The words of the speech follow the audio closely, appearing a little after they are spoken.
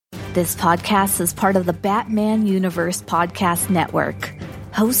This podcast is part of the Batman Universe Podcast Network,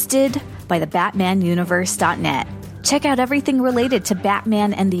 hosted by the BatmanUniverse.net. Check out everything related to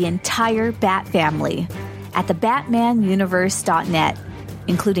Batman and the entire Bat family at the BatmanUniverse.net,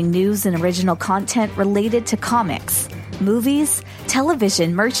 including news and original content related to comics, movies,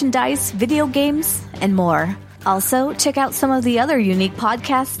 television, merchandise, video games, and more. Also, check out some of the other unique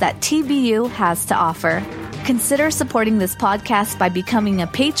podcasts that TBU has to offer. Consider supporting this podcast by becoming a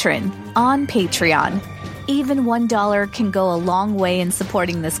patron on Patreon. Even $1 can go a long way in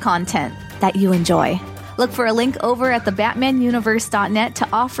supporting this content that you enjoy. Look for a link over at thebatmanuniverse.net to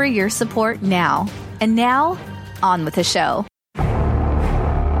offer your support now. And now, on with the show.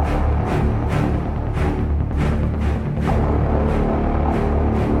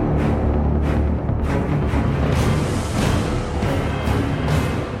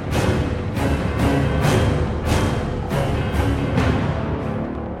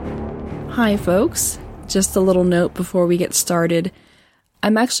 Hi folks, just a little note before we get started.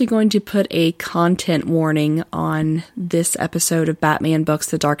 I'm actually going to put a content warning on this episode of Batman Books,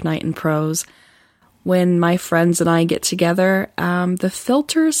 The Dark Knight in Prose. When my friends and I get together, the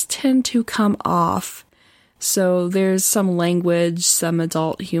filters tend to come off. So there's some language, some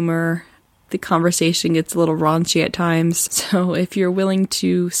adult humor. The conversation gets a little raunchy at times. So if you're willing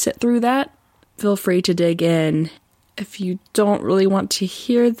to sit through that, feel free to dig in. If you don't really want to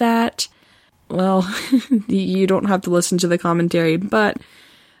hear that, well, you don't have to listen to the commentary, but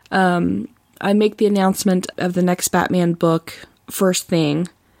I make the announcement of the next Batman book first thing.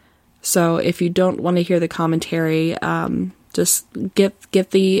 So if you don't want to hear the commentary, just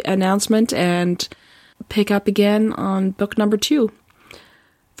get the announcement and pick up again on book number 2.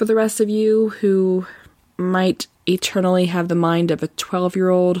 For the rest of you who might eternally have the mind of a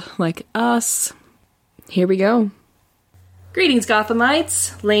 12-year-old like us, here we go. Greetings,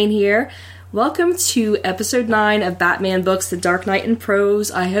 Gothamites. Lane here. Welcome to episode 9 of Batman Books, The Dark Knight in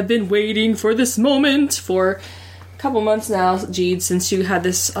Prose. I have been waiting for this moment for a couple months now, Jeed, since you had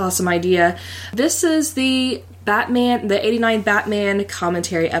this awesome idea. This is the 89 Batman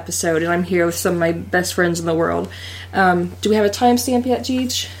commentary episode, and I'm here with some of my best friends in the world. Do we have a timestamp yet,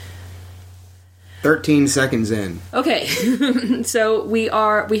 Jeed? 13 seconds in. Okay, so we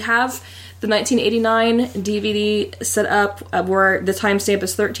have the 1989 DVD set up where the timestamp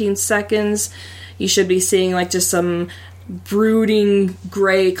is 13 seconds. You should be seeing like just some brooding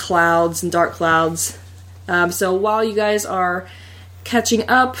gray clouds and dark clouds. So while you guys are catching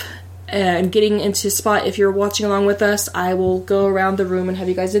up and getting into spot, if you're watching along with us, I will go around the room and have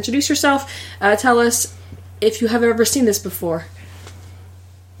you guys introduce yourself. Tell us if you have ever seen this before.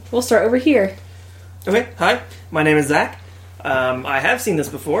 We'll start over here. Okay, hi, my name is Zach. I have seen this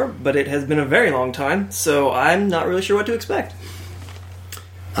before, but it has been a very long time, so I'm not really sure what to expect.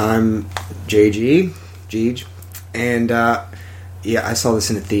 I'm Jeej, and I saw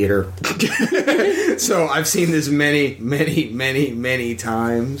this in a theater. So I've seen this many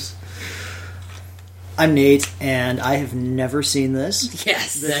times. I'm Nate, and I have never seen this.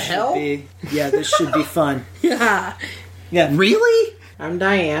 Yes. The hell? This should be fun. Yeah. Really? I'm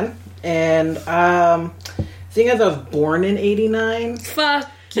Diane, and I think I was born in 89.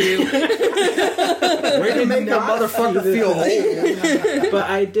 Fuck you. Way to make a motherfucker feel old. But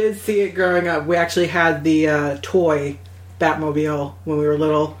I did see it growing up. We actually had the toy Batmobile when we were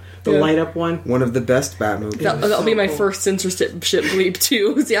little. The light-up one. One of the best Batmobiles. That'll be my first censorship bleep,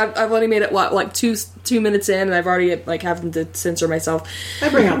 too. See, I've only made it, like, two minutes in, and I've already, like, having to censor myself. I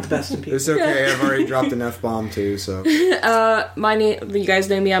bring out the best in people. It's okay, I've already dropped an F-bomb, too, so... My name, you guys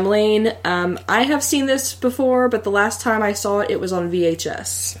know me, I'm Lane. I have seen this before, but the last time I saw it was on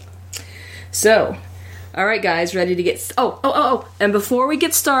VHS. So, alright, guys, ready to get... Oh, and before we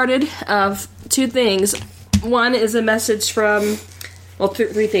get started, 2 things. One is a message from... Well,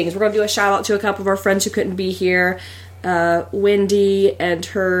 3 things. We're going to do a shout out to a couple of our friends who couldn't be here. Wendy and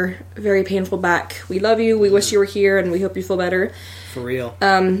her very painful back. We love you. We wish you were here, and we hope you feel better. For real.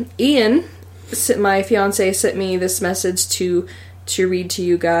 Ian, my fiance, sent me this message to read to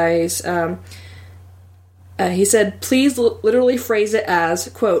you guys. He said, please literally phrase it as,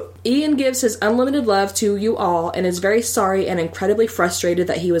 quote, Ian gives his unlimited love to you all and is very sorry and incredibly frustrated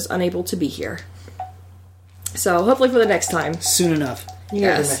that he was unable to be here. So, hopefully for the next time. Soon enough. You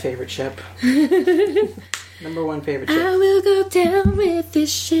guys are my favorite ship. Number 1 favorite ship. I will go down with this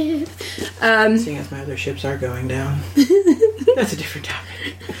ship. Seeing as my other ships are going down. That's a different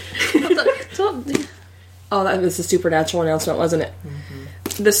topic. Oh, that was a supernatural announcement, wasn't it?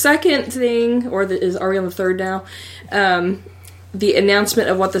 Mm-hmm. The second thing, are we on the third now? The announcement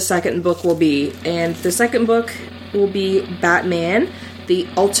of what the second book will be. And the second book will be Batman, The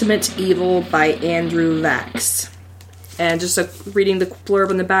Ultimate Evil by Andrew Vax. And just reading the blurb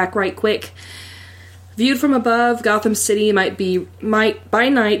on the back right quick. Viewed from above, Gotham City by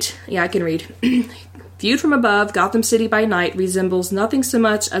night. Yeah, I can read. Viewed from above, Gotham City by night resembles nothing so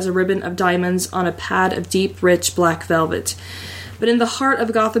much as a ribbon of diamonds on a pad of deep, rich black velvet. But in the heart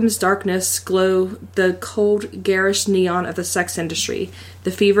of Gotham's darkness glow the cold, garish neon of the sex industry, the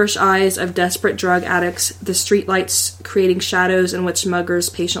feverish eyes of desperate drug addicts, the streetlights creating shadows in which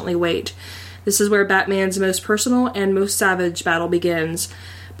muggers patiently wait. This is where Batman's most personal and most savage battle begins.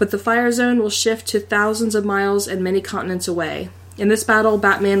 But the fire zone will shift to thousands of miles and many continents away. In this battle,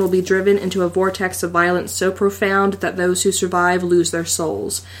 Batman will be driven into a vortex of violence so profound that those who survive lose their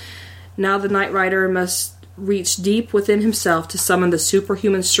souls. Now the Knight Rider must reach deep within himself to summon the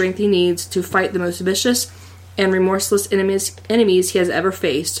superhuman strength he needs to fight the most vicious and remorseless enemies he has ever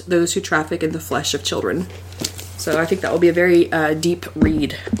faced, those who traffic in the flesh of children. So I think that will be a very deep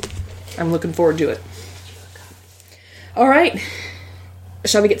read. I'm looking forward to it. Alright.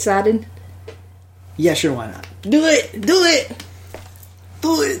 Shall we get started? Yeah, sure, why not? Do it! Do it!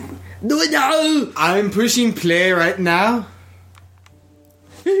 Do it! Do it now! I'm pushing play right now.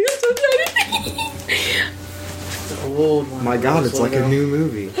 My God, it's like a new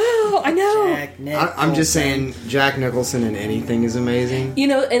movie. Oh, I know. I'm just saying, Jack Nicholson in anything is amazing. You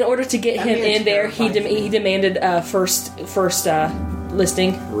know, in order to get him in there, he demanded first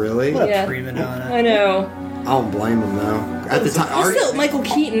listing. Really? What a Yeah. prima donna. I know. I don't blame him though. At the time, He's still Michael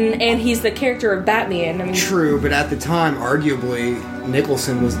Keaton, and he's the character of Batman. I mean, true, but at the time, arguably,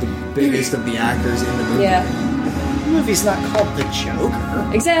 Nicholson was the biggest of the actors in the movie. yeah, The movie's not called The Joker.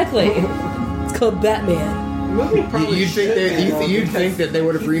 exactly. It's called Batman. You'd think that they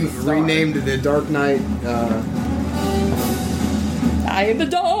would have renamed the Dark Knight I am the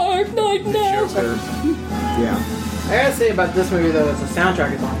Dark Knight now. Joker. Yeah. I gotta say about this movie though, is the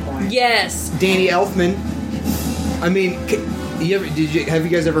soundtrack is on point. Yes. Danny Elfman. I mean, have you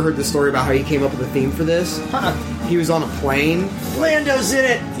guys ever heard the story about how he came up with the theme for this? He was on a plane. Lando's in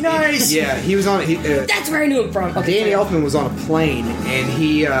it. Nice. Yeah, he was on. That's where I knew him from. Okay, Danny Elfman was on a plane, and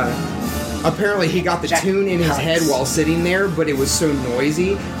he apparently he got the tune in his head while sitting there, but it was so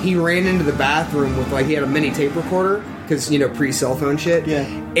noisy. He ran into the bathroom with he had a mini tape recorder because pre-cell phone shit. Yeah,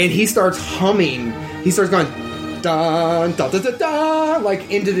 and he starts humming. He starts going. Dun, da, da, da, da,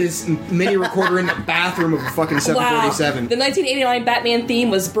 into this mini recorder in the bathroom of a fucking 747. Wow. The 1989 Batman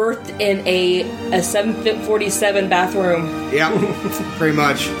theme was birthed in a 747 bathroom. Yeah, pretty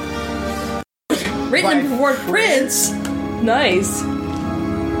much. Written before Prince. Nice.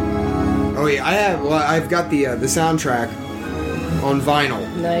 Oh yeah, I've got the soundtrack on vinyl.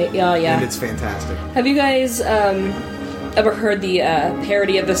 Yeah. And it's fantastic. Have you guys ever heard the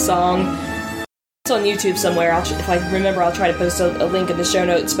parody of the song? It's on YouTube somewhere. If I remember, I'll try to post a link in the show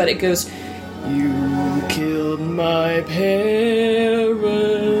notes. But it goes, "You killed my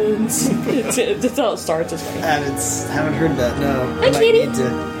parents." That's how it starts. It's funny. Haven't heard that. No. Hi, Kitty.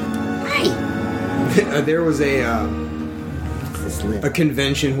 Hi. There was a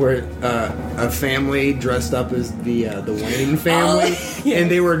convention where a family dressed up as the Wayne family, and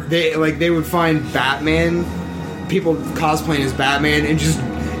they would find Batman, people cosplaying as Batman, and just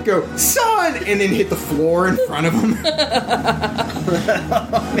go, "Son!" and then hit the floor in front of him. I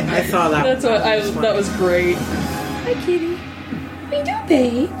saw that. That was great. Hi, Kitty. How you doing,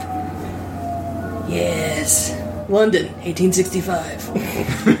 babe? Yes. London, 1865.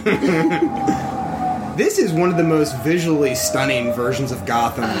 This is one of the most visually stunning versions of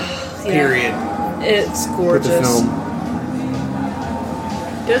Gotham. Period. It's With gorgeous. the film.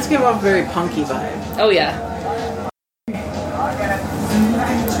 It does give off a very punky vibe. Oh yeah.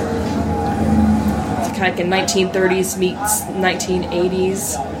 It's kind of like a 1930s meets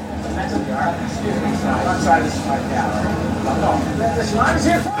 1980s.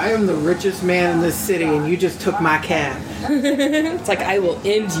 I am the richest man in this city, and you just took my cab. It's like, I will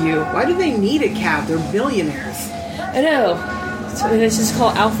end you. Why do they need a cab? They're billionaires. I know. So let's just call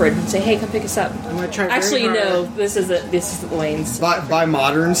Alfred and say, "Hey, come pick us up." I'm gonna try. Actually, very hard. no. This is Wayne's. By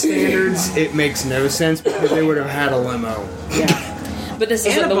modern standards, it makes no sense because they would have had a limo. Yeah. But this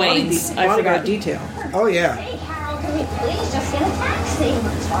And isn't a the body Wayne's. de- I body forgot. guard detail. Oh yeah. Hey, Harold, can we please just get a taxi?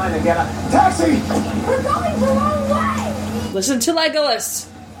 It's fine to get a taxi. We're going the wrong way. Listen to Legolas.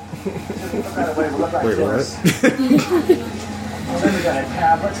 Wait, what? Then we got a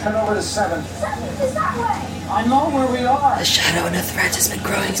cab. Let's head over to 7. 7 is that way. I know where we are. The shadow and the threat has been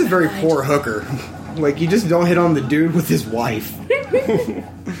growing. It's a very poor hooker. You just don't hit on the dude with his wife.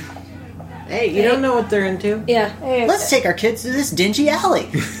 Hey, you don't know what they're into. Yeah. Hey, Let's take our kids to this dingy alley.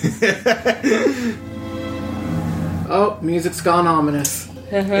 Oh, music's gone ominous.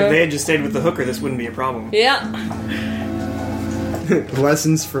 If they had just stayed with the hooker, this wouldn't be a problem. Yeah.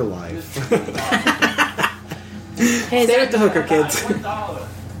 Lessons for life. Hey, Stay with the hooker, kids.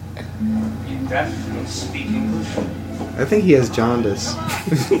 I think he has jaundice.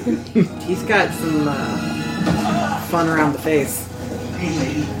 He's got some fun around the face. Hey,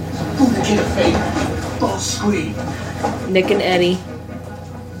 lady, do the kid a favor. Don't scream. Nick and Eddie.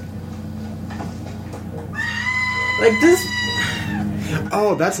 Like this.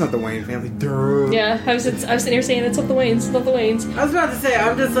 Oh, that's not the Wayne family. Duh. Yeah, I was sitting here saying it's not the Waynes. It's not the Waynes. I was about to say,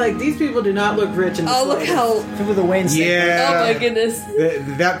 I'm just like, these people do not look rich in the Oh, look slightest. how. Who were the Wayne's? Yeah. Oh my goodness.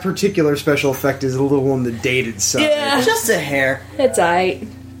 That particular special effect is a little on the dated side. Yeah. Just a hair. It's aight.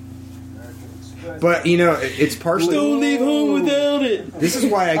 But, you know, it's partially... Don't leave home without it. This is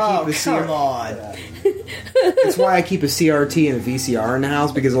why I keep Oh, the come on. That's why I keep a CRT and a VCR in the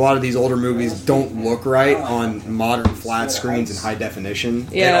house, because a lot of these older movies don't look right on modern flat screens and high definition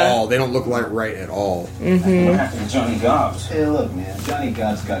Yeah. at all. They don't look like right at all. What happened to Johnny Gobbs? Hey, look, man. Johnny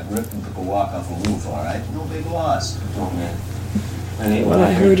Gobbs got ripped and took a walk off a roof, all right? No big loss. Oh, man. That ain't what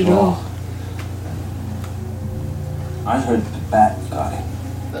I heard at all. I heard the bat got him.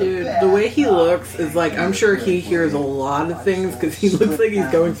 Dude, the way he looks is like, I'm sure he hears a lot of things because he looks like he's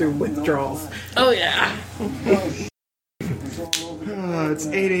going through withdrawals. Oh yeah. It's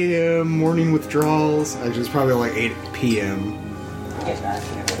 8 a.m., morning withdrawals. Actually, it's probably like 8 p.m.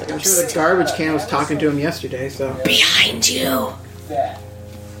 I'm sure the garbage can was talking to him yesterday, so. Behind you.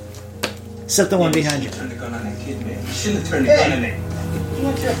 Except the one behind you. Turned the gun on that kid, man. You shouldn't have turned the gun on him. You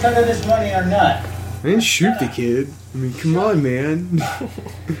want your cut of this money or not? Man, shoot the kid. I mean, come on, man.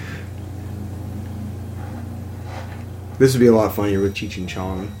 This would be a lot funnier with Cheech and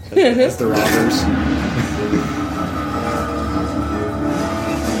Chong as the robbers.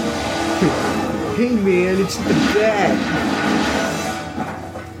 Hey, man, it's the bat.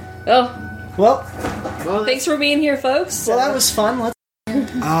 Oh, Well, thanks for being here, folks. well, that was fun. Let's.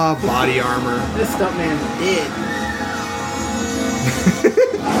 Body armor. This stuntman did.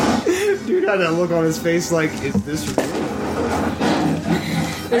 Dude had that look on his face like, is this real?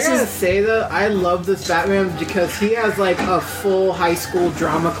 I gotta say though, I love this Batman because he has like a full high school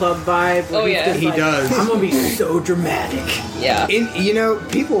drama club vibe. where Oh, he's yeah. just He like, does. I'm gonna be so dramatic. Yeah. You know,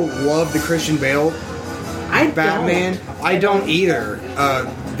 people love the Christian Bale I Batman. I don't either.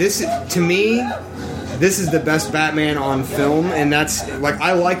 To me, this is the best Batman on film, and that's like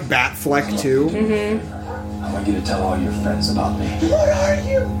I like Batfleck too. Mm-hmm. I want you to tell all your friends about me. What are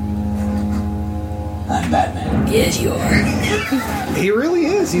you? I'm Batman. Yes, you are. He really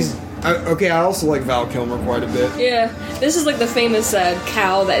is. He's okay. I also like Val Kilmer quite a bit. Yeah. This is like the famous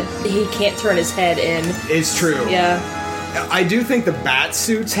cow that he can't turn his head in. It's true. Yeah. I do think the bat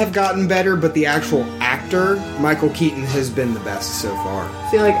suits have gotten better, but the actual actor, Michael Keaton, has been the best so far.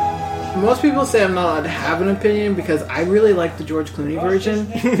 See, like, most people say I'm not allowed to have an opinion because I really like the George Clooney version.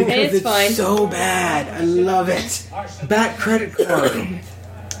 Because it's fine. so bad. I love it. Bat credit card.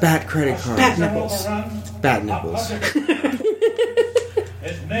 Bat credit card. Bat nipples. Bat nipples.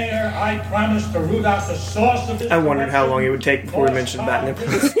 As mayor, I promise to root out the source of this. I wondered how long it would take before we mentioned bat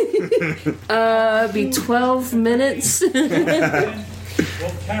nipples. Be 12 minutes. We'll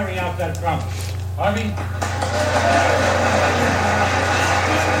carry out that promise. Harvey?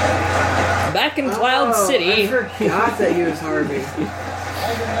 Back in Cloud Oh, City. I forgot that he was Harvey.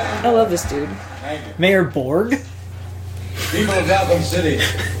 I love this dude. Mayor Borg? People of Gotham City.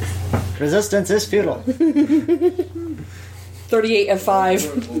 Resistance is futile. 38 of 5.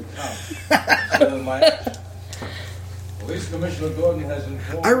 Police Commissioner Gordon has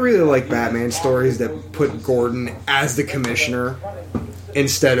informed. I really like Batman stories that put Gordon as the commissioner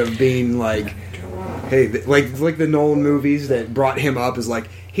instead of being like, hey, like the Nolan movies that brought him up as like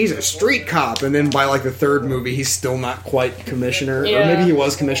he's a street cop, and then by like the third movie he's still not quite commissioner, or Yeah. maybe he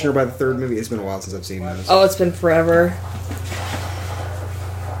was commissioner by the third movie. It's been a while since I've seen those. Oh, it's been forever.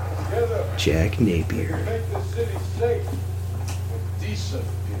 Jack Napier. Make the city safe with decent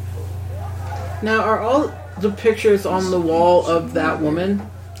people. Now, are all the pictures on the wall of that woman?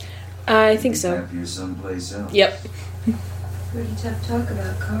 I think so. Happier someplace else. Yep. Pretty tough talk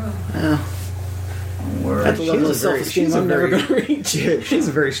about Carl. Oh. That's a level of self-esteem I'm never going to reach. Yeah, she has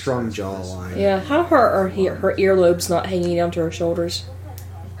a very strong jawline. Yeah. How are her earlobes not hanging down to her shoulders?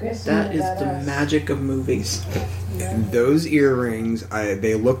 That is the magic of movies. Those earrings,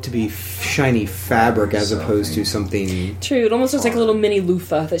 they look to be shiny fabric as opposed to something. True. It almost looks like a little mini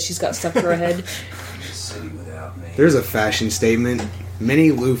loofah that she's got stuck to her head. City without me. There's a fashion statement. Mini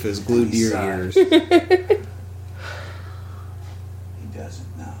loofahs glued to your ears. He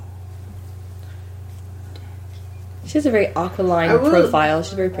doesn't know. She has a very aquiline profile.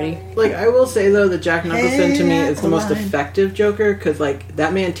 She's very pretty. Like, I will say, though, that Jack Nicholson, to me, is the most effective Joker, because, like,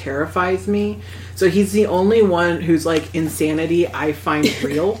 that man terrifies me. So he's the only one whose, like, insanity I find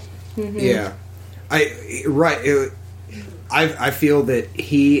real. Yeah. I feel that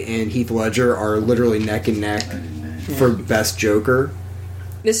he and Heath Ledger are literally neck and neck for best Joker.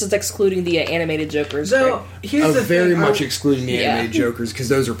 This is excluding the animated Jokers. So, here's the very thing. much excluding the animated Jokers, because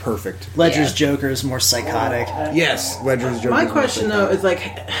those are perfect. Ledger's Joker is more psychotic. Yes, Ledger's Joker. My question, though, is, like,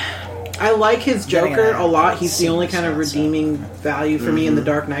 I like his Joker a lot. He's the only kind of redeeming value for me in the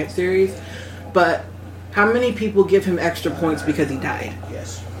Dark Knight series. But how many people give him extra points because he died?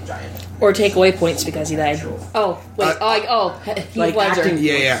 Or take away points because he died. Oh, wait. Heath like Ledger. acting-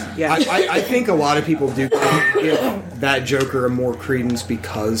 Yeah. I think a lot of people do give that Joker a more credence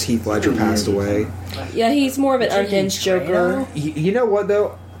because Heath Ledger passed away. Yeah, he's more of an unhinged Joker. You know what, though?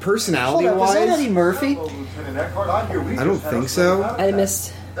 Hold Personality-wise... up, is that Eddie Murphy? I don't think so. I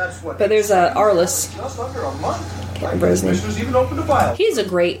missed... But there's Arliss. Can't remember his name. He's a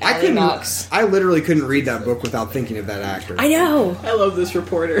great Alan Knox. I literally couldn't read that book without thinking of that actor. I know. I love this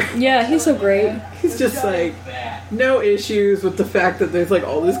reporter. Yeah, he's so great. He's just like, no issues with the fact that there's like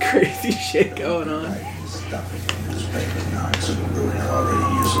all this crazy shit going on.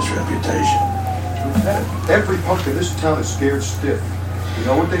 Every punk in this town is scared stiff. You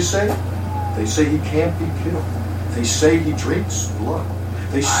know what they say? They say he can't be killed. They say he drinks blood.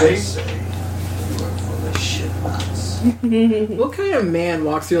 They say you are full of shit nuts. What kind of man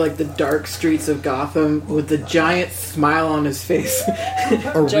walks through like the dark streets of Gotham with the giant smile on his face?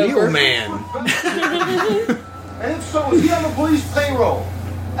 A real man. And if so, is he on the police payroll?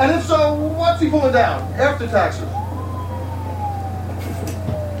 And if so, what's he pulling down after taxes?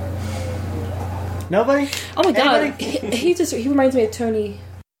 Nobody? Oh my god. Anybody? He reminds me of Tony.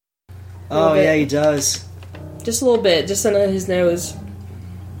 Oh, yeah, he does. Just a little bit, just under his nose.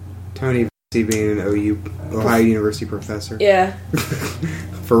 Tony being an Ohio University professor. Yeah.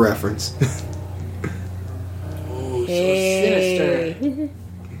 For reference. Hey. Sinister.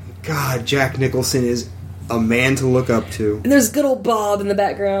 God, Jack Nicholson is a man to look up to. And there's good old Bob in the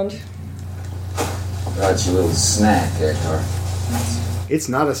background. Got you a little snack there, Car. It's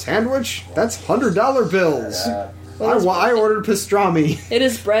not a sandwich. That's $100 bills. I ordered pastrami. It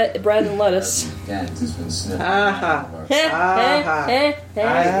is bread and lettuce. Dan's been sniffing. Okay.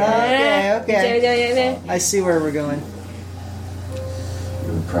 I see where we're going.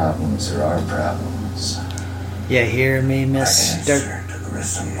 Your problems are our problems. You hear me, Mister?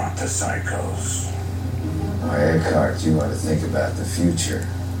 Grissom, not the psychos. Oh, Eckhart, you ought to think about the future.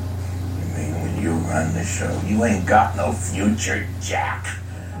 You mean when you run the show, you ain't got no future, Jack.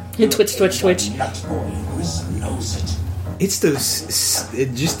 Twitch. Grissom knows it. It's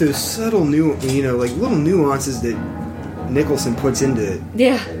those subtle like little nuances that Nicholson puts into it.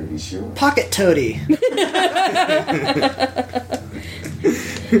 Yeah. Pocket toady.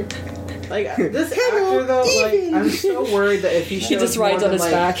 Like this actor though, like I'm so worried that if he shows just rides more on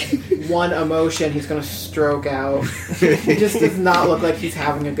than, his back. one emotion, he's gonna stroke out. He just does not look like he's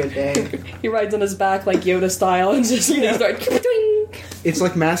having a good day. He rides on his back like Yoda style and just starts. It's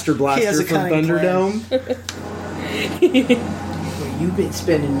like Master Blaster from Thunderdome. Well, you've been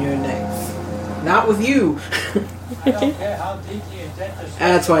spending your nights. Not with you.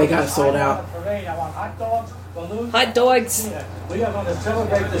 That's why he got sold out. Hot dogs.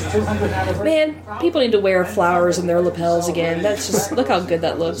 Man, people need to wear flowers in their lapels again. That's just, look how good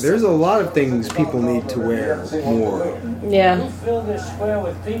that looks. There's a lot of things people need to wear more. Yeah.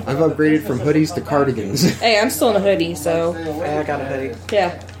 I've upgraded from hoodies to cardigans. Hey, I'm still in a hoodie, so. Yeah, I got a hoodie.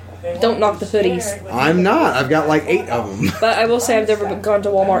 Yeah. Don't knock the hoodies. I'm not. I've got like 8 of them. But I will say I've never gone to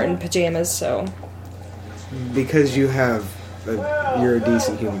Walmart in pajamas, so. Because you're a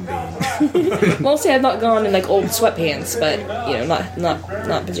decent human being. Mostly I've not gone in like old sweatpants, but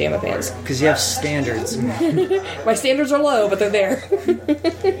not pajama pants. Because you have standards. My standards are low, but they're there.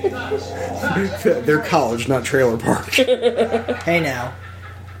 They're college, not trailer park. Hey now.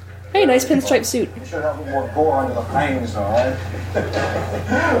 Hey, nice pinstripe suit. You should have a more gore under the fangs, alright?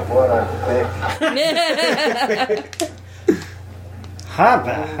 What a dick.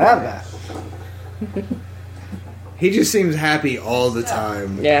 Haba. He just seems happy all the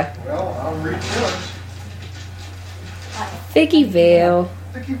time. Yeah. Well, I'll read yours. Vicky Vale.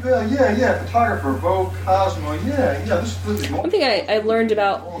 Vicky Vale, yeah, photographer, Vogue, Cosmo, yeah, this is One thing I learned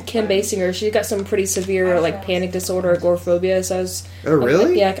about Kim Basinger, she got some pretty severe like panic disorder, agoraphobia. So I was. Oh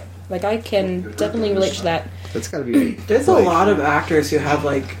really? Like I can definitely relate to that. That's gotta be. There's a lot of actors who have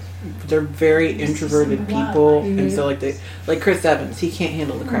like they're very introverted people, and so like Chris Evans, he can't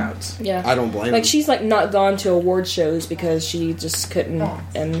handle the crowds. Yeah, I don't blame him. Like she's like not gone to award shows because she just couldn't.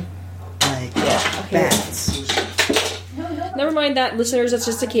 And bats. Never mind that, listeners. That's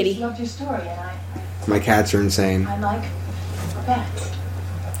just a kitty. Loved your story, and My cats are insane. I like bats.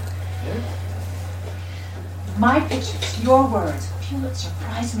 My pictures, your words, Pulitzer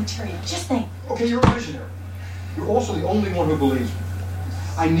Prize material. Just think. Okay, you're a visionary. You're also the only one who believes me.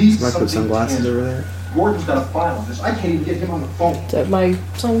 I need Can I something put sunglasses tangible. over there? Gordon's got a file on this. I can't even get him on the phone. Do I have my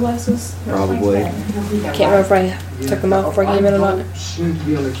sunglasses? Probably. Can't remember if I took them out before I came in or not. Soon to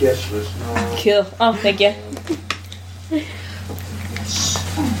be on the guest list. No. Cool. Oh, thank you.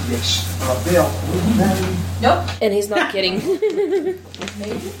 Yes. Bill, will you marry me? Nope. And he's not kidding.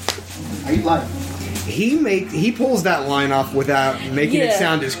 I like. He pulls that line off without making it Yeah.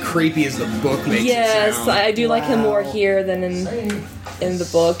 sound as creepy as the book makes Yes, it sound. I do like him more here than in the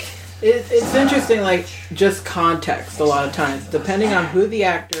book. It's interesting, like, just context a lot of times. Depending on who the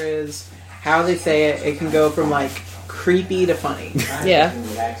actor is, how they say it, it can go from, like, creepy to funny. Yeah.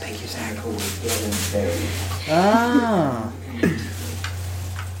 Thank you, Zach. Ah.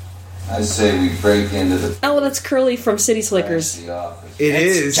 I say we break into the Oh, well, that's Curly from City Slickers. the office. It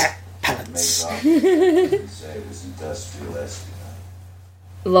is. Jack Make Palance. off. Say it was industrial espionage.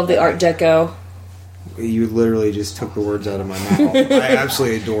 Love the Art Deco. You literally just took the words out of my mouth. I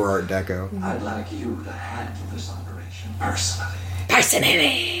absolutely adore Art Deco. I'd like you to handle this operation personally.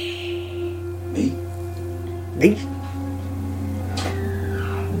 Personally. Me? Me?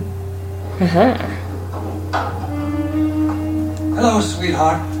 Hello,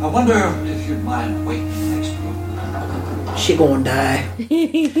 sweetheart. I wonder if you'd mind waiting next room. She gonna die.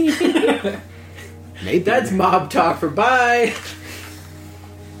 Maybe. That's mob talk for bye.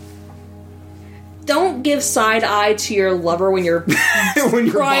 Don't give side eye to your lover when your When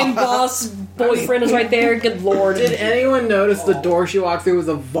your crime boss boyfriend is right there. Good lord. Did anyone notice the door she walked through was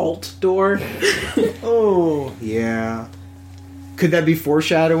a vault door? Oh, yeah. Could that be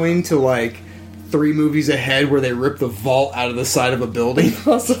foreshadowing to, like, 3 movies ahead where they rip the vault out of the side of a building?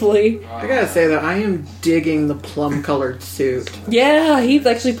 Possibly. I gotta say though, I am digging the plum-colored suit. Yeah, he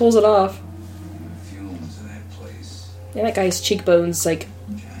actually pulls it off. Fumes in that place. Yeah, that guy's cheekbones, like,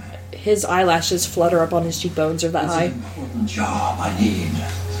 his eyelashes flutter up on his cheekbones. Are that It's high? an important job. I need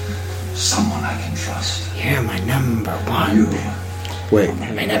someone I can trust. Yeah, my number You. one. Wait,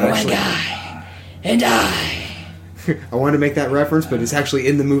 My number one guy. And I. I wanted to make that reference, but it's actually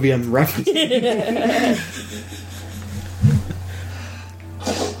in the movie I'm referencing.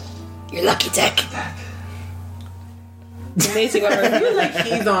 You're lucky, Dick. Amazing I armor. feel like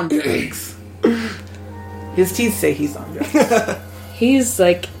he's on drugs. His teeth say he's on drugs. He's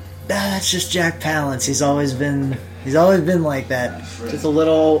like, That's just Jack Palance. He's always been like that. Just a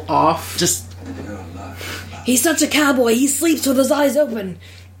little off. Just he's such a cowboy. He sleeps with his eyes open.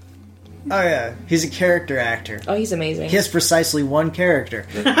 oh yeah, he's a character actor. Oh, he's amazing. He has precisely one character.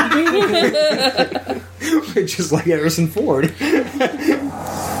 Just like Harrison Ford.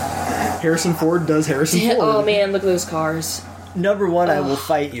 Harrison Ford does Harrison Ford. Oh man, look at those cars. Number 1, I will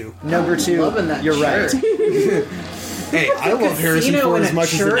fight you. Number 2, Loving that you're shirt. right. Hey, I love Harrison casino Ford in as a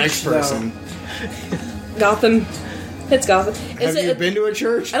much as the church, next though. person. Gotham. It's Gotham. Have you been to a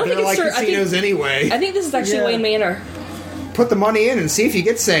church? I don't They're think it's like church. casinos anyway. I think this is actually Yeah. Wayne Manor. Put the money in and see if you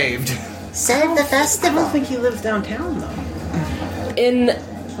get saved. Save the I festival. don't think he lives downtown though.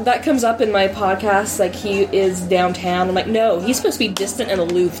 That comes up in my podcast, like he is downtown. I'm like, no, he's supposed to be distant and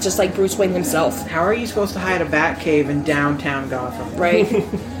aloof, just like Bruce Wayne himself. How are you supposed to hide a bat cave in downtown Gotham? Right?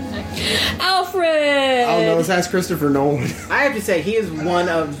 Alfred! I don't know, let's ask Christopher Nolan. I have to say, he is one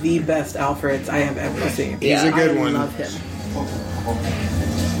of the best Alfreds I have ever seen. He's a good I one. love him.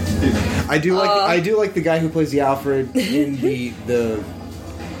 I do like the guy who plays the Alfred in the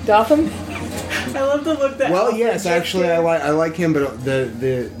Gotham? I love the look that. Well, Alfred yes, just actually did. I like him, but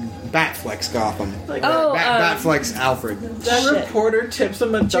the Batflex Gotham. Like, Batflex Alfred. that Shit. reporter tips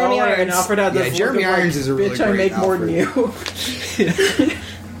him a Jeremy dollar, and Irons. Alfred has this Yeah, look Jeremy of, like, Irons is a really bitch, I great make more than Alfred. you.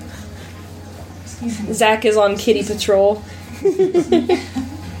 Zach is on Kitty Patrol. Could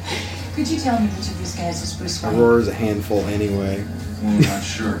you tell me which of these guys is Bruce Wayne? Aurora's a handful anyway. I'm not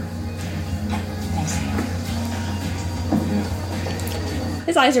sure. Thanks.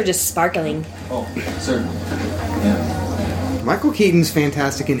 His eyes are just sparkling. Oh, certainly. Yeah. Michael Keaton's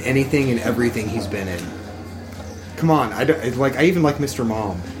fantastic in anything and everything he's been in. Come on, I even like Mr.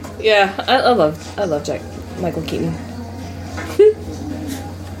 Mom. Yeah, I love Jack Michael Keaton.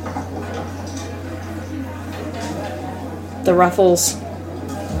 The ruffles.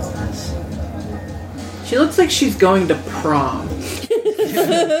 She looks like she's going to prom.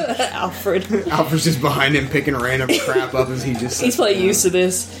 Alfred. Alfred's just behind him picking random crap up as he just... He's probably used to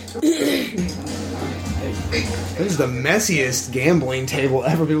this. This is the messiest gambling table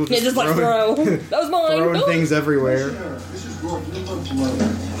ever. People Just like throw. That was mine. Throwing things everywhere.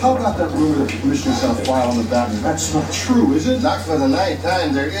 How about that rumor that the commissioner's on file on the Batman? That's not true, is it? Not for the 9th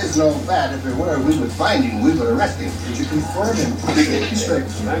time. There is no bat. If there were, we would find him. We would arrest him. Did you confirm him? He's straight.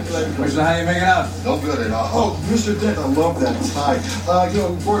 Commissioner, how you making out? No good at all. Oh, Mr. Dent, I love that tie.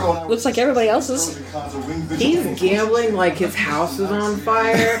 Gordo and I... Looks like everybody else's. He's gambling like his house is on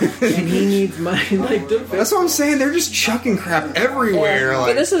fire and he needs money. Like That's what I'm saying. They're just chucking crap everywhere.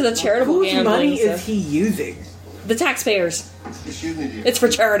 But this is a charitable whose gambling. money is he using? The taxpayers. Excuse me, dear. It's for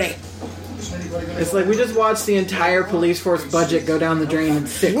charity. It's like we just watched the entire police force budget go down the drain in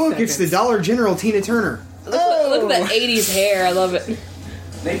 6 Look, seconds. it's the Dollar General Tina Turner. Look at that 80s hair. I love it.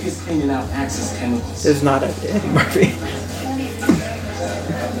 Napier's cleaning out Axis chemicals. It's not Eddie Murphy.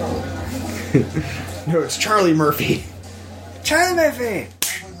 No, it's Charlie Murphy. Charlie Murphy!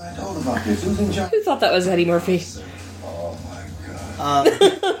 Who thought that was Eddie Murphy?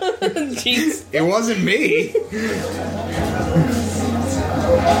 Jeez. It wasn't me.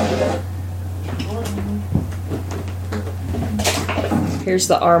 Here's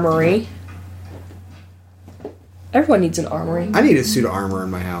the armory. Everyone needs an armory. I need a suit of armor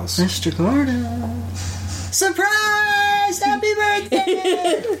in my house. Mr. Gordon. Surprise! Happy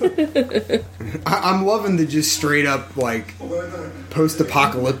birthday! I'm loving the just straight up, like,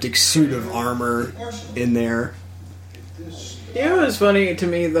 post-apocalyptic suit of armor in there. You know what's funny to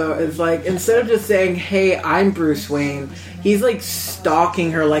me, though, is like, instead of just saying, hey, I'm Bruce Wayne, he's like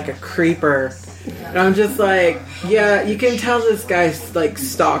stalking her like a creeper. And I'm just like, yeah, you can tell this guy like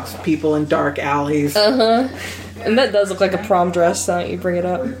stalks people in dark alleys. And that does look like a prom dress, now that you bring it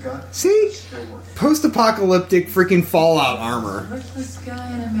up. See? Post-apocalyptic freaking Fallout armor. Reckless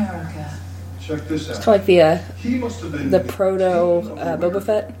guy in America. Check this out. It's kind of like He must have been the proto Boba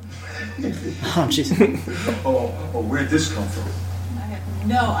Fett. Oh, jeez. Oh, where'd this come from? I have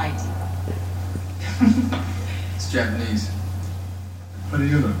no idea. It's Japanese. How do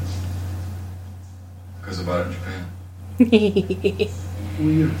you know? Because I bought it in Japan. Who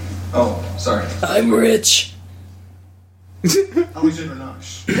are you? Oh, sorry. I'm rich. Alexander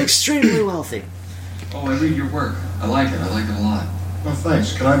Knox. Extremely wealthy. Oh, I read your work. I like it. I like it a lot. Oh,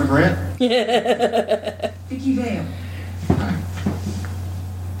 thanks. Can I have a grant? Vicky Vale. Hi.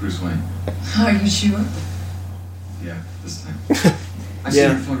 Bruce Wayne. Are you sure? Yeah, this time. I see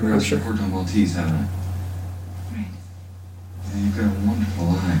your photographs of Corto Maltese, haven't I? Right. Yeah, you've got a wonderful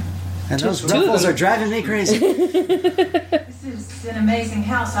eye. And those ruffles are driving me crazy. This is an amazing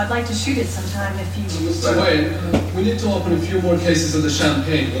house. I'd like to shoot it sometime if you... Mr. Wayne, we need to open a few more cases of the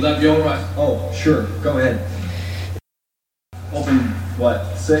champagne. Will that be all right? Oh, sure. Go ahead. Open,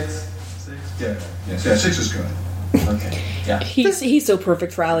 what, 6? 6? Yeah. Yeah, 6 is good. Okay. Yeah. He's so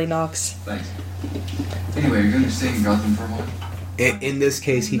perfect for Allie Knox. Thanks. Anyway, you're going to stay in Gotham for a while? In this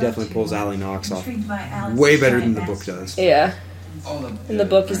case, he definitely pulls Allie Knox off. Intrigued by Alex Way better than the book does. Yeah. In the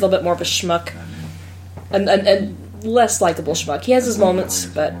book, he's a little bit more of a schmuck. And less likable schmuck. He has his moments,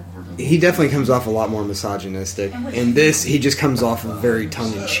 but... He definitely comes off a lot more misogynistic. In this, he just comes off very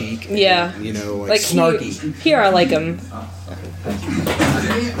tongue-in-cheek. Yeah. You know, like snarky. Here I like him.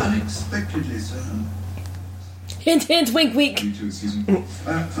 Unexpectedly, sir. Hint, hint, wink, wink. You too, excuse me.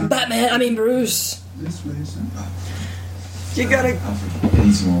 Batman, I mean Bruce. This way, sir. You gotta... Alfred, I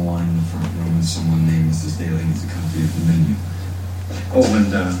need some more wine in the front room, and someone named Mrs. Daly needs a copy of the menu. Oh,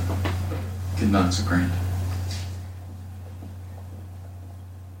 and, get Knox a grant.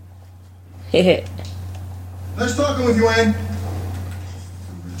 Hehe. Nice talking with you, Wayne.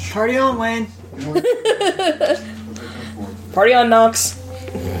 Party on, Wayne. You know what? Party on, Knox.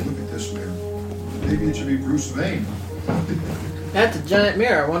 Look at this mirror. Maybe it should be Bruce Wayne. That's a giant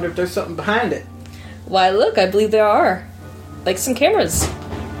mirror. I wonder if there's something behind it. Why, look, I believe there are. Like some cameras.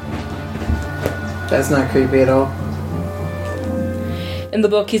 That's not creepy at all. In the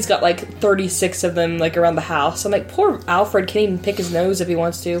book, he's got like 36 of them like around the house. I'm like, poor Alfred can't even pick his nose if he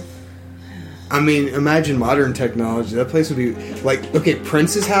wants to. I mean, imagine modern technology. That place would be like, look at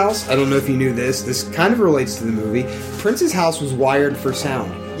Prince's house. I don't know if you knew this. This kind of relates to the movie. Prince's house was wired for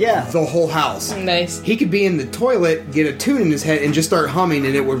sound. Yeah. The whole house. Nice. He could be in the toilet, get a tune in his head, and just start humming,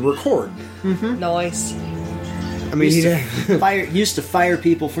 and it would record. Mm-hmm. Nice. I mean, used to fire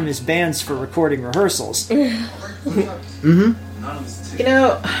people from his bands for recording rehearsals. Mm-hmm. You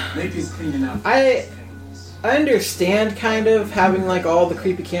know, I understand kind of having like all the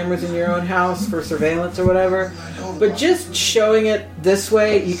creepy cameras in your own house for surveillance or whatever, but just showing it this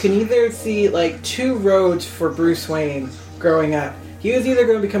way, you can either see like two roads for Bruce Wayne growing up. He was either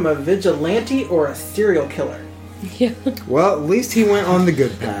going to become a vigilante or a serial killer. Yeah. Well, at least he went on the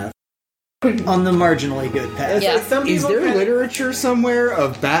good path. On the marginally good path. Yeah. Like some Is people there literature somewhere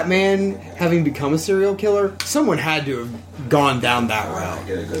of Batman having become a serial killer? Someone had to have gone down that route.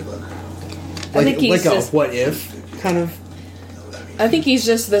 Get a good look. I think he's like just- a what if kind of. I think he's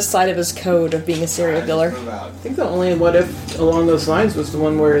just this side of his code of being a serial killer. I think the only what if along those lines was the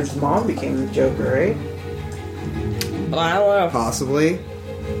one where his mom became the Joker, right? Well, I don't know. Possibly.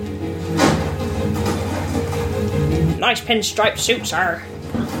 Nice pinstripe suit, sir.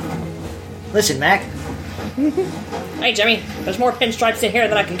 Listen, Mac. Hey, Jimmy, there's more pinstripes in here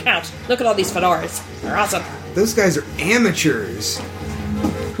than I can count. Look at all these fedoras. They're awesome. Those guys are amateurs.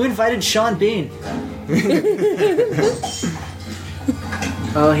 Who invited Sean Bean?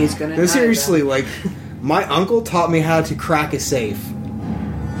 Oh, he's gonna. No, seriously, like, my uncle taught me how to crack a safe.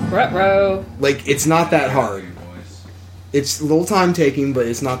 Ruh-roh. Like, it's not that hard. It's a little time taking, but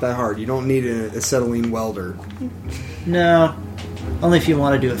it's not that hard. You don't need an acetylene welder. No. Only if you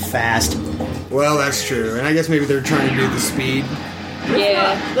want to do it fast. Well, that's true. And I guess maybe they're trying to do the speed.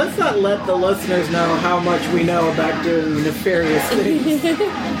 Yeah. Let's not let the listeners know how much we know about doing nefarious things.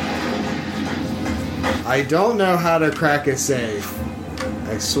 I don't know how to crack a safe.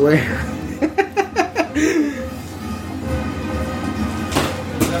 I swear.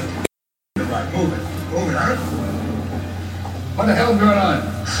 Right, move it. Move it, huh? What the hell's going on?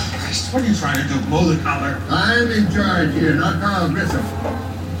 Christ, what are you trying to do? Pull the collar? I'm in charge here, not Carl Grissom.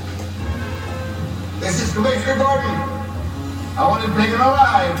 This is Commissioner Gordon. I want him taken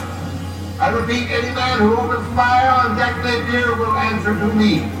alive. I repeat, any man who opens fire on Jack Napier will answer to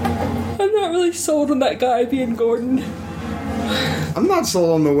me. I'm not really sold on that guy being Gordon. I'm not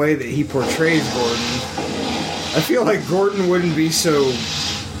sold on the way that he portrays Gordon. I feel like Gordon wouldn't be so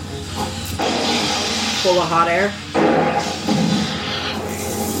Full of hot air.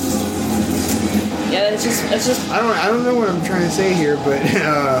 Yeah, it's just. I don't know what I'm trying to say here, but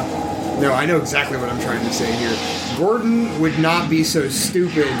no, I know exactly what I'm trying to say here. Gordon would not be so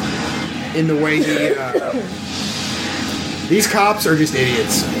stupid in the way he. These cops are just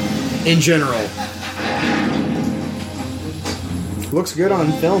idiots in general. Looks good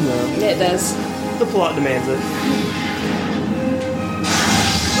on film, though. Yeah, it does. The plot demands it.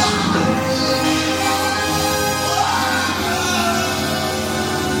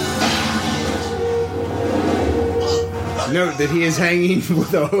 Note that he is hanging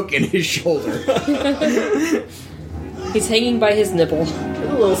with a hook in his shoulder. He's hanging by his nipple. It's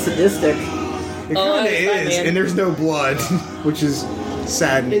a little sadistic. It kind of is, and there's no blood, which is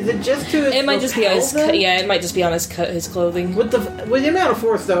sad. Is it just to his It might just be on his. lapel, then? Yeah, it might just be on his clothing. With the amount of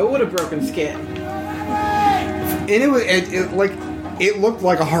force, though, it would have broken skin. And it looked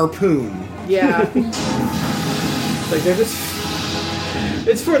like a harpoon. Yeah. Like they're just.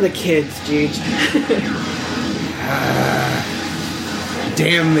 It's for the kids, Jeej.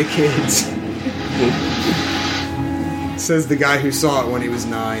 Damn the kids. Says the guy who saw it when he was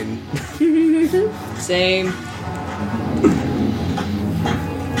 9. Same.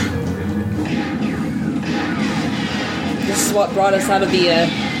 This is what brought us out of the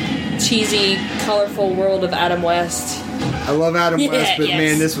cheesy, colorful world of Adam West. I love Adam Yeah, West, but yes.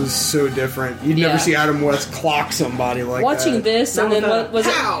 man, this was so different. You'd Yeah. never see Adam West clock somebody like Watching that. this, and then what was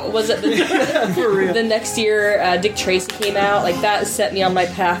it? The next year, Dick Tracy came out. Like that set me on my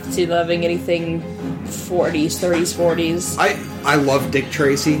path to loving anything 40s, 30s, 40s. I love Dick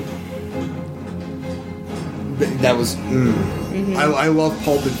Tracy. That was. Mm-hmm. I love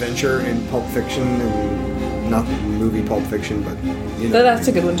Pulp Adventure and Pulp Fiction, and not the movie Pulp Fiction, but you know. But that's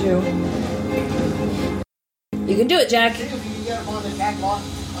a good one too. You can do it, Jack. On the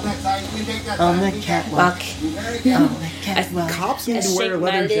catwalk. Cops need I to wear shake my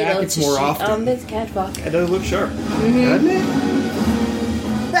leather little jackets more shake often. on this catwalk. It does look sharp. Doesn't it?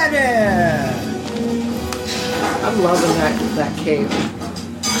 Batman! I'm loving that cape.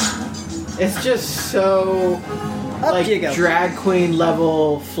 It's just so Up like you go. drag queen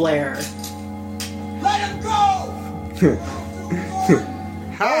level flair.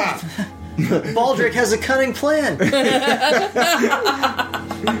 Ha! Baldric has a cunning plan.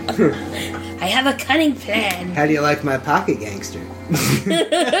 I have a cunning plan. How do you like my pocket gangster?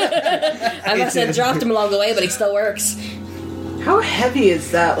 I must have dropped him along the way, but he still works. How heavy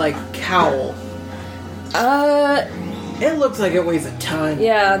is that like cowl? It looks like it weighs a ton.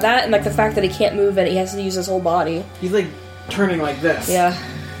 Yeah, that and like the fact that he can't move and he has to use his whole body. He's like turning like this. Yeah.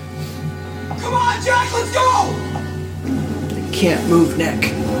 Come on, Jack, let's go! Can't move neck.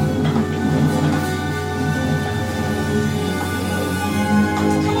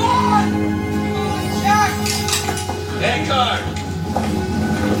 Come on! Jack! Hey, car!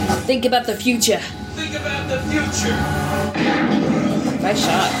 Think about the future. Think about the future. Nice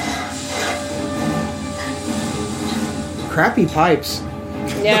shot. Crappy pipes.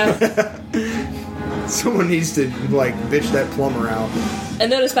 Yeah. Someone needs to, like, bitch that plumber out.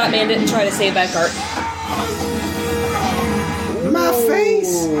 And notice Batman didn't try to save that cart. My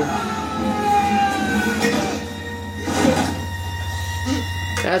face!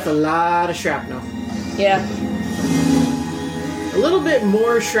 That's a lot of shrapnel. Yeah. A little bit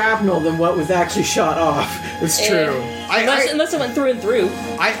more shrapnel than what was actually shot off. It's true. Unless it went through and through.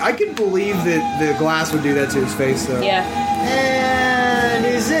 I could believe that the glass would do that to his face, though. Yeah. And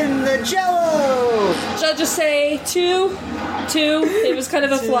he's in the Jello. Judges say 2. It was kind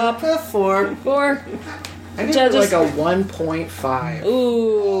of a flop. 4. 4. I think Judges like a 1.5.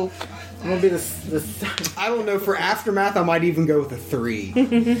 Ooh. I'm gonna be this. I don't know. For Aftermath, I might even go with a 3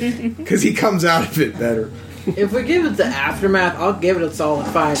 because he comes out of it better. If we give it the Aftermath, I'll give it a solid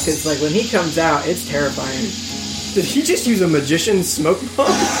 5 because, like, when he comes out, it's terrifying. Did he just use a magician's smoke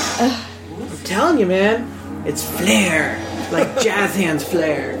bomb? I'm telling you, man, it's flair, like Jazz Hands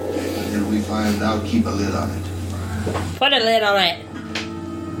flair. Until we find out, keep a lid on it. Put a lid on it.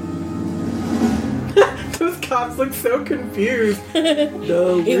 Those cops look so confused.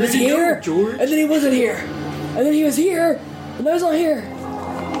 No, He was here, George. and then he wasn't here, and then he was here, and now he's not here.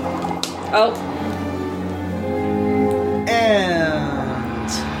 Oh. And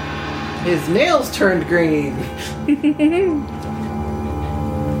his nails turned green.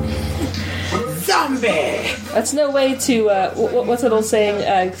 Zombie! That's no way to, what's that old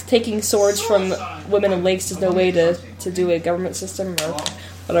saying? Taking swords from women and lakes is no way to do a government system, or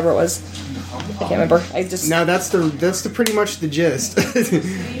whatever it was. I can't remember. No, that's the pretty much the gist.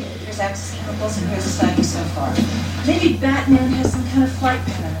 Here's access chemicals and here's the stacking so far. Maybe Batman has some kind of flight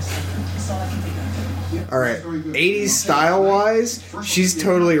plan or something. That's all I can think of. Alright, 80s style-wise, she's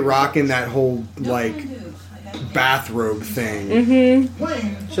totally rocking that whole, like, bathrobe thing.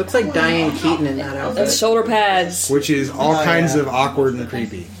 Mm-hmm. She looks like Diane Keaton in that outfit. And shoulder pads. Which is all kinds of awkward and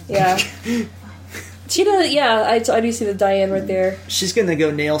creepy. Yeah. She does, yeah, I do see the Diane right there. she's gonna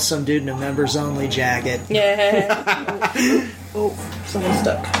go nail some dude in a members-only jacket. Yeah. Oh, someone's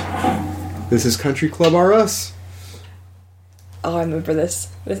stuck. This is Country Club R Us. Oh, I remember this.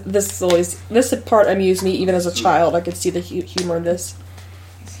 This is always... This part amused me even as a child. I could see the humor in this.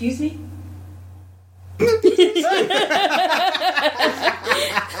 Excuse me?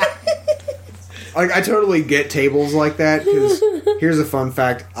 Like, I totally get tables like that, because here's a fun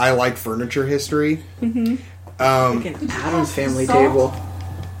fact. I like furniture history. Mm-hmm. Like an Addams Family table.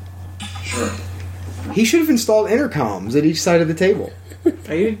 Sure. He should have installed intercoms at each side of the table.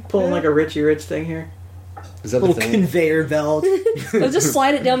 Are you pulling like a Richie Rich thing here? Is that Little the thing? conveyor belt. Or just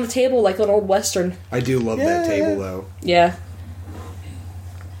slide it down the table like an old Western. I do love that table, though. Yeah.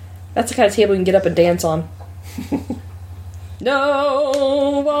 That's the kind of table you can get up and dance on.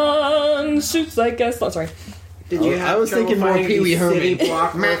 No one shoots like us. Oh, sorry. Did you have I was trouble thinking more finding Pee Wee the city Herman.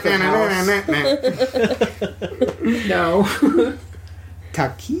 block worth of house? No.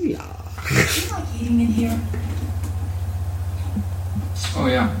 Tequila. Do you like eating in here? Oh,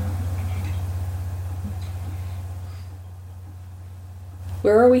 yeah.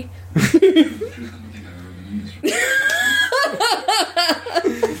 Where are we?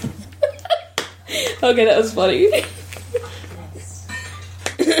 Okay, that was funny.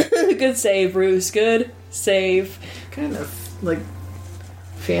 Good save, Bruce. Good save. Kind of like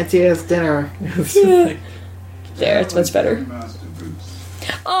fancy ass dinner. There, it's much better.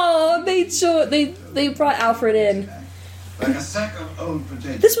 Oh, they brought Alfred in. Like a sack of old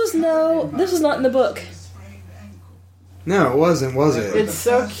potatoes. This was not in the book. No, it wasn't, was it? It's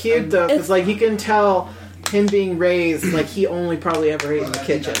so cute though, because like you can tell him being raised like he only probably ever ate in the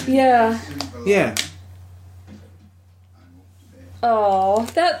kitchen. Yeah. Yeah. Oh,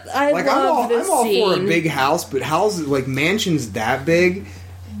 that I Like, love this I'm all scene. for a big house, but houses, like, mansions that big,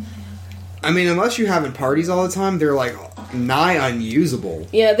 I mean, unless you're having parties all the time, they're, like, nigh unusable.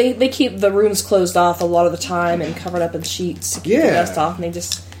 Yeah, they keep the rooms closed off a lot of the time and covered up in sheets to keep the dust off, and they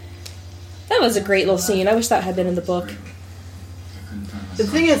just... That was a great little scene. I wish that had been in the book. The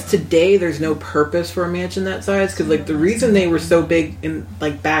thing is, today there's no purpose for a mansion that size because, like, the reason they were so big in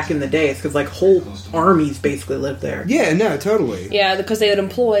like back in the day is because like whole armies basically lived there. Yeah, no, totally. Yeah, because they would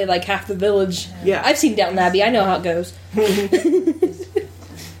employ like half the village. Yeah, I've seen Downton Abbey. I know how it goes. I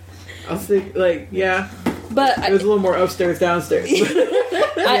was thinking, like, yeah, but it was a little more upstairs, downstairs.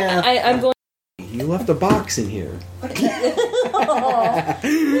 I'm going. You left a box in here.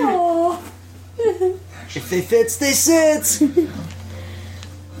 If they fits, they sits.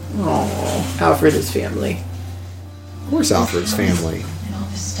 Oh, Alfred is family. course, Alfred's family. And all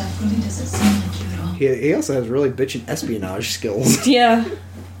this stuff really doesn't seem like you at all. He also has really bitchin' espionage skills. Yeah.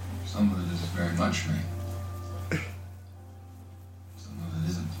 Some of it is very much me. Some of it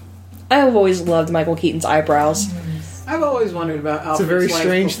isn't. I've always loved Michael Keaton's eyebrows. I've always wondered about Alfred's It's a very life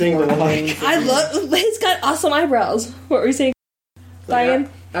strange thing to before like. I love. He's got awesome eyebrows. What were you saying, Diane?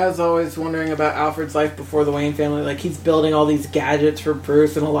 I was always wondering about Alfred's life before the Wayne family. Like, he's building all these gadgets for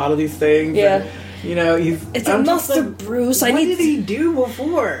Bruce and a lot of these things. Yeah. And, you know, he's... It's I'm a just Master like, Bruce. What did he do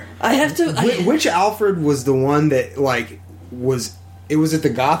before? I have to... Which Alfred was the one that, like, was... It was at the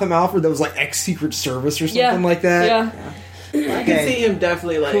Gotham Alfred that was, like, ex-Secret Service or something like that? Yeah. I can see him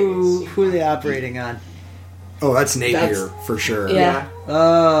definitely, like... Who are they operating on? Oh, that's Napier, for sure. Yeah.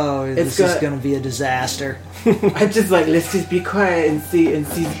 Oh, this is good. going to be a disaster. I'm just like, let's just be quiet and see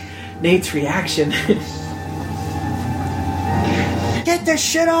Nate's reaction. Get this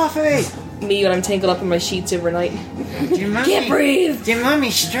shit off of me! Me when I'm tangled up in my sheets overnight. Can't breathe! Your mommy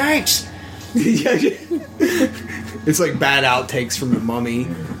strikes! It's like bad outtakes from the Mummy.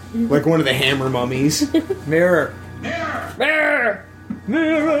 Like one of the Hammer mummies. Mirror. Mirror!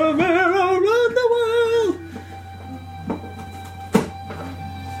 Mirror, mirror on the wall!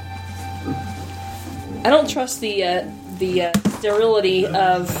 I don't trust the sterility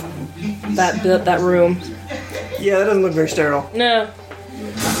of that room. Yeah, that doesn't look very sterile. No.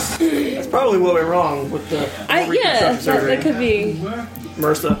 That's probably what went wrong with the that could be.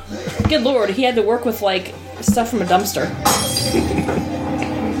 MRSA. Good lord, he had to work with like stuff from a dumpster.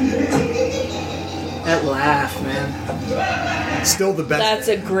 That laugh, man. Still the best. That's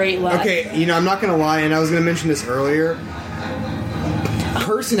a great laugh. Okay, I'm not gonna lie, and I was gonna mention this earlier.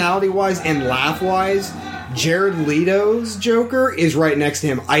 Personality-wise and laugh-wise, Jared Leto's Joker is right next to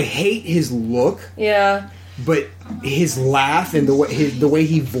him. I hate his look. Yeah. But his laugh and the way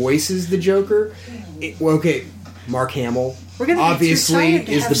he voices the Joker. Okay, Mark Hamill We're gonna obviously get too tired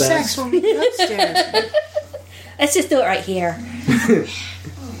to is have the best. sex when we get upstairs. Let's just do it right here.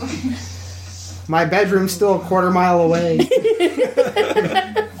 My bedroom's still a quarter mile away.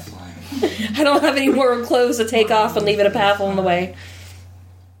 I don't have any more clothes to take off and leave it a path on the way.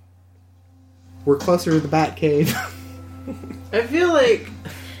 We're closer to the Batcave. I feel like...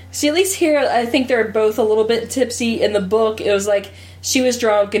 See, at least here, I think they're both a little bit tipsy. In the book, it was like she was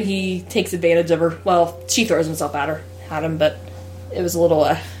drunk and he takes advantage of her. Well, she throws himself at him, but it was a little,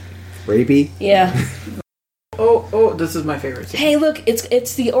 Rapey? Yeah. Oh, this is my favorite scene. Hey, look,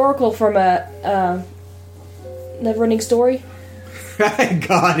 it's the Oracle from a Neverending Story.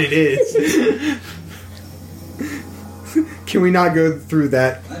 God, it is. Can we not go through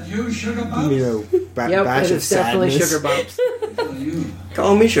that? Batch it of is definitely sadness? sugar bumps.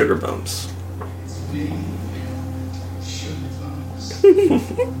 Call me Sugar Bumps.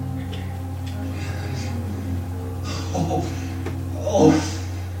 Oh,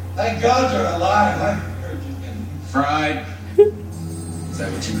 thank God you're alive. I heard you getting fried. Is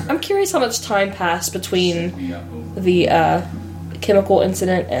that what you heard? I'm curious how much time passed between the chemical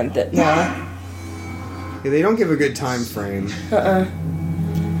incident and the... No. Yeah, they don't give a good time frame.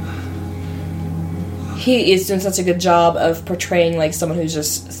 He is doing such a good job of portraying like someone who's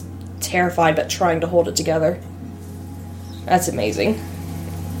just terrified but trying to hold it together. That's amazing.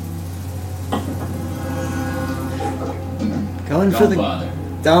 Going for the... bother.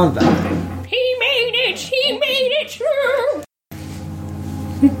 Don't bother. He made it! He made it through!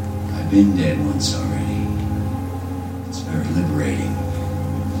 I've been dead once already. It's very liberating.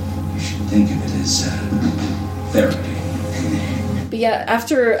 You should think of it as therapy. But yeah,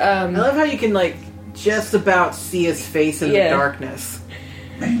 after I love how you can like just about see his face in the darkness.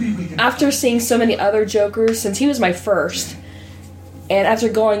 after seeing so many other Jokers, since he was my first, and after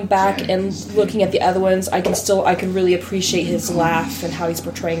going back and looking at the other ones, I can really appreciate his laugh and how he's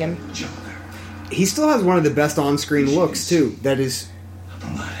portraying him. He still has one of the best on-screen looks too. That is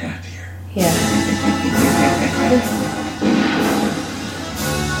I'm a lot happier. Yeah.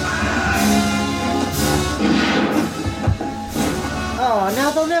 Oh, now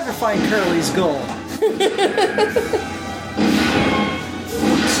they'll never find Curly's gold.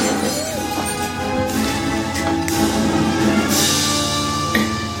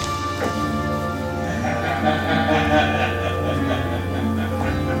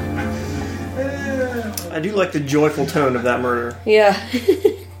 I do like the joyful tone of that murder. Yeah.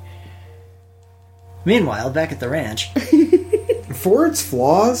 Meanwhile, back at the ranch. for its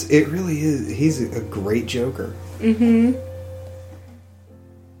flaws, it really is. He's a great Joker. Mm-hmm.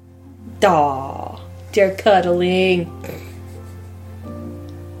 Daw. They're cuddling.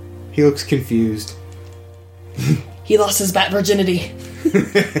 He looks confused. He lost his bat virginity.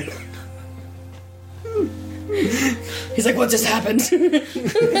 He's like, what just happened?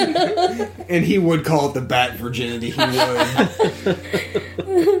 And he would call it the bat virginity. He would.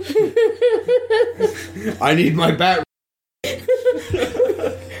 I need my bat.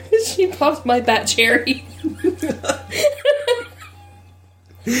 She popped my bat cherry.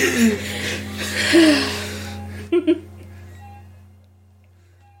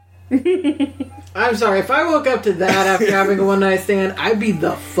 I'm sorry, if I woke up to that after having a one night stand, I'd be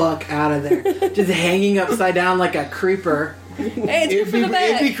the fuck out of there. Just hanging upside down like a creeper. Hey, it's good for the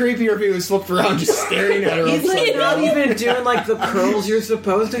bat. It'd be creepier if he was flipped around just staring at her. He's upside like not down. even doing like the curls you're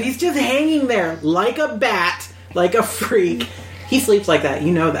supposed to. He's just hanging there like a bat, like a freak. He sleeps like that,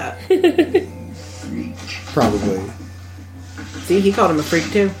 you know that. Probably. See, he called him a freak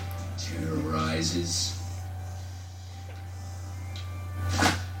too. Terrorizes.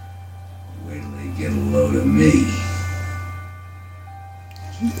 Wait till they get a load of me.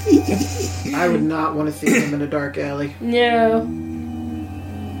 I would not want to see him in a dark alley. No.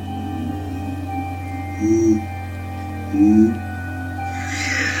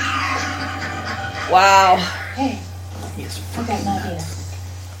 Wow. Hey, I got an idea.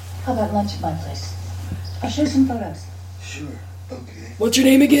 How about lunch at my place? I'll show you some photos. Sure, okay. What's your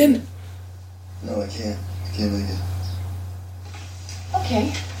name again? No, I can't. I can't make it.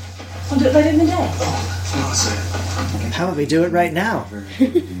 Okay. We'll do it later in the day. How about we do it right now? What's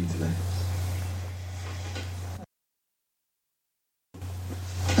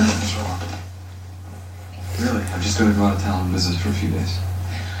wrong? Really? I'm just gonna go out of town on business for a few days.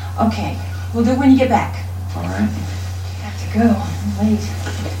 Okay. We'll do it when you get back. All right. You have to go. I'm late.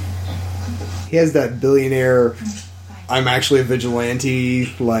 He has that billionaire, I'm actually a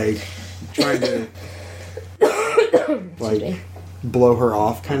vigilante, like, trying to, like, blow her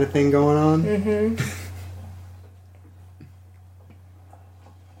off kind of thing going on. Mm-hmm.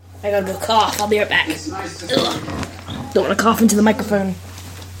 I gotta go cough. I'll be right back. Ugh. Don't want to cough into the microphone.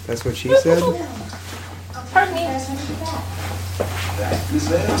 That's what she said? Pardon me, I just want to get back.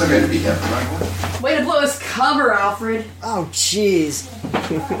 It's okay to be here, right? Way to blow his cover, Alfred. Oh, jeez.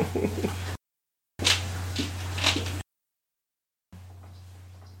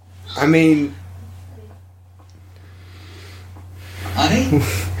 I mean... Honey,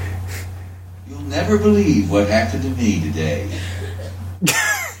 you'll never believe what happened to me today.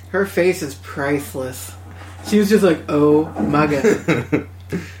 Her face is priceless. She was just like, oh my god.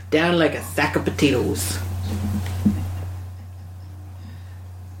 Down like a sack of potatoes.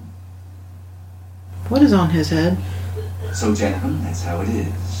 What is on his head? So, gentlemen, that's how it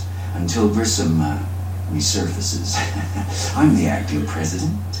is. Until Grissom resurfaces. I'm the acting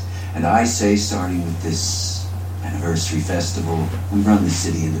president, and I say, starting with this anniversary festival, we run the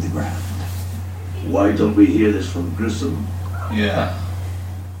city into the ground. Why don't we hear this from Grissom? Yeah.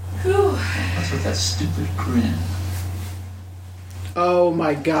 What's with that stupid grin? Oh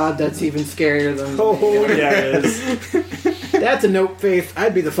my god, that's even scarier than... Oh, yeah, it is. That's a nope face.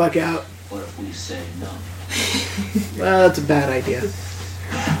 I'd be the fuck out. What if we say no? Well, that's a bad idea.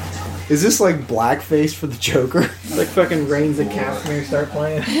 Is this like blackface for the Joker? It's like fucking Reigns of Castamere start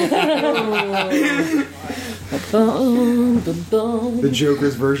playing. The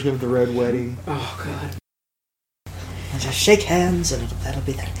Joker's version of the Red Wedding. Oh god. And just shake hands and that'll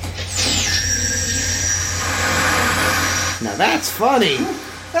be that. Now that's funny.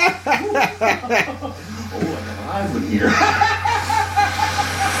 I would hear.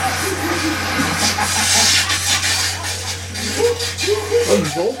 What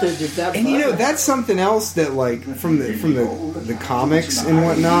voltage is that? And you know, that's something else that, like, from the comics and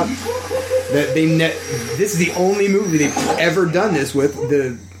whatnot, that this is the only movie they've ever done this with,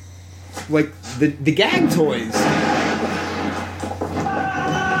 the gag toys.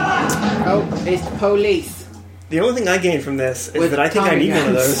 Oh, it's police. The only thing I gained from this is With that I think I Tommy need one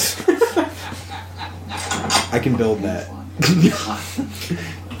of guns. those. I can build that.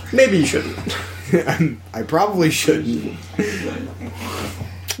 Maybe you shouldn't. I probably shouldn't.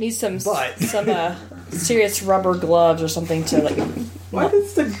 Need some serious rubber gloves or something to like. Why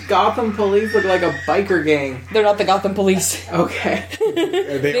does the Gotham police look like a biker gang? They're not the Gotham police. Okay.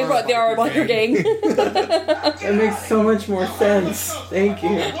 They are a biker gang. That makes so much more sense. Thank you.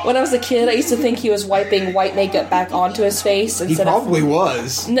 When I was a kid, I used to think he was wiping white makeup back onto his face. He probably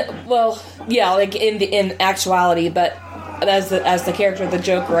was. Well, yeah, like in actuality, but as the character of the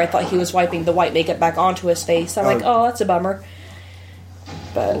Joker, I thought he was wiping the white makeup back onto his face. I'm like, oh, that's a bummer.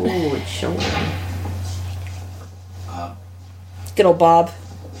 But it's showing. Good old Bob. Go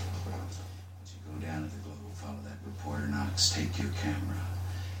down to the Globe, follow that reporter Knox, take your camera,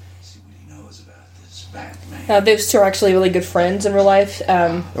 see what he knows about this Batman. Those two are actually really good friends in real life.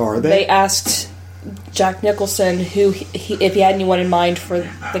 Are they? They asked Jack Nicholson who if he had anyone in mind for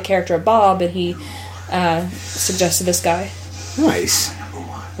the character of Bob, and he suggested this guy. Nice.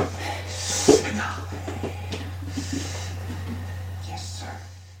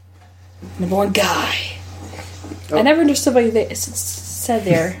 Number one guy. I never understood what he said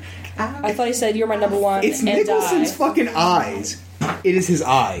there. I thought he said, "You're my number one." It's and Nicholson's die. fucking eyes. It is his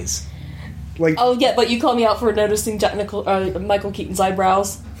eyes. Like, oh yeah, but you called me out for noticing Michael Keaton's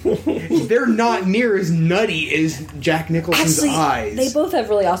eyebrows. they're not near as nutty as Jack Nicholson's Actually, eyes. they both have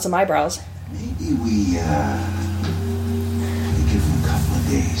really awesome eyebrows. Maybe we give him a couple of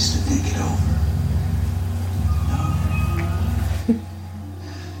days to think it over.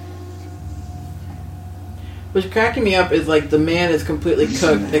 What's cracking me up is like the man is completely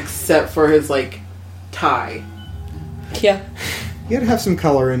cooked except for his like tie. Yeah. You gotta have some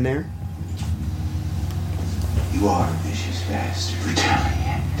color in there. You are a vicious bastard, retaliate.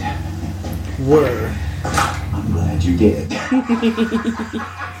 Were. I'm glad you did.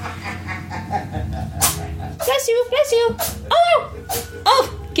 Bless you, bless you. Oh,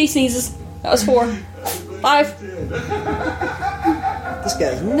 oh, he sneezes. That was 4, 5. This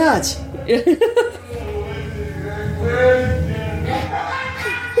guy's nuts.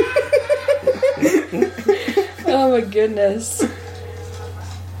 Oh my goodness.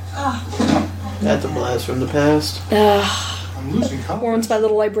 That's a blast from the past. I'm losing confidence. Warms my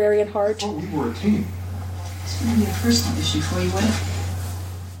little librarian heart. Oh, we were a team. It's going to be a personal issue for you, wouldn't it?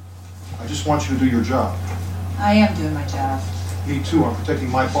 I just want you to do your job. I am doing my job. Me too. I'm protecting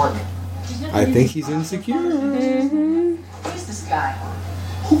my partner. I think he's insecure. Who's this guy?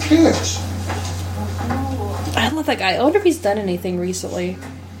 Who cares? I love that guy. I wonder if he's done anything recently.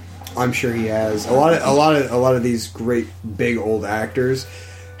 I'm sure he has. A lot of these great big old actors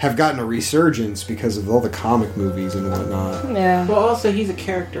have gotten a resurgence because of all the comic movies and whatnot. Yeah. Well, also he's a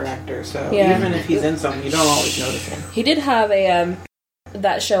character actor, so Yeah. even if he's in something, you don't always notice him. He did have a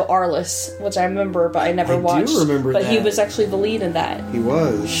that show Arliss, which I remember, but I never watched. do remember but he that. was actually the lead in that. He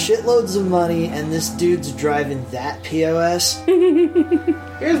was. Shitloads of money, and this dude's driving that POS.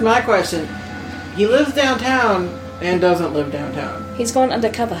 Here's my question: he lives downtown and doesn't live downtown. He's going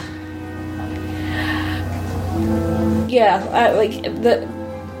undercover. Yeah, like the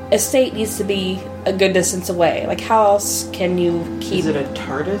estate needs to be a good distance away. Like, how else can you keep? Is it a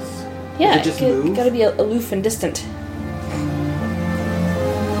TARDIS? Yeah, Does it just move? Got to be aloof and distant.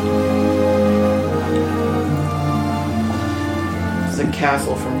 It's a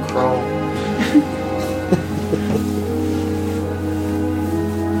castle from Krull.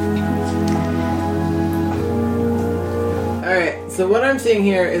 Alright, so what I'm seeing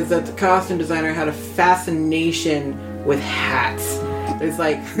here is that the costume designer had a fascination with hats. There's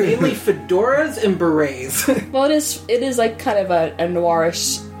like mainly fedoras and berets. Well, it is like kind of a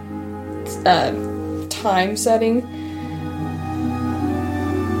noirish time setting.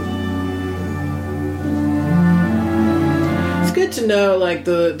 It's good to know, like,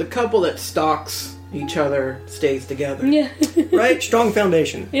 the couple that stalks each other stays together. Yeah. Right? Strong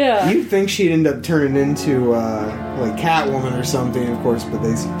foundation. Yeah. You'd think she'd end up turning into, like, Catwoman or something, of course, but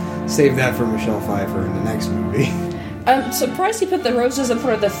they saved that for Michelle Pfeiffer in the next movie. I'm surprised he put the roses in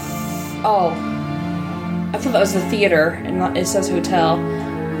front of the... I thought that was the theater, and not, it says hotel.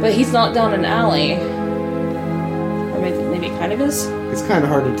 But he's not down an alley. Or maybe it kind of is? It's kind of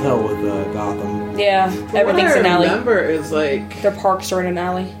hard to tell with Gotham. Yeah, everything's an alley. What I remember is, like... Their parks are in an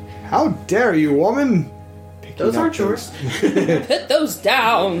alley. How dare you, woman! Those aren't yours. Put those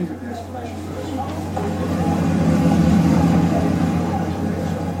down!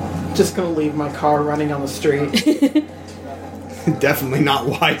 Just gonna leave my car running on the street. Definitely not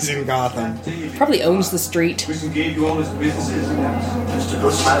wise in Gotham. Probably owns the street. Grissom gave you all his businesses. Mr.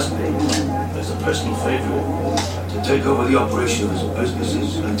 Grissom asked me, as a personal favour, to take over the operation of his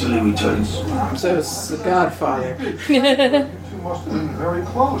businesses until he returns. So it's the Godfather. You must have been very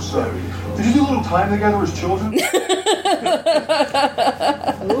close. Did you do a little time together as children?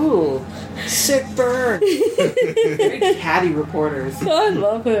 Ooh. Sick burn. Very catty reporters. I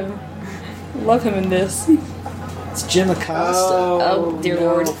love him. Love him in this. It's Jim Acosta. Oh, dear no,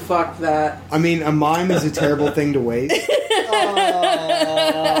 Lord. Fuck that. I mean, a mime is a terrible thing to waste. We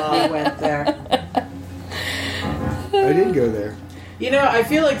went there. I did go there. You know, I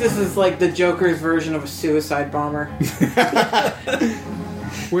feel like this is like the Joker's version of a suicide bomber.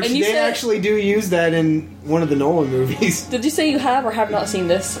 Which And you they said- actually do use that in one of the Nolan movies. Did you say you have or have not seen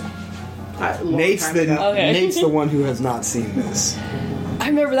this? Nate's the Okay. Nate's the one who has not seen this. I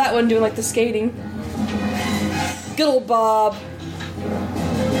remember that one doing like the skating. Good old Bob.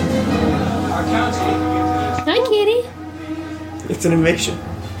 Hi, kitty. It's an invasion.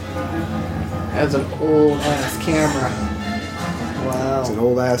 That's an old ass camera. Wow. It's an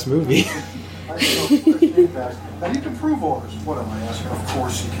old ass movie. Now you can prove all this. What am I asking? Of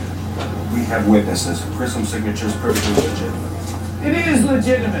course you can. We have witnesses. Grissom signature's perfectly legitimate. It is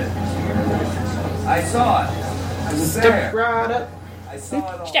legitimate. I saw it. I was there. Step right up. I saw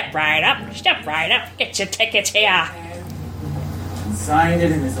it all. Step right up. Step right up. Get your tickets here. And signed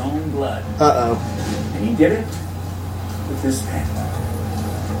it in his own blood. Uh-oh. And he did it with this pen.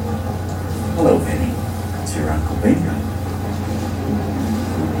 Hello, Vinny. It's your Uncle Bingo.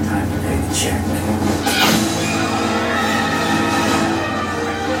 Time to pay the check.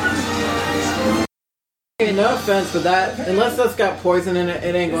 Hey, no offense, but that, unless that's got poison in it,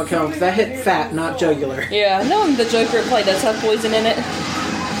 it ain't gonna count. 'Cause that hit fat, not jugular. Yeah, knowing the Joker play does have poison in it.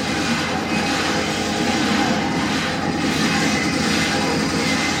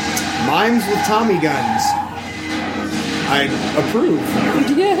 Mimes with Tommy guns. I approve.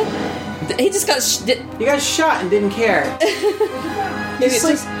 Yeah. He just got... He got shot and didn't care. It's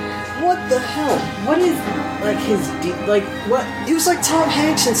like, what the hell? What is, like, his... like, what? He was like Tom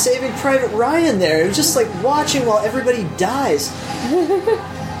Hanks in Saving Private Ryan there. It was just like watching while everybody dies.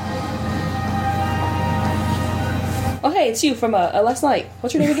 Oh, hey, it's you from last night.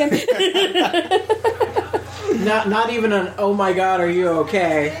 What's your name again? Not even an, oh my god, are you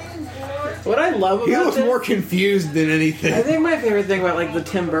okay? What I love about He looks this, more confused than anything. I think my favorite thing about, like, the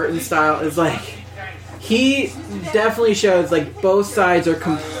Tim Burton style is, like, he definitely shows, like, both sides are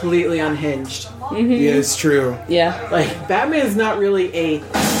completely unhinged. Mm-hmm. Yeah, it's true. Yeah. Like, Batman is not really a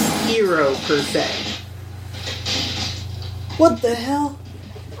hero, per se. What the hell?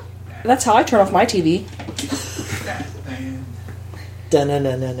 That's how I turn off my TV.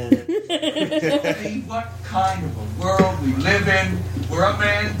 Da-na-na-na-na. See what kind of a world we live in where a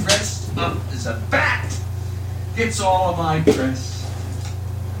man dressed up as a bat gets all of my dress.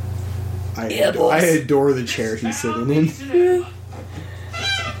 I adore the chair he's sitting in.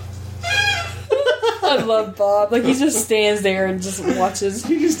 I love Bob. Like, he just stands there and just watches.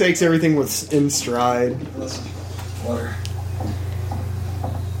 He just takes everything in stride. Water.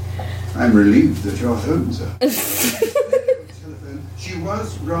 I'm relieved that you're home, sir. She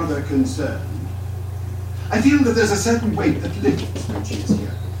was rather concerned. I feel that there's a certain weight that lifts when she is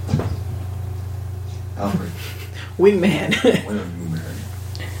here. Alfred, Wingman. when are you married?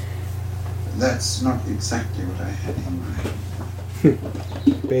 That's not exactly what I had in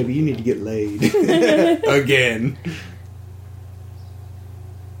mind. Baby, you need to get laid. Again.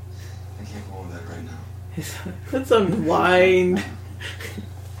 I can't go over that right now. Let's unwind.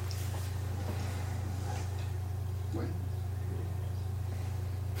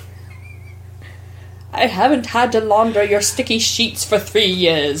 I haven't had to launder your sticky sheets for 3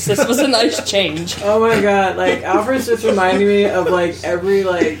 years. This was a nice change. Oh my god, like, Alfred's just reminding me of, like, every,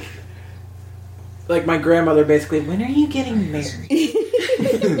 like my grandmother, basically, when are you getting married? You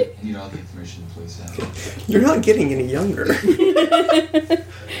need all the information the police have. You're not getting any younger. The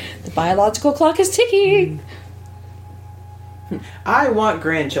biological clock is ticking. I want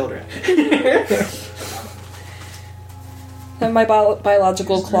grandchildren. And my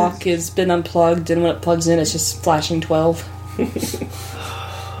biological clock has been unplugged, and when it plugs in, it's just flashing 12.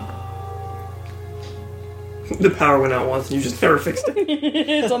 The power went out once, and you just never fixed it.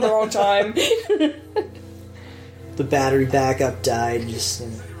 It's on the wrong time. The battery backup died. Just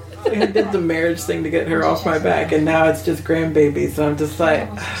I did the marriage thing to get her off my back, and now it's just grandbaby. So I'm just like,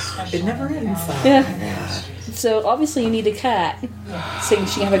 it never ends. Yeah. So obviously you need a cat, so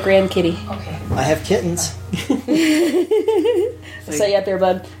she can have a grand kitty. I have kittens. So you out there,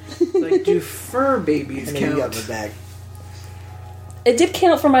 bud. Like, do fur babies And then you got count? my bag. It did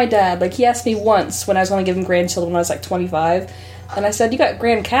count for my dad. Like, he asked me once when I was going to give him grandchildren when I was like 25, and I said, "You got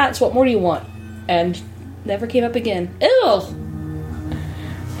grand cats. What more do you want?" And never came up again. Ew.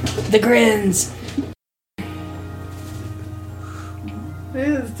 The grins.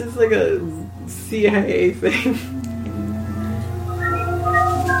 It's just like a CIA thing.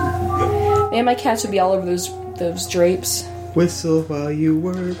 Man, my cats would be all over those drapes. Whistle while you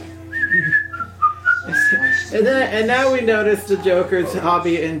work. And now we notice the Joker's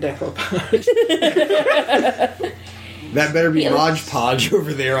hobby in decoupage. That better be Mod Podge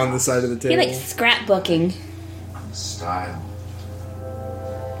over there on the side of the He table. likes scrapbooking. Style.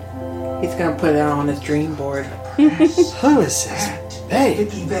 He's gonna put it on his dream board. Who is this? Hey!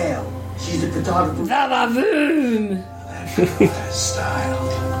 Vicky Vale. She's a photographer. Va-va-voom!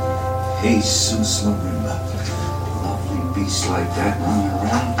 Style. Jesus Marimba. Lovely beast like that running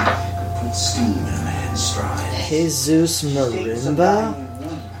around could put steam in a man's stride. Jesus Marimba?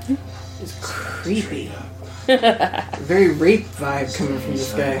 It's creepy. Very rape vibe coming from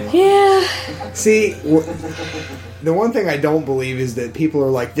this guy. Yeah. See, the one thing I don't believe is that people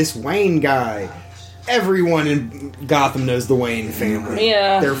are like, this Wayne guy. Everyone in Gotham knows the Wayne family.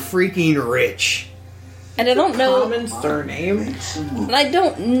 Yeah. They're freaking rich. And I don't know. Common surname. And I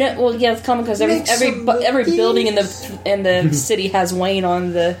don't know. Well, yeah, it's common because every building in the city has Wayne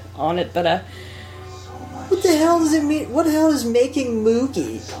on it. But what the hell does it mean? What the hell is making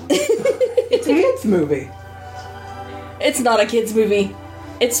Moogie? It's a kids movie. It's not a kids movie.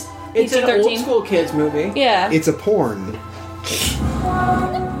 It's an old school kids movie. Yeah. It's a porn.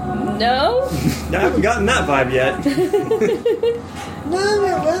 No. I haven't gotten that vibe yet.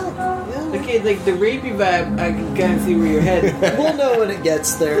 Well, okay, like the rapey vibe, I can kind of see where you're headed. We'll know when it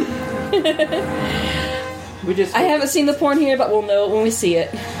gets there. I haven't seen the porn here, but we'll know it when we see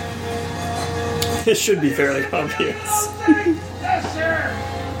it. It should be fairly obvious. Yes, sir!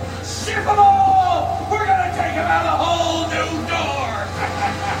 Ship them all! We're gonna take them out a whole new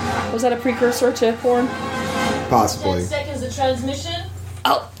door! Was that a precursor to porn? Possibly. 10 seconds of transmission.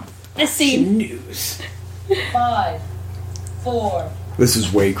 Oh, let's see. News. 5, 4, This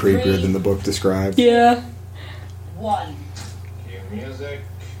is way creepier than the book described. Yeah. 1. Cue music.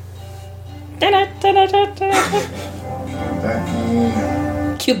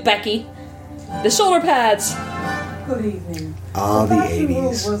 Cute Becky. The shoulder pads. Good evening. Ah, the fashion 80s.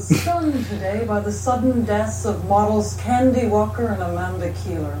 world was stunned today by the sudden deaths of models Candy Walker and Amanda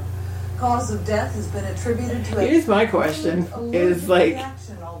Keeler. Cause of death has been attributed to Here's my question: is like,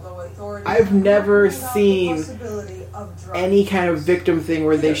 I've never seen any kind of victim thing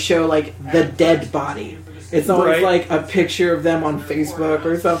where they show like the dead body. It's always like a picture of them on Facebook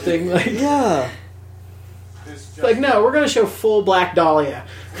or something. Like, yeah. It's like, no, we're gonna show full Black Dahlia.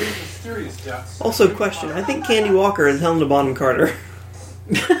 Also, question. I think Candy Walker is Helena Bonham Carter.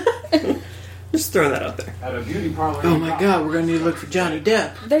 Just throwing that out there. At a beauty parlor. Oh my God, we're gonna need to look for Johnny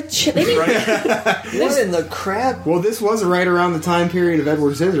Depp. They What in the crap? Well, this was right around the time period of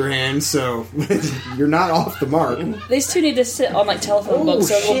Edward Scissorhands, so you're not off the mark. These two need to sit on like telephone books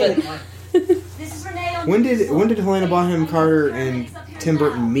a little bit. When did Helena Bonham Carter and Tim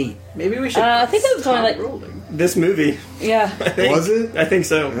Burton meet? Maybe we should. I think that was only like this movie. Yeah. I think. Was it? I think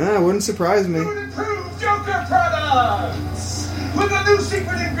so. Yeah, it wouldn't surprise me. Joker products! With a new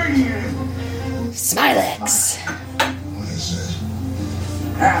secret ingredient! Smilex.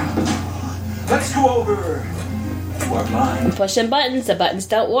 Now, let's go over to our blind. Pushing buttons. The buttons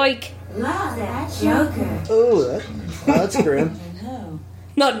don't work. Love that Joker. Oh, that's grim.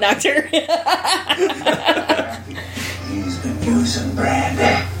 Not an actor. He's been using Brand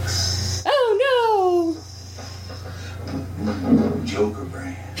X. Oh Joker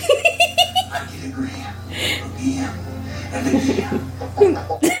brand. I get a gram again and again.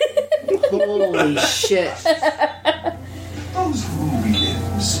 Holy shit. Those ruby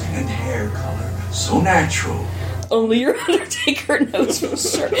lips and hair color, so natural. Only your Undertaker knows for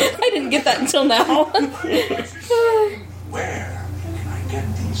sure. I didn't get that until now. Where can I get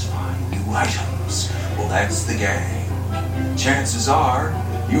these fine new items? Well, that's the gang. Chances are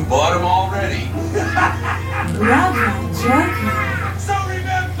you bought them already. Love that Joker. So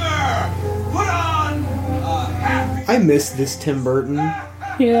remember, put on a happy... I miss this Tim Burton.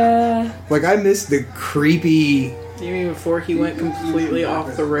 Yeah. Like, I miss the creepy... You mean before he went completely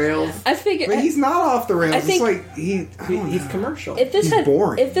off the rails? I figured. But he's not off the rails. I think it's like he's commercial. If this he's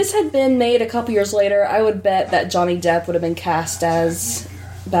boring. If this had been made a couple years later, I would bet that Johnny Depp would have been cast as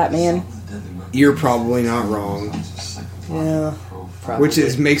Batman. You're probably not wrong. Yeah. Probably.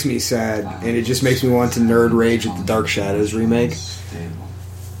 Which makes me sad, and it just makes me want to nerd rage at the Dark Shadows remake.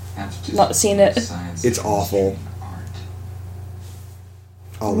 Not seen it. It's awful.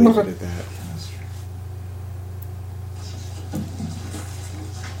 I'll leave it at that.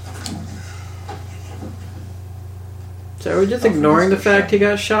 So are we just ignoring the fact he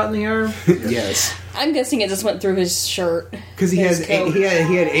got shot in the arm? Yes. I'm guessing it just went through his shirt. Because he had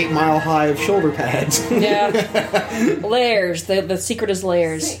 8 Mile High of shoulder pads. Yeah. Layers. The secret is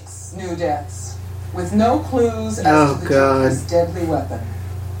layers. 6 new deaths, with no clues as Oh, to the God. Joker's deadly weapon.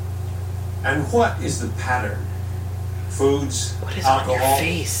 And what is the pattern? Foods, What is alcohol. on your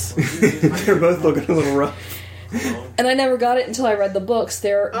face? They're both looking a little rough. And I never got it until I read the books.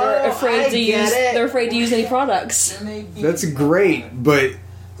 They're afraid to use. They're afraid to use any products. That's great, but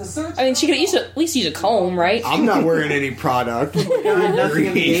I mean, she could at least use a comb, right? I'm not wearing any product. God, nothing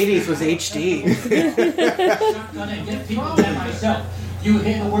in the 80s was HD. I'm gonna get people than myself. You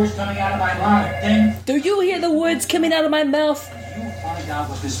hear the words coming out of my mouth, then Do you hear the words coming out of my mouth? you find out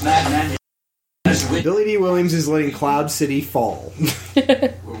what this madman is with. Billy D. Williams is letting Cloud City fall.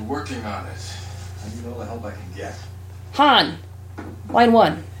 We're working on it. need all the help I can get. Han, line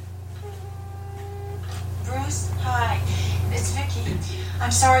 1. Bruce, hi. It's Vicky.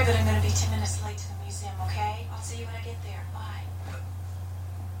 I'm sorry, but I'm going to be 10 minutes late to the museum, okay? I'll see you when I get there. Bye.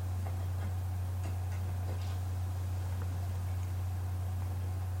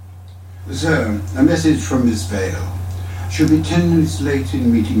 Sir, a message from Miss Vale. She'll be 10 minutes late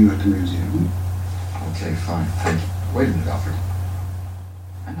in meeting you at the museum. Okay, fine. Thank you. Wait a minute, Alfred.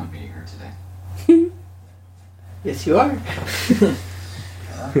 I'm not meeting her today. Yes, you are.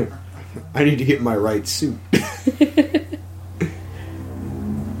 I need to get my right suit.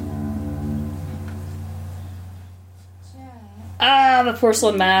 The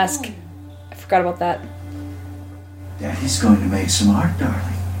porcelain mask. I forgot about that. Daddy's going to make some art, darling.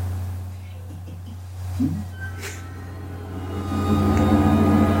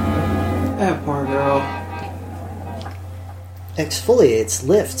 That poor girl. Exfoliates,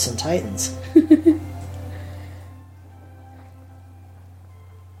 lifts, and tightens.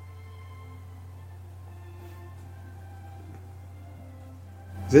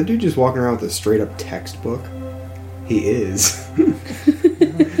 Is that dude just walking around with a straight up textbook? He is.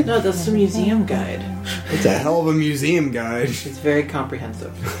 No, that's the museum guide. It's a hell of a museum guide. It's very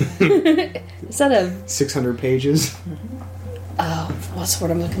comprehensive. Is that a 600 pages? Oh, what's the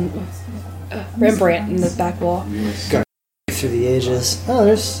word I'm looking? Rembrandt in the back wall. Through the ages. Oh,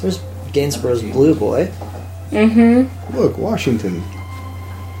 there's Gainsborough's Blue Boy. Mm-hmm. Look, Washington.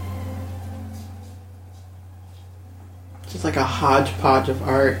 Just like a hodgepodge of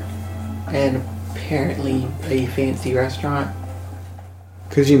art and apparently a fancy restaurant.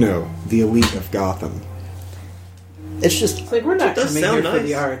 Because, you know, the elite of Gotham. It's just... It's like, we're not does coming sound here for nice.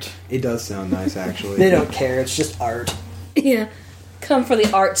 the art. It does sound nice, actually. They don't care, it's just art. Yeah. Come for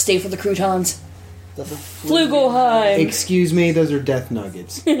the art, stay for the croutons. The Flugelheim. Excuse me, those are death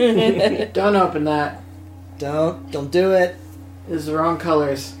nuggets. Don't open that. Don't do it. It's the wrong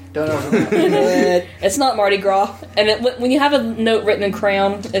colors. Don't open that. It's not Mardi Gras. And when you have a note written in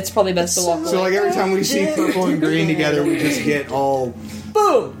crayon, it's probably best to walk away. So, like, every time we see purple and green together, we just get all...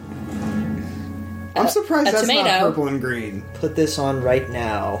 Boom! I'm surprised a that's tomato. not purple and green. Put this on right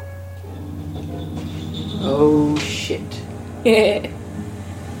now. Oh, shit.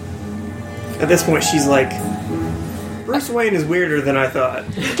 At this point, she's like, Bruce Wayne is weirder than I thought.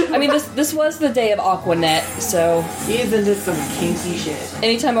 I mean, this was the day of Aquanet, so... He's into some kinky shit.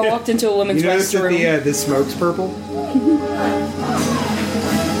 Anytime I walked into a women's You notice that restroom... the smoke's purple?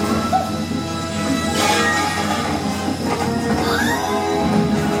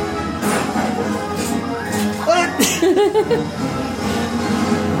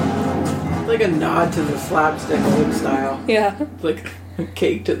 Like a nod to the slapstick old style. Yeah. Like a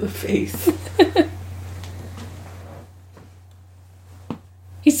cake to the face.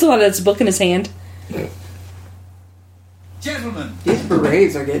 He still had his book in his hand. Gentlemen, These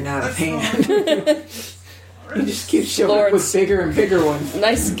berets are getting out of hand. He just keeps showing up with bigger and bigger ones.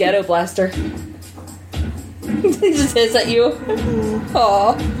 Nice ghetto blaster. He just hits at you.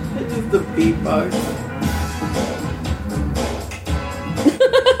 Aww. This is the beatbox.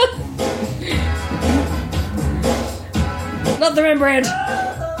 Not the Rembrandt.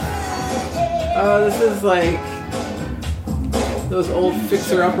 Oh, this is like those old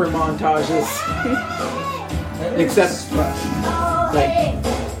fixer-upper montages. Except, like,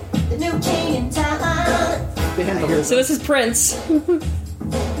 The new king in town. vandalism. So this is Prince.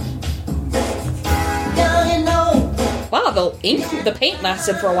 Wow, the paint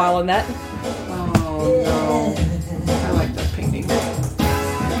lasted for a while on that. Oh no. I like that painting.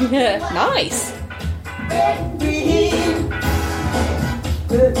 Nice.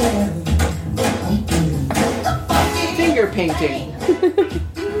 Finger painting.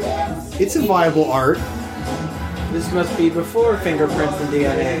 It's a viable art. This must be before fingerprints and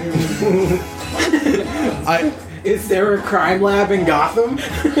DNA. Is there a crime lab in Gotham?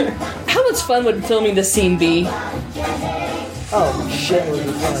 How much fun would filming this scene be? Oh shit, it would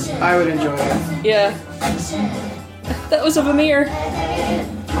be fun. I would enjoy it. Yeah. That was a Vermeer.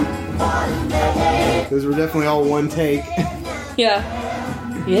 Those were definitely all one take. Yeah.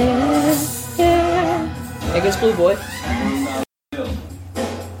 Yeah. Yeah. There goes Blue Boy.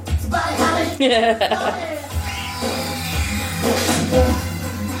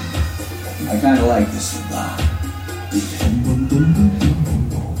 I kind of like this one.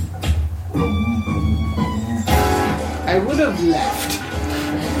 I would have left.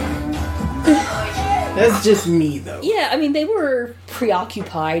 That's just me, though. Yeah, I mean, they were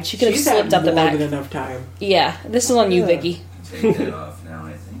preoccupied. She could have She's slipped had up the more back. than enough time. Yeah, this is on you, Yeah. Vicky. Take that off now,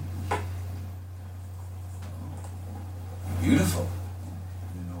 I think. Beautiful.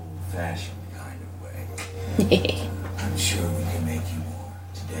 In an old-fashioned kind of way.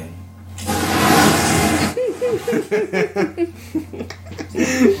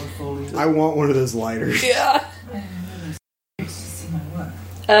 I want one of those lighters. Yeah.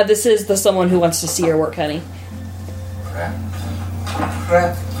 This is the someone who wants to see your work, honey. Crap.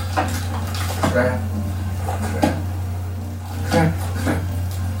 Crap. Crap. Crap. Crap. Crap.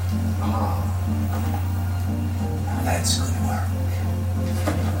 Oh. That's good work.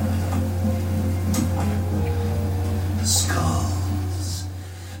 The skulls,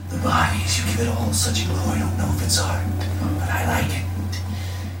 the bodies, you give it all such a glow. I don't know if it's art, but I like it.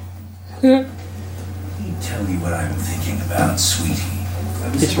 Let me tell you what I'm thinking about, sweetie. I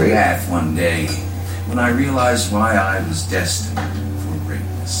was in Bath one day when I realized why I was destined for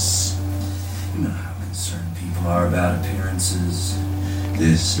greatness. You know how concerned people are about appearances.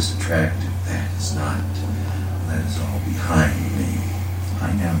 This is attractive, that is not. That is all behind me.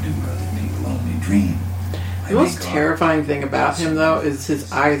 I now do what other people only dream. The most terrifying thing about him, though, is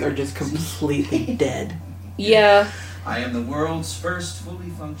his eyes are just completely dead. Yeah. I am the world's first fully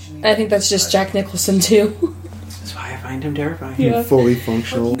functioning... I think that's just Jack Nicholson, too. That's why I find him terrifying. Yeah. Fully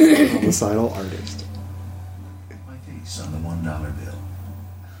functional homicidal artist. My face on the $1 bill.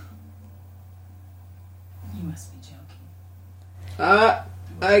 You must be joking. I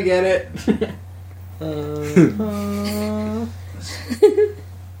get it.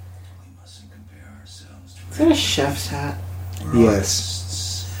 Is that a chef's hat?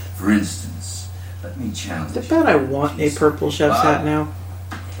 Yes. For instance, let me challenge I bet I want a purple chef's hat now.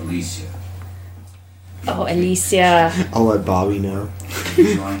 Alicia. Oh, Alicia. I'll let Bobby know.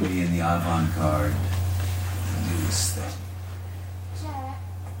 Join me in the avant-garde. The newest thing. Jack,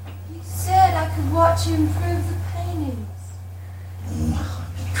 you said I could watch you improve the paintings. I'm in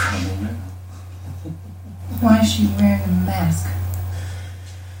trouble now. Why is she wearing a mask?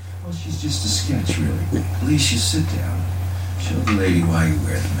 Well, she's just a sketch, really. Alicia, sit down. Show the lady why you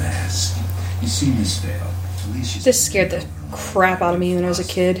wear the mask. You see, Miss Vale, Alicia's... This scared the crap out of me when I was a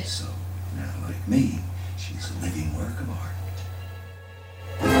kid. So, now, like me, she's a living work of art.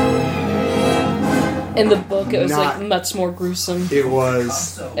 In the book, it was like much more gruesome. It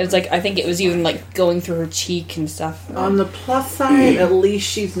was. It was like, I think it was even like going through her cheek and stuff. On the plus side, at least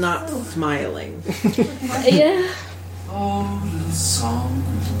she's not smiling. Yeah. Oh, little song,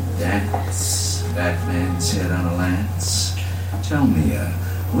 dance, Batman's head on a lance. Tell me,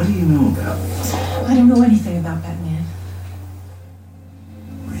 what do you know about this? I don't know anything about Batman.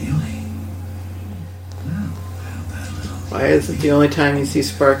 Really? Why is it the only time you see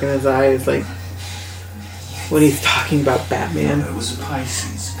spark in his eye is like when he's talking about Batman? It was a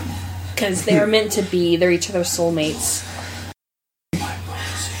Pisces. Because they are meant to be. They're each other's soulmates.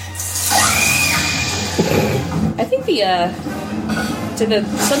 I think did the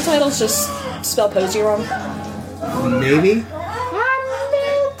subtitles just spell Posey wrong? Maybe.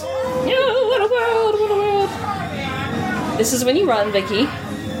 What a world, what a world. This is when you run, Vicky.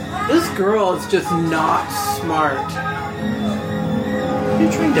 This girl is just not smart. Are you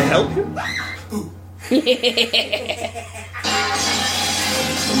trying to help him?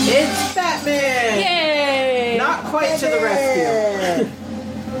 It's Batman! Yay! Not quite to the rescue.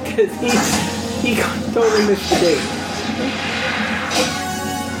 Because he totally missed the date.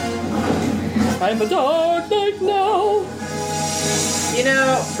 I'm a dark knight now. You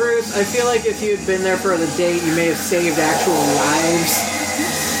know, Bruce, I feel like if you had been there for the date, you may have saved actual lives.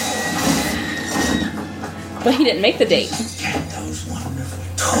 But he didn't make the date. Those wonderful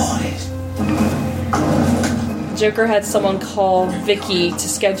toys. Joker had someone call Vicky to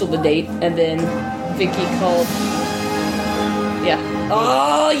schedule the date, and then Vicky called. Yeah.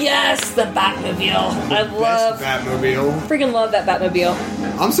 Oh yes, the Batmobile. I love Batmobile. Freaking love that Batmobile.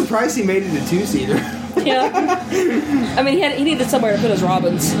 I'm surprised he made it a two-seater. Yeah. I mean, he needed somewhere to put his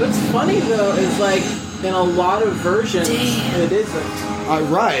Robins. What's funny though is like in a lot of versions, it isn't.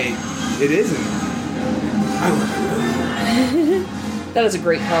 Right. It isn't. That is a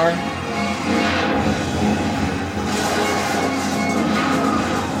great car.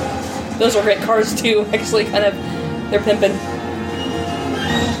 Those are great cars too. Actually, kind of, they're pimping.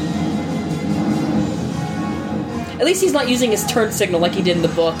 At least he's not using his turn signal like he did in the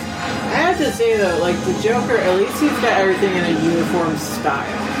book. I have to say though, like the Joker, at least he's got everything in a uniform style.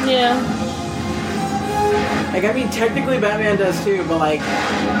 Yeah. Like, I mean, technically Batman does too, but like,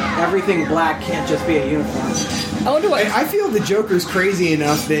 everything black can't just be a uniform. I wonder what. I feel the Joker's crazy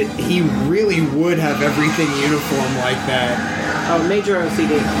enough that he really would have everything uniform like that. Oh, major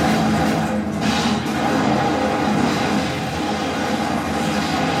OCD.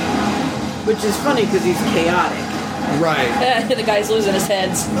 Which is funny because he's chaotic. Right. The guy's losing his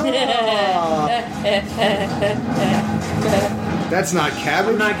heads. That's not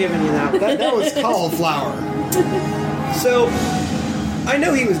cabbage. I'm not giving you that. That was cauliflower. So, I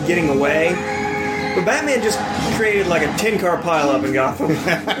know he was getting away, but Batman just created like a 10-car pileup in Gotham.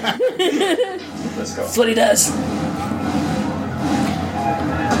 Let's go. That's what he does.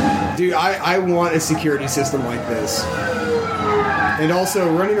 Dude, I want a security system like this. And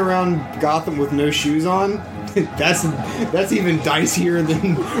also, running around Gotham with no shoes on, that's even dicier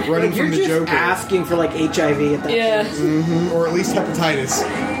than running from the You're Joker. just asking for like HIV at that Yeah. point. Mm-hmm. Or at least hepatitis.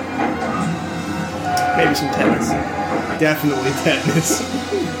 Maybe some tetanus. Definitely tetanus.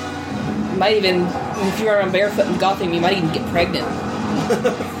 You might even, if you run barefoot in Gotham, you might even get pregnant.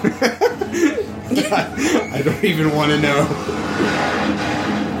 I don't even want to know.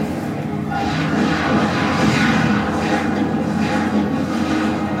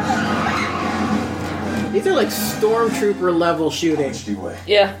 These are like stormtrooper level shooting.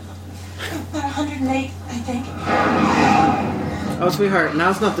 Yeah. About 108, I think. Oh, sweetheart,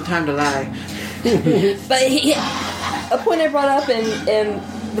 now's not the time to lie. But a point I brought up in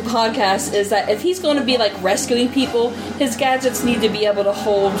the podcast is that if he's going to be like rescuing people, his gadgets need to be able to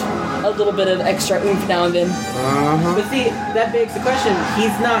hold a little bit of extra oomph now and then. Uh-huh. But see, that begs the question,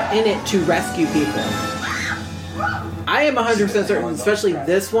 he's not in it to rescue people. I am 100% certain, especially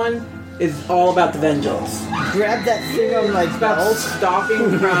this one, is all about the vengeance. Grab that thing on my It's about belt.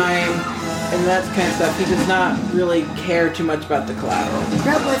 stopping crime and that kind of stuff. He does not really care too much about the collateral.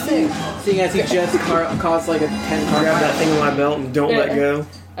 Grab my thing. Seeing as he just caused like a 10-car Grab that thing on my belt and don't let go.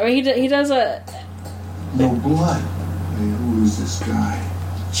 I mean, he does a... No blood. Hey, who is this guy?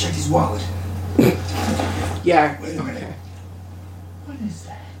 Check his wallet. Yeah. Wait a minute.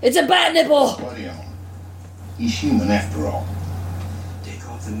 It's a bat nipple! Buddy on. He's human after all. Take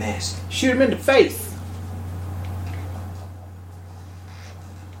off the mask. Shoot him in the face.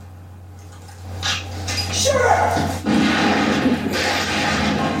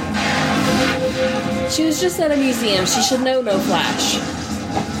 She was just at a museum. She should know no flash.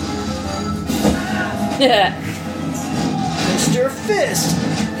 Yeah. Mr. Fist.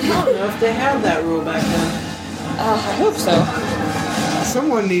 I don't know if they had that rule back then. I hope so.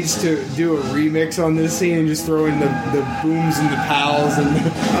 Someone needs to do a remix on this scene and just throw in the booms and the pals and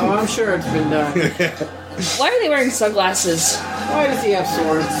Oh, I'm sure it's been done. Why are they wearing sunglasses? Why does he have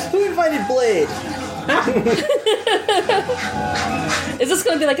swords? Who invited Blade? Is this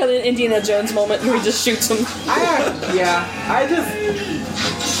going to be like an Indiana Jones moment where he just shoots him?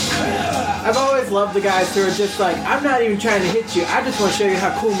 I've always loved the guys who are just like, I'm not even trying to hit you. I just want to show you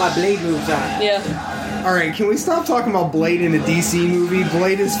how cool my blade moves are. Yeah. Alright, can we stop talking about Blade in a DC movie?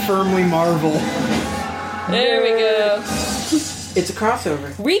 Blade is firmly Marvel. There we go. It's a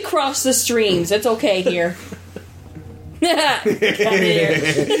crossover. Recross the streams. It's okay here. Get out of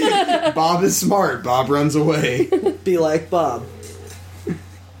here. Bob is smart. Bob runs away. Be like Bob.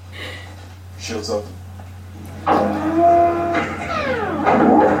 Shields up.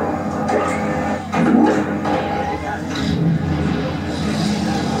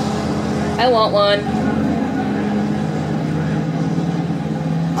 I want one.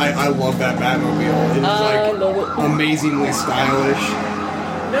 I love that Batmobile. It's like amazingly stylish.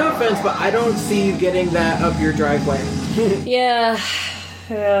 No offense, but I don't see you getting that up your driveway. Yeah.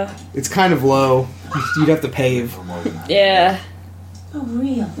 Yeah. It's kind of low. You'd have to pave. Yeah. Oh,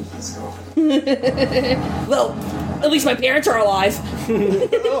 real. Let's go. Well, at least my parents are alive.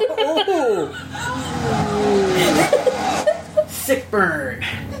 Sick burn.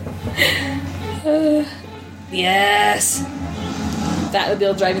 Yes.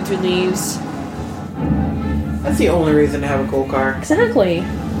 Batmobile driving through leaves. That's the only reason to have a cool car. Exactly.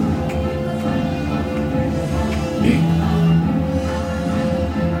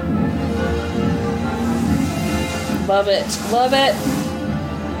 Love it. Love it.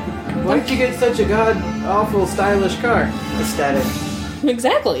 Why'd you get such a god-awful stylish car? Aesthetic.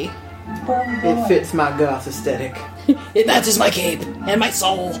 Exactly. It fits my goth aesthetic. It matches my cape and my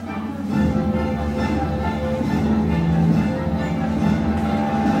soul.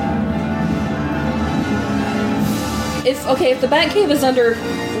 If the Batcave is under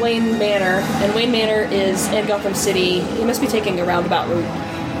Wayne Manor, and Wayne Manor is in Gotham City, he must be taking a roundabout route.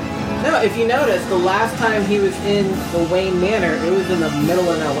 No, if you notice, the last time he was in the Wayne Manor, it was in the middle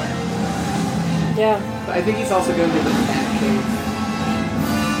of nowhere. Yeah. But I think he's also going to the Batcave.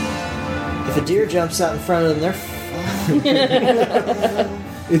 If a deer jumps out in front of them, they're fine.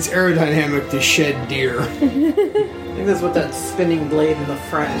 It's aerodynamic to shed deer. I think that's what that spinning blade in the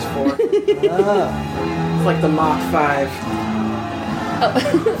front is for. It's like the Mach 5.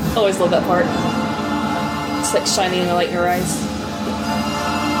 Oh, always love that part. It's like shining a light in your eyes.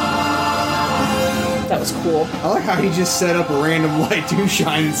 That was cool. I like how he just set up a random light to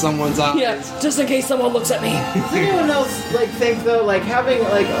shine in someone's eyes. Yeah, just in case someone looks at me. Does anyone else think though, having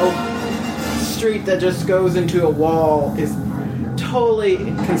a street that just goes into a wall is totally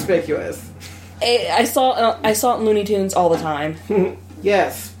conspicuous? I saw it in Looney Tunes all the time.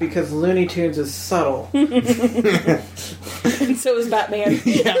 Yes, because Looney Tunes is subtle. And so is Batman.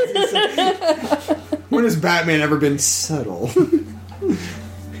 Yeah, when has Batman ever been subtle?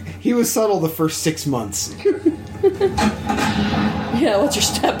 He was subtle the first 6 months. Yeah, what's your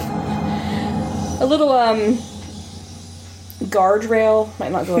step? A little, guardrail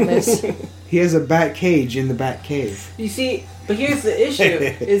might not go amiss. He has a bat cage in the bat cave. You see, but here's the issue,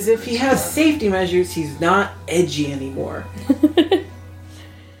 is if he has safety measures, he's not edgy anymore.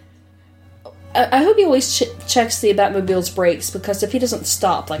 I hope he always checks the Batmobile's brakes, because if he doesn't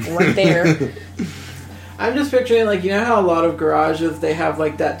stop, right there... I'm just picturing, you know how a lot of garages, they have,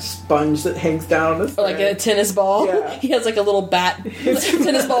 that sponge that hangs down on the Or a tennis ball. Yeah. He has, a little bat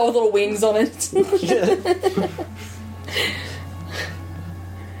tennis ball with little wings on it.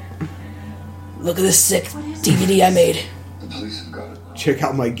 Look at this sick DVD I made. The police have got it. Check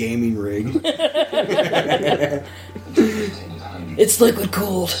out my gaming rig. It's liquid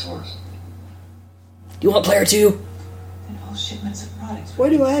cooled. You want player 2? And whole shipments of products. Why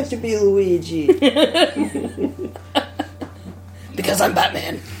do I have to be Luigi? Because I'm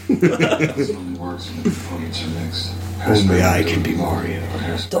Batman. Only works when the components are mixed. Only I can be Mario.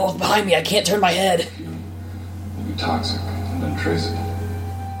 Don't look behind me, I can't turn my head. Will be toxic and untraceable.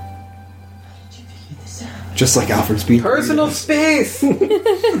 Just like Alfred's being personal space.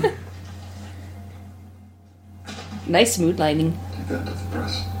 Nice mood lighting. Take that to the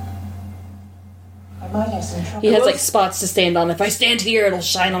press. I might have some trouble. He has spots to stand on. If I stand here, it'll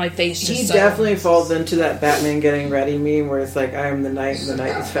shine on my face. He definitely falls into that Batman getting ready meme where it's I am the night and the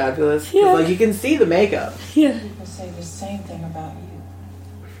night is fabulous. Yeah. You can see the makeup. Yeah. People say the same thing about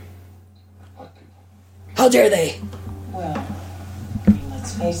you. How dare they? Well,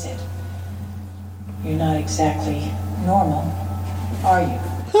 let's face it. You're not exactly normal, are you?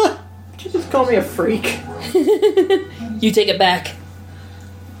 Did you just call me a freak? You take it back.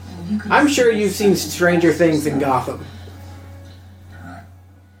 I'm sure you've seen Stranger Things in Gotham.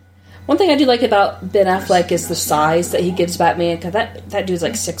 One thing I do like about Ben Affleck is the size that he gives Batman, because that dude's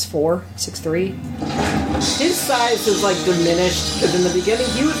 6'4", 6'3". His size is diminished, because in the beginning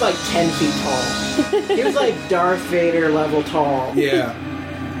he was 10 feet tall. He was Darth Vader level tall. Yeah.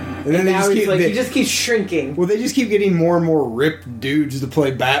 And then now he just keeps shrinking. Well, they just keep getting more and more ripped dudes to play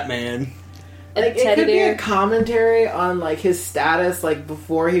Batman. It could be a commentary on his status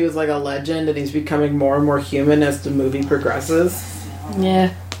before he was a legend, and he's becoming more and more human as the movie progresses.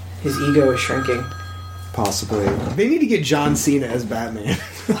 Yeah. His ego is shrinking. Possibly. They need to get John Cena as Batman.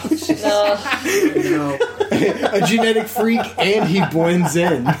 No. A genetic freak, and he blends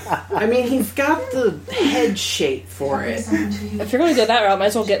in. I mean, he's got the head shape for it. If you're going to go that route, might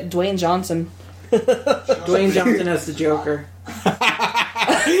as well get Dwayne Johnson. Dwayne Johnson as the Joker.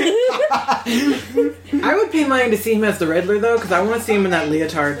 I would pay money to see him as the Riddler, though, because I want to see him in that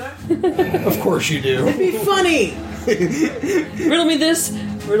leotard. Of course you do. It'd be funny. Riddle me this,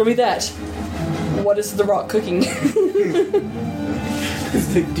 riddle me that. What is The Rock cooking?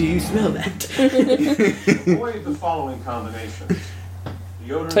 Do you smell that? Avoid the following combinations: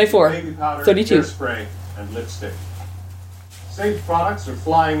 deodorant, 24, baby powder, 32. hairspray, and lipstick. Safe products are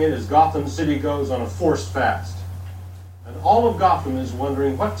flying in as Gotham City goes on a forced fast. And all of Gotham is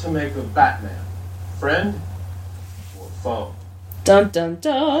wondering what to make of Batman. Friend or foe? Dun dun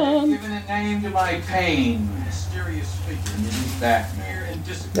dun. Given a name to my pain. Mysterious figure in Batman.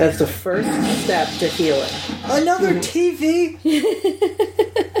 That's the first step to healing. Another TV?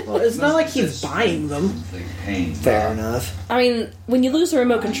 Well, it's not like he's buying them. Fair enough. I mean, when you lose the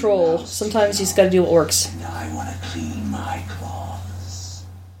remote control, sometimes you just gotta do what works. I want to clean my claws.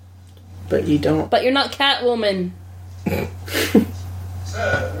 But you don't. But you're not Catwoman. It's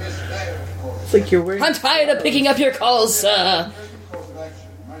like you're wearing... I'm tired of picking up your calls, sir.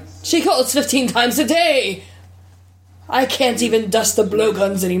 She calls 15 times a day. I can't even dust the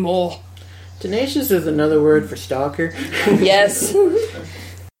blowguns anymore. Tenacious is another word for stalker. Yes.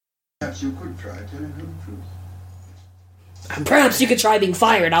 Perhaps you could try telling her the truth. Perhaps you could try being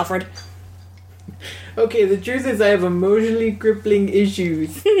fired, Alfred. Okay, the truth is I have emotionally crippling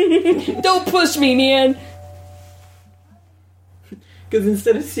issues. Don't push me, man. Because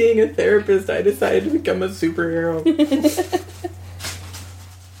instead of seeing a therapist, I decided to become a superhero.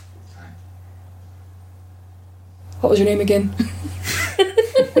 What was your name again?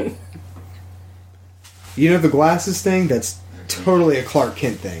 You know the glasses thing? That's totally a Clark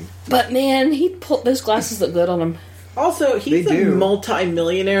Kent thing. But man, those glasses look good on him. Also, he's They a do.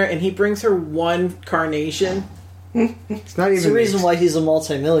 multi-millionaire, and he brings her one carnation. It's not even It's the reason why he's a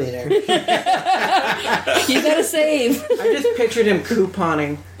multimillionaire. You gotta save. I just pictured him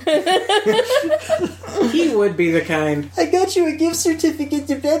couponing. He would be the kind. I got you a gift certificate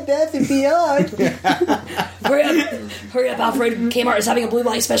to Bed Bath & Beyond. Hurry up, Alfred. Kmart is having a blue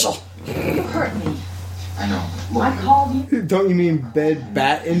light special. You hurt me. I know. I called you. Don't you mean Bed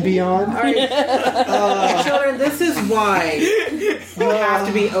Bat and Beyond? All right, children, this is why you have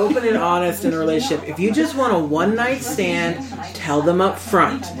to be open and honest in a relationship. If you just want a one-night stand, tell them up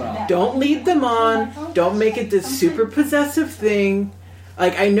front. Don't lead them on. Don't make it this super possessive thing.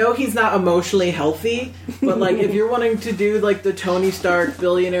 Like, I know he's not emotionally healthy, but like, if you're wanting to do like the Tony Stark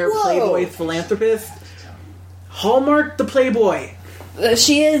billionaire playboy philanthropist, hallmark the playboy.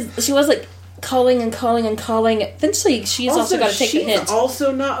 She was like calling and calling and calling. Eventually, she's also got to take the hint. She's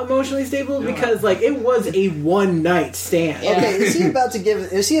also not emotionally stable because like it was a one night stand. Yeah. Okay, is he about to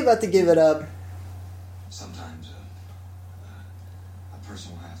give it up? Sometimes a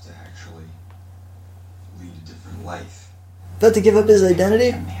person will have to actually lead a different life. About to give up his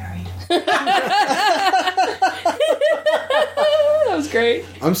identity? That was great.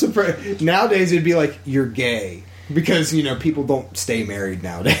 I'm surprised. Nowadays, it'd be like, you're gay. Because, people don't stay married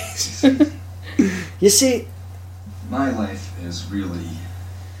nowadays. You see, My life is really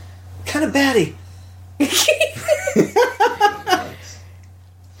kind of batty.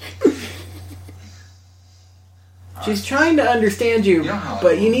 She's trying to understand you,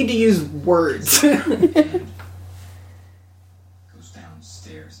 but you need to use words.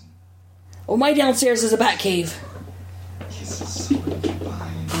 downstairs Oh, my downstairs is a bat cave. and kisses someone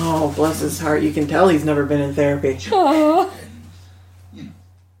behind. Oh, bless his heart. You can tell he's never been in therapy. Aww.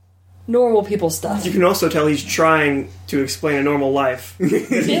 Normal people stuff. You can also tell he's trying to explain a normal life.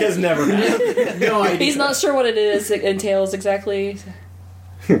 He has never had. No idea. He's not sure what it entails exactly.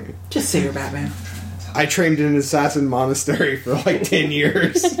 Just say you're Batman. I trained in an assassin monastery for like 10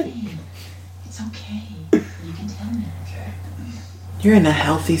 years. It's okay. You can tell me. You're in a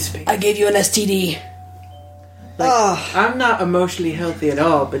healthy space. I gave you an STD. Like, I'm not emotionally healthy at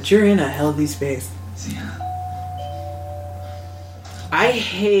all, but you're in a healthy space. I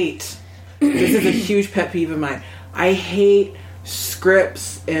hate, this is a huge pet peeve of mine, I hate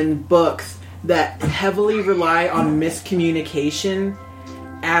scripts and books that heavily rely on miscommunication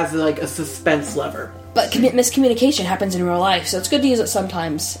as like a suspense lever. But miscommunication happens in real life, so it's good to use it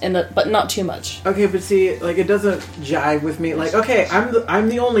sometimes, but not too much. Okay, but see, like, it doesn't jive with me. Like, okay, I'm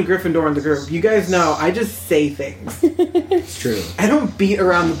the only Gryffindor in the group. You guys know, I just say things. It's true. I don't beat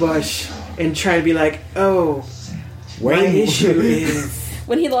around the bush and try to be like, oh, my issue is...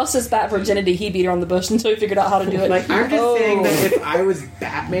 When he lost his bat virginity, he beat her on the bush until he figured out how to do it. Like, I'm just saying that if I was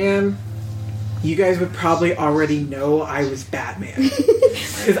Batman, you guys would probably already know I was Batman.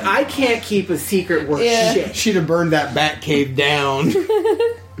 Because I can't keep a secret worth shit. She'd have burned that bat cave down. Be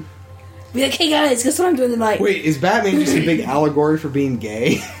like, hey guys, guess what I'm doing tonight? Wait, is Batman just a big allegory for being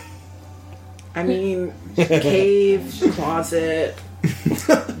gay? I mean, cave, closet.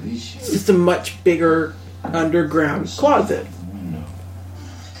 It's just a much bigger underground closet.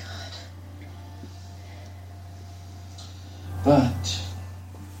 But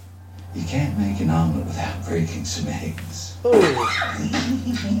you can't make an omelet without breaking some eggs. Oh,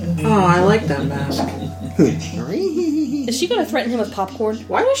 I like that mask. Is she going to threaten him with popcorn?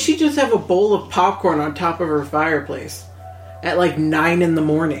 Why does she just have a bowl of popcorn on top of her fireplace at like 9 in the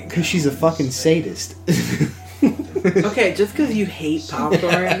morning? Because she's a fucking sadist. Okay, just because you hate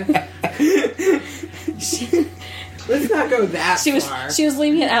popcorn. Let's not go that far. She was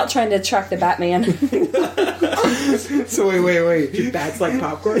leaving it out trying to track the Batman. So wait. Do bats like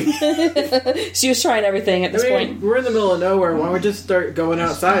popcorn? She was trying everything at this point. We're in the middle of nowhere. Why don't we just start going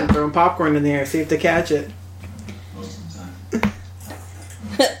outside and throwing popcorn in the air, see if they catch it?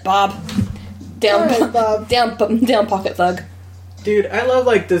 Bob. Down, right, Bob. Down pocket thug. Dude, I love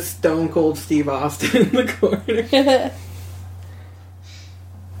like the Stone Cold Steve Austin in the corner.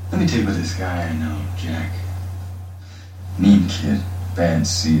 Let me tell you about this guy I know, Jack. Mean kid, bad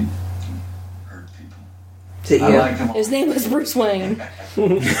seed, hurt people. I like him. His name was Bruce Wayne.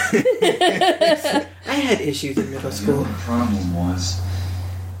 I had issues in middle school. The problem was,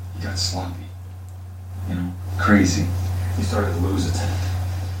 he got sloppy. Crazy. He started to lose it.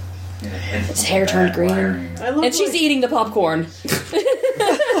 His hair turned green. And she's eating the popcorn.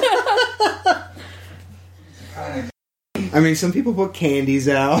 I mean, some people put candies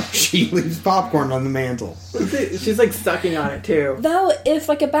out. She leaves popcorn on the mantle. She's like sucking on it too. Though, if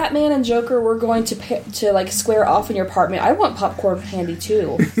like a Batman and Joker were going to like square off in your apartment, I want popcorn candy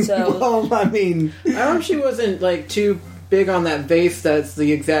too. So, well, I mean, I hope she wasn't like too big on that vase that's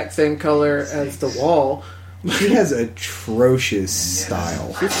the exact same color as the wall. She has atrocious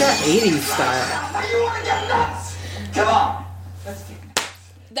style. She's got 80s style. You want to get nuts? Come on. Let's get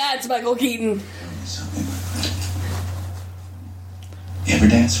nuts. That's Michael Keaton. You ever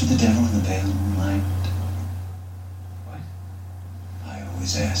dance with the devil in the pale moonlight? What? I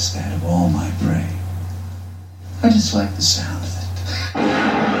always ask that of all my prey. I just like the sound of it.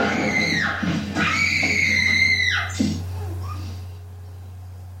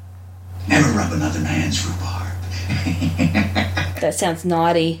 Never rub another man's rhubarb. That sounds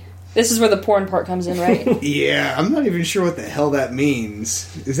naughty. This is where the porn part comes in, right? Yeah, I'm not even sure what the hell that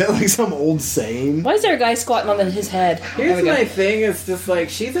means. Is that like some old saying? Why is there a guy squatting on his head? Here's my thing, it's just like,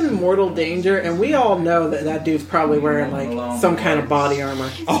 she's in mortal danger, and we all know that dude's probably wearing like some kind of body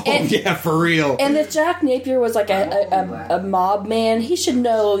armor. Oh, yeah, for real. And if Jack Napier was like a mob man, he should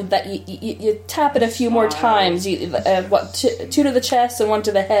know that you tap it a few more times. Two to the chest and one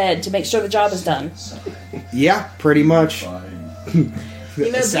to the head to make sure the job is done. Yeah, pretty much. You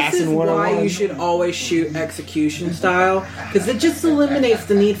know, this is why you should always shoot execution style, because it just eliminates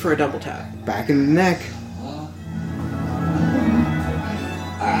the need for a double tap. Back in the neck.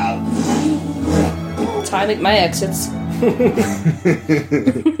 Timing my exits.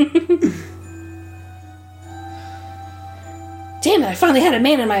 Damn it, I finally had a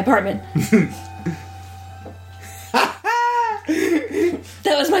man in my apartment.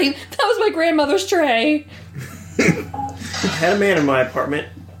 That was my grandmother's tray. I had a man in my apartment.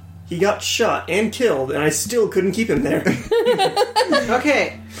 He got shot and killed, and I still couldn't keep him there.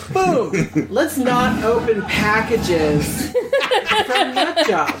 Okay, boom. Let's not open packages from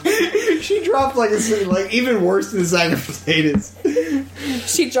Nutjob. She dropped like even worse than the sack of potatoes.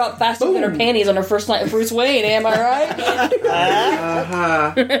 She dropped faster than her panties on her first night with Bruce Wayne. Am I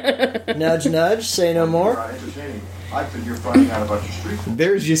right? Nudge, nudge. Say no more. I think you're finding out about your street.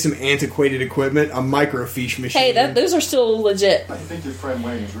 There's just some antiquated equipment, a microfiche machine. Hey, those are still legit. I think your friend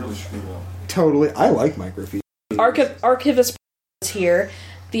Wayne is really screwed up. Totally. I like microfiche. Archivist is here.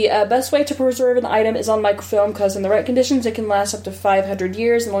 The best way to preserve an item is on microfilm, because in the right conditions it can last up to 500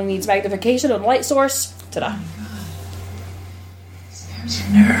 years and only needs magnification and light source. Ta-da. There's a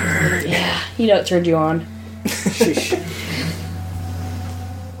nerd. Yeah, you know it turned you on.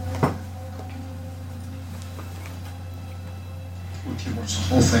 He watched the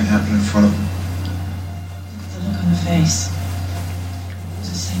whole thing happen in front of him. The look on the face. It was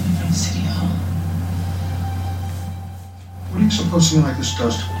the same in front of City Hall. What do you suppose something like this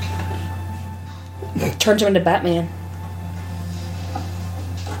does to a kid? Turns him into Batman.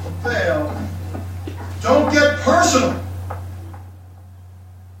 Fail. Don't get personal.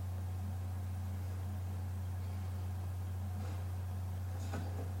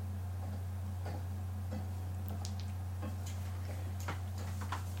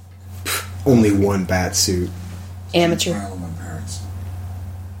 Only one bat suit. Amateur. My parents.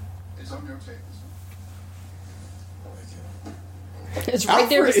 It's right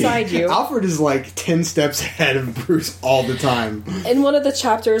there beside you. Alfred is like 10 steps ahead of Bruce all the time. In one of the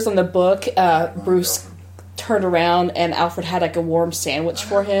chapters on the book, Bruce turned around and Alfred had like a warm sandwich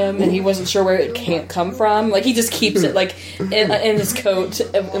for him, and he wasn't sure where it can't come from. Like, he just keeps it like in his coat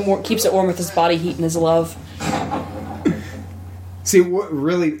and keeps it warm with his body heat and his love. See, what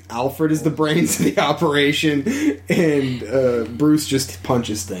really, Alfred is the brains of the operation, and Bruce just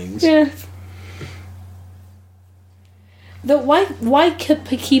punches things. Yeah. Though, why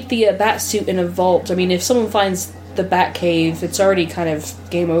keep the bat suit in a vault? I mean, if someone finds the Bat Cave, it's already kind of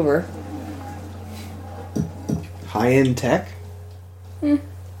game over. High-end tech?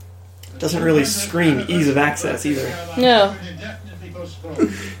 Doesn't really scream ease of access either. No.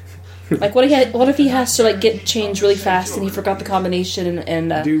 Like, what if he has to like get changed really fast and he forgot the combination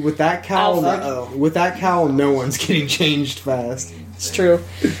and dude, with that cowl, no one's getting changed fast. It's true.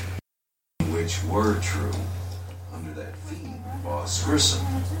 Which were true under that fiend, Boss Grissom.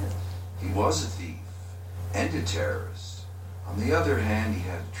 He was a thief and a terrorist. On the other hand, he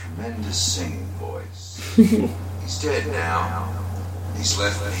had a tremendous singing voice. He's dead now. He's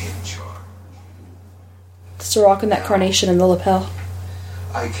left me in charge. Still rocking that carnation in the lapel.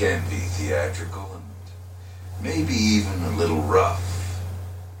 I can be theatrical and maybe even a little rough.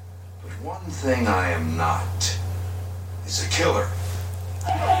 But one thing I am not is a killer.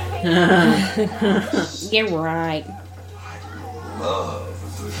 You're right.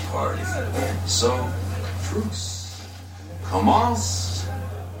 Love a good party. So, truce. Commence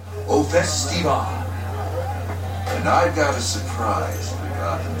au festival. And I've got a surprise for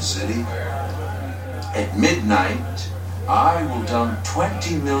Gotham City. At midnight, I will dump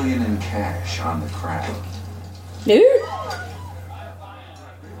 $20 million in cash on the crowd.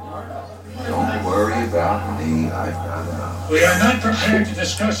 Don't worry about me. I've got enough. We are not prepared to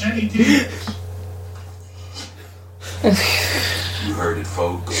discuss any deals. You heard it,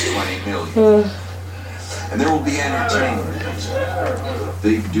 folks. 20 million. And there will be entertainment.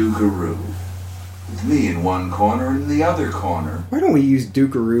 Big Dukaroo. With me in one corner and the other corner. Why don't we use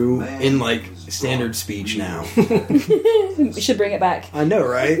Dukaroo in, like, standard speech now? We should bring it back. I know,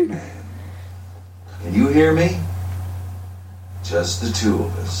 right? Can you hear me? Just the two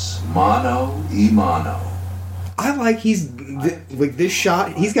of us. Mano y mano. I like like this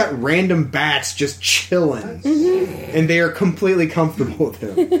shot, he's got random bats just chilling. And they are completely comfortable with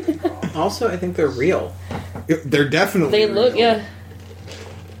him. Also, I think they're real. They're definitely They real. look, yeah.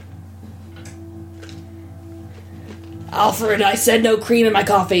 Alfred, I said no cream in my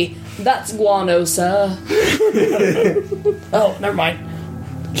coffee. That's guano, sir. Oh, never mind.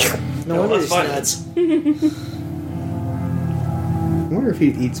 No wonder he's fine. nuts. I wonder if he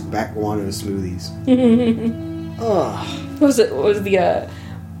eats back guano smoothies. Oh. What was the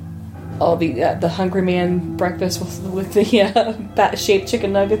Hungry Man breakfast with the bat-shaped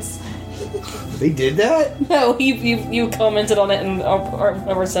chicken nuggets? They did that? No, you commented on it in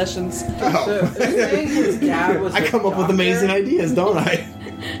our sessions. So, his dad was I come up with amazing ideas, don't I?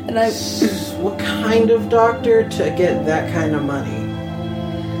 And I, what kind of doctor to get that kind of money?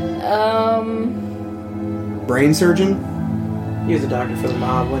 Brain surgeon? He was a doctor for the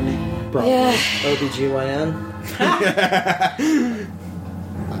mob, wasn't he? Probably. yeah. OBGYN.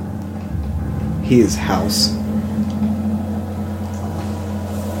 He is House.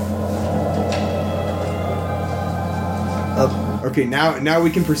 Okay, now we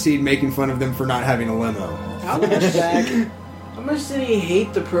can proceed making fun of them for not having a limo. How much did he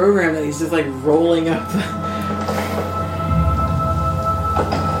hate the program that he's just like rolling up the...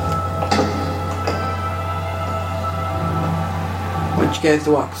 I want you guys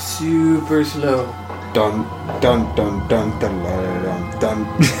to walk super slow. Dun dun dun dun dun dun dun.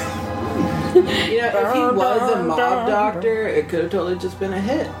 You know, if he was a mob doctor, it could have totally just been a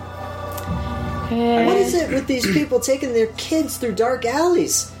hit. What is it with these people taking their kids through dark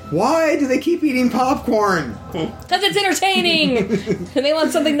alleys? Why do they keep eating popcorn? Because it's entertaining! And they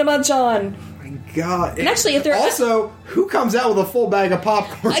want something to munch on. God. And actually, if they're... Also, who comes out with a full bag of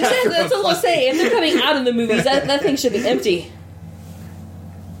popcorn? Exactly, that's what I'll say. If they're coming out in the movies, that thing should be empty.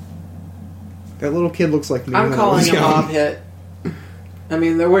 That little kid looks like me. I'm when I calling was a young. mob hit. I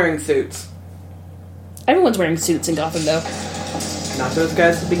mean, they're wearing suits. Everyone's wearing suits in Gotham, though. Not those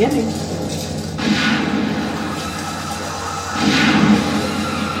guys at the beginning.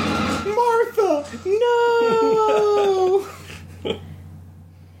 Martha! No!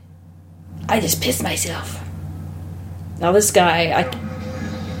 I just pissed myself. Now this guy,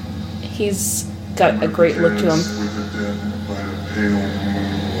 he's got a great look to him.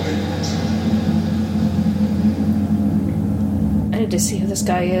 I need to see who this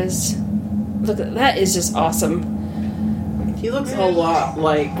guy is. Look, that is just awesome. He looks a lot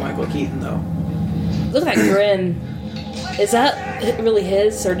like Michael Keaton, though. Look at that grin. Is that really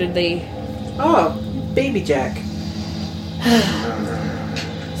his, or did they... Oh, Baby Jack.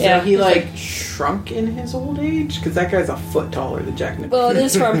 Yeah, So he, like, shrunk in his old age? Because that guy's a foot taller than Jack Nicholson. Well, it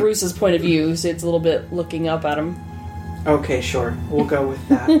is from Bruce's point of view, so it's a little bit looking up at him. Okay, sure. We'll go with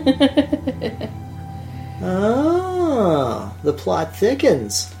that. Oh, the plot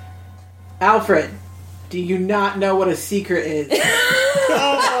thickens. Alfred, do you not know what a secret is?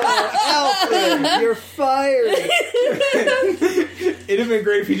 Oh, Alfred, you're fired. It'd have been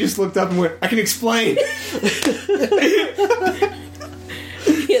great if he just looked up and went, I can explain.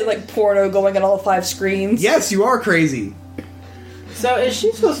 He had like porno going on all 5 screens. Yes, you are crazy. So is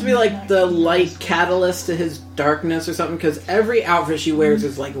she supposed to be like the light catalyst to his darkness or something? Because every outfit she wears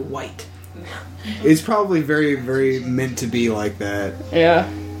is like white. It's probably very, very meant to be like that. Yeah.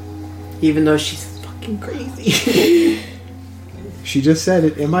 Even though she's fucking crazy. She just said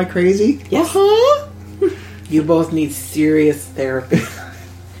it. Am I crazy? Yes. Uh-huh. You both need serious therapy.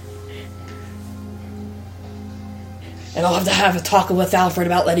 And I'll have to have a talk with Alfred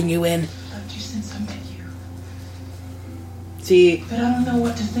about letting you in. Loved you since I met you. See, But I don't know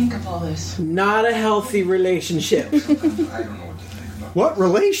what to think of all this. not a healthy relationship. What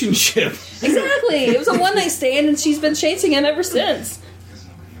relationship? Exactly. It was a one-night stand, and she's been chasing him ever since.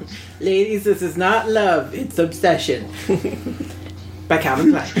 Ladies, this is not love, it's obsession. by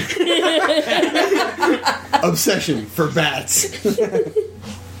Calvin Klein. Obsession for bats.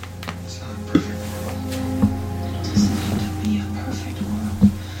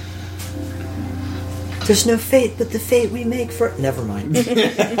 There's no fate but the fate we make for... Never mind.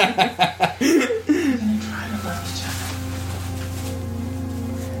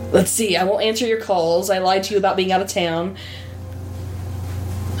 Let's see, I won't answer your calls. I lied to you about being out of town.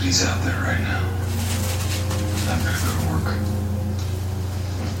 He's out there right now. I'm gonna go to work.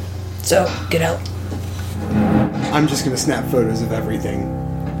 So, get out. I'm just gonna snap photos of everything.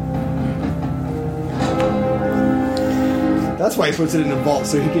 That's why he puts it in a vault,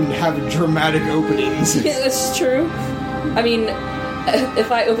 so he can have dramatic openings. Yeah, that's true. I mean,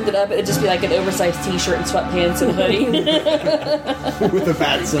 if I opened it up, it'd just be like an oversized t-shirt and sweatpants and a hoodie. With a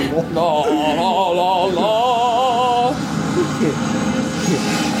bat symbol. La, la, la, la.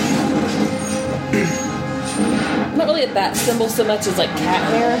 Not really a bat symbol so much as like cat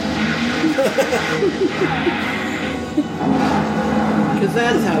hair. Because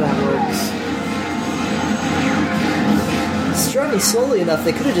that's how that works. It's driving slowly enough,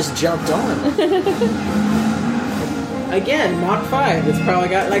 they could have just jumped on. Again, Mach 5. It's probably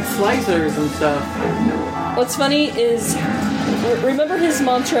got like slicers and stuff. What's funny is, remember his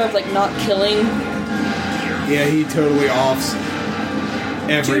mantra of like not killing? Yeah, he totally offs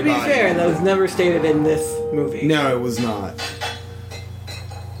everybody. To be fair, that was never stated in this movie. No, it was not.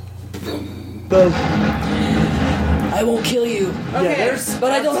 Boom. I won't kill you. Okay,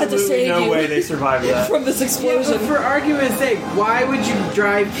 but I don't have to save no you. way they survived that. From this explosion. Yeah, but for argument's sake, why would you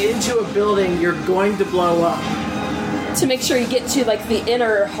drive into a building you're going to blow up? To make sure you get to like the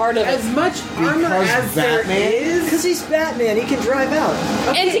inner heart of As it. much armor as there is. Because he's Batman, he can drive out.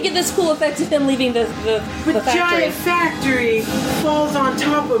 And to get this cool effect of him leaving the factory. Giant factory falls on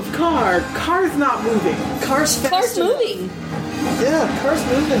top of car. Car's not moving. Car's fast Car's enough. moving. Yeah, car's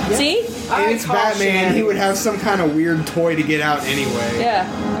moving. Yeah. See? It's Batman, he would have some kind of weird toy to get out anyway. Yeah.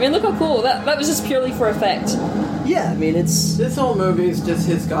 I mean, look how cool. That was just purely for effect. Yeah, I mean, it's... This whole movie is just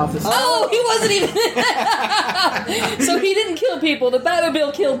his Gotham. Oh, he wasn't even... So he didn't kill people. The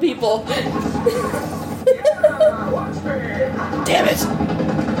Batmobile killed people. Damn it.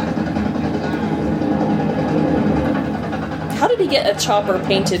 How did he get a chopper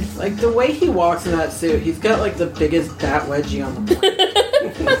painted? Like, the way he walks in that suit, he's got, like, the biggest bat wedgie on the planet.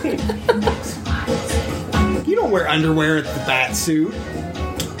 You don't wear underwear at the bat suit.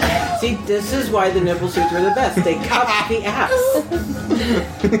 See, this is why the nipple suits are the best. They cup the ass.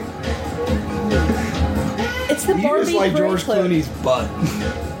 It's the You Barbie just like parade George cloak. Clooney's butt.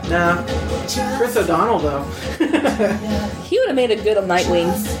 Nah. Chris O'Donnell, though. He would have made a good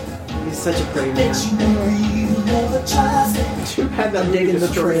Nightwing. He's such a pretty man. Too bad that movie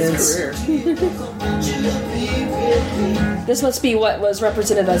destroyed his career. This must be what was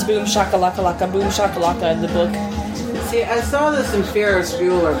represented as boom shakalaka laka boom shakalaka in the book. See, I saw this in Ferris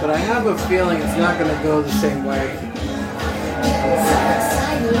Bueller, but I have a feeling it's not going to go the same way.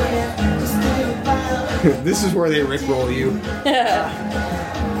 This is where they rickroll you.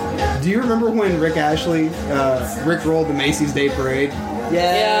 Do you remember when Rick Ashley rickrolled the Macy's Day Parade?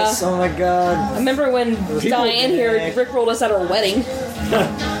 Yes, oh my god. I remember when Diane here rickrolled us at our wedding.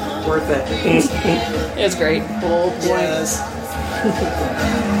 Worth it. It was great. Full point. Yes.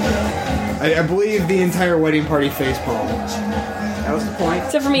 I believe the entire wedding party facepalmed. That was the point.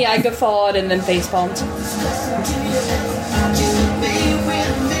 Except for me, I guffawed and then facepalmed.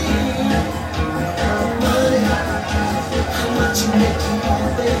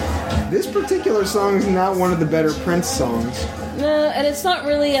 This particular song is not one of the better Prince songs. No, and it's not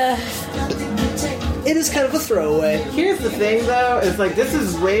really a... It is kind of a throwaway. Here's the thing, though, is like this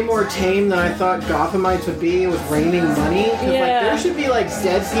is way more tame than I thought Gothamites would be with raining money. 'Cause, like, Yeah. there should be like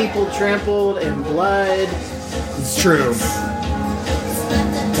dead people trampled in blood. It's true.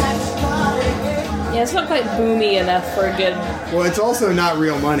 Yeah, it's not quite boomy enough for a good... Well, it's also not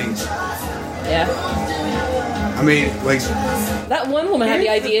real money. Yeah. I mean, like... That one woman had the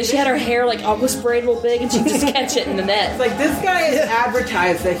idea. She had her hair like aqua sprayed real big and she could just catch it in the net. It's like this guy is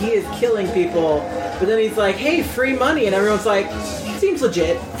advertised that he is killing people, but then he's like, "Hey, free money," and everyone's like, "Seems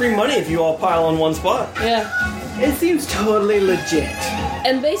legit." Free money if you all pile on one spot. Yeah. It seems totally legit.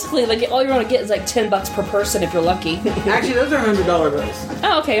 And basically, like, all you're gonna get is like $10 per person if you're lucky. Actually, those are $100 bills.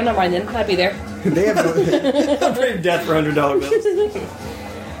 Oh, okay, never mind then. I'd be there. They have I'll brave death for $100 bills.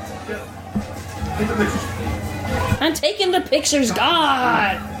 I'm taking the pictures,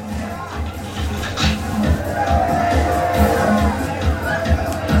 God!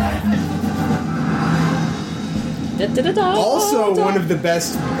 Also, one of the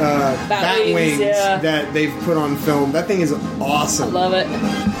best bat wings that they've put on film. That thing is awesome. I love it.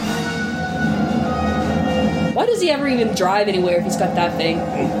 Why does he ever even drive anywhere if he's got that thing?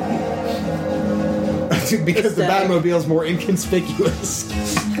 Because the Batmobile is more inconspicuous.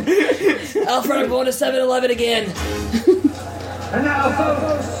 Alfred, I'm going to 7-Eleven again. And now,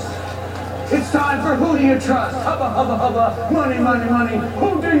 folks, it's time for Who Do You Trust? Hubba, hubba, hubba, money, money, money.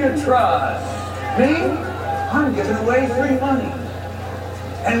 Who do you trust? Me? I'm giving away free money.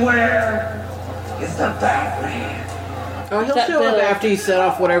 And where is the Batman? Oh, he'll show up after you set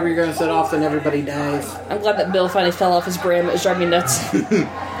off whatever you're going to set off, and everybody dies. I'm glad that Bill finally fell off his brim. It was driving me nuts.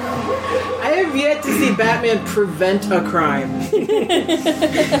 I have yet to see Batman prevent a crime.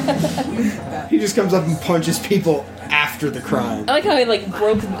 He just comes up and punches people after the crime. I like how he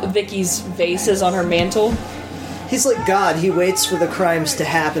broke Vicky's vases on her mantle. He's like God. He waits for the crimes to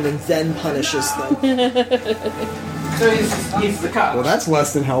happen and then punishes them. So he's the cop. Well, that's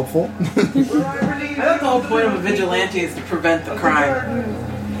less than helpful. I thought the whole point of a vigilante is to prevent the crime.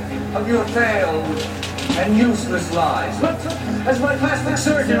 Of your failed and useless lies. But, as my plastic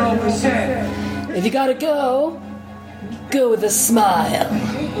surgeon always said, if you gotta go with a smile.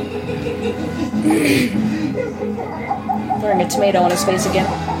 Throwing a tomato on his face again.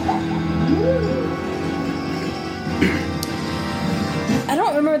 I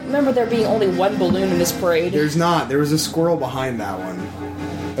don't remember there being only one balloon in this parade. There's not. There was a squirrel behind that one.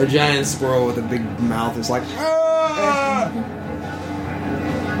 A giant squirrel with a big mouth is like, ah!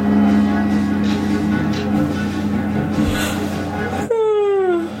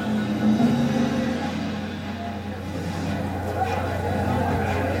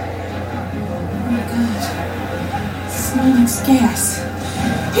 Smelling gas.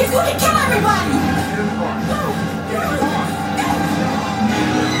 He's going to kill everybody!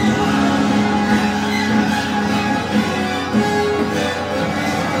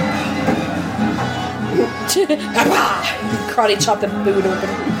 Karate chop the boot open.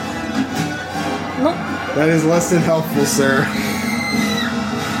 Nope. That is less than helpful, sir.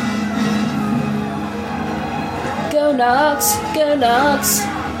 Go nuts! Go nuts!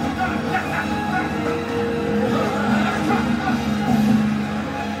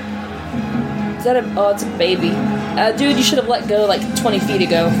 Is that it's a baby. Dude, you should have let go 20 feet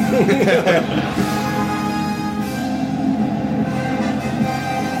ago.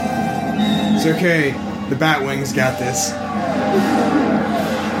 It's okay. The Batwings got this.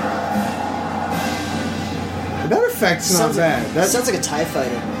 That effect's not bad. That sounds like a TIE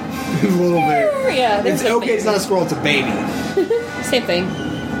fighter. A little bit. Yeah, it's okay. It's not a squirrel. It's a baby. Same thing.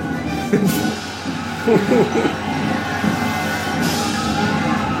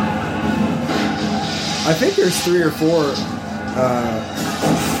 I think there's 3 or 4.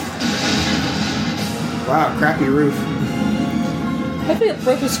 Wow, crappy roof. Hopefully the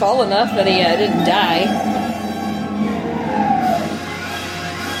roof was tall enough that he didn't die.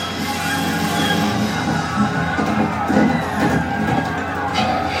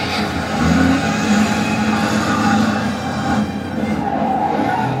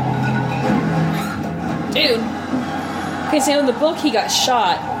 Dude. Okay, so in the book he got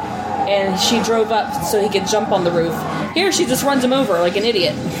shot and she drove up so he could jump on the roof. Here she just runs him over like an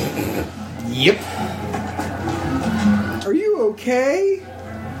idiot. Yep. Are you okay?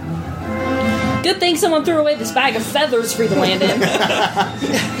 Good thing someone threw away this bag of feathers for you to land in.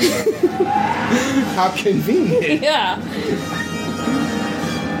 How convenient. Yeah.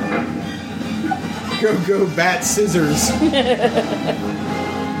 Go bat scissors.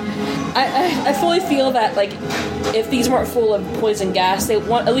 I fully feel that if these weren't full of poison gas,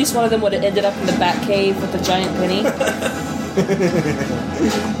 at least one of them would have ended up in the Bat Cave with a giant penny.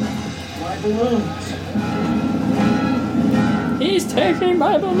 my balloons. He's taking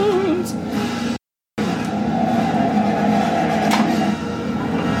my balloons.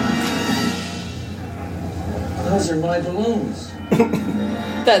 Those are my balloons.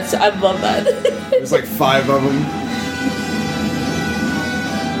 I love that. There's 5 of them.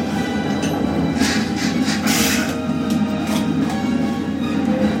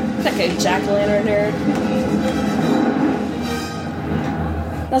 That guy jack-o'-lantern nerd.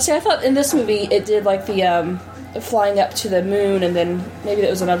 Now, see, I thought in this movie it did the flying up to the moon, and then maybe that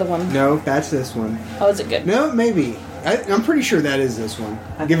was another one. No, that's this one. Oh, is it good? No, maybe. I'm pretty sure that is this one.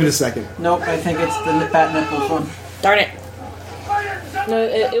 Give it a second. Nope, I think it's the Pat Nichols one. Darn it! No,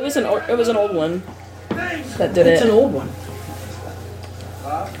 it was an old one that did it. It's an old one.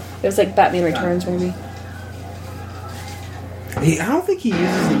 It was Batman Returns, maybe. I don't think he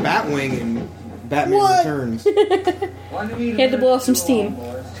uses the Batwing in Batman Returns. He had to blow off some steam.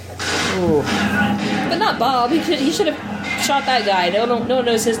 But not Bob. He should have shot that guy. No one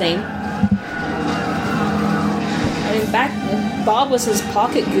knows his name. I mean, Bob was his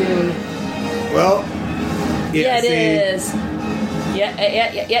pocket goon. Well, yeah, it is. Yeah.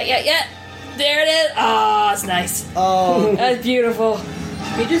 There it is. Oh, it's nice. Oh, that's beautiful.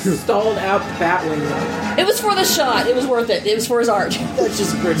 He just stalled out the Batwing though. It was for the shot. It was worth it. It was for his art. That's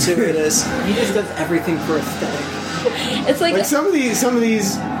just gratuitous. He just does everything for aesthetic. It's like some of these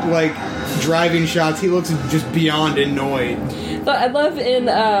like driving shots, he looks just beyond annoyed. But I love in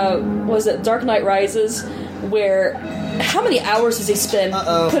was it Dark Knight Rises, where how many hours does he spend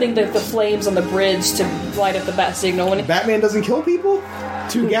putting the flames on the bridge to light up the bat signal? When Batman doesn't kill people?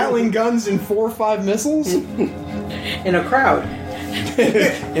 2 Gatling guns and 4 or 5 missiles? In a crowd.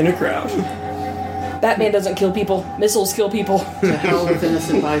 In a crowd. Batman doesn't kill people. Missiles kill people. To hell with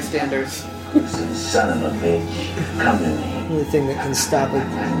innocent bystanders. Son of a bitch. Come to me. The only thing that can stop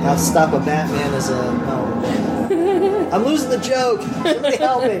a Batman is a... Oh, I'm losing the joke. Somebody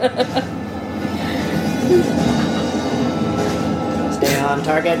help me. Stay on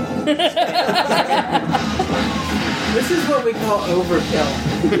target. This is what we call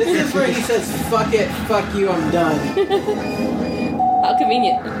overkill. This is where he says, fuck it, fuck you, I'm done. How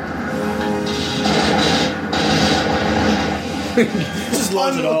convenient. Just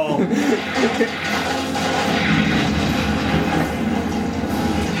loves it all.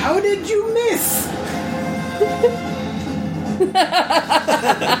 How did you miss?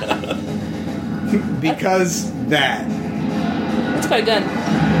 Because that. That's quite a gun.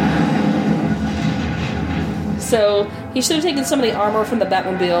 So he should have taken some of the armor from the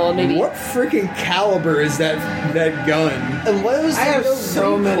Batmobile and maybe. What freaking caliber is that gun? And what was I have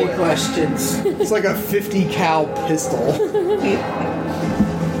so many questions. It's like a 50 cal pistol.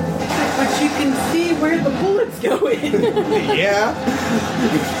 But you can see where the bullets go in. Yeah.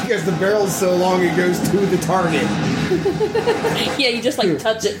 Because the barrel's so long it goes to the target. Yeah, you just like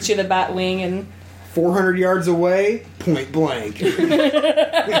touch it to the Batwing and 400 yards away, point blank.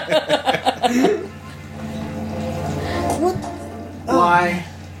 What? Why?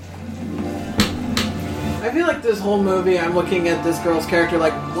 I feel like this whole movie I'm looking at this girl's character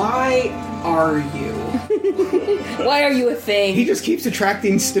like, why are you? Why are you a thing? He just keeps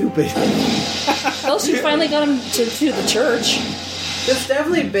attracting stupid. Well, she finally got him to the church. This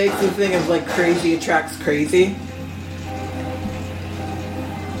definitely begs the thing of like crazy attracts crazy.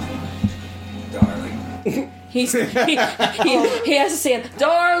 Darling. He has to say,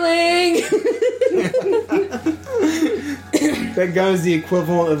 darling! That gun is the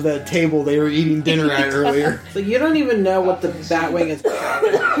equivalent of that table they were eating dinner at earlier. So you don't even know what the Batwing is.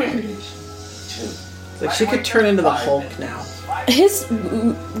 Like she could turn into the Hulk now. His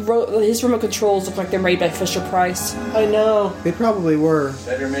remote controls look like they're made by Fisher Price. I know. They probably were.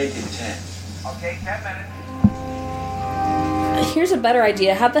 Better make it 10. Okay, 10 minutes. Here's a better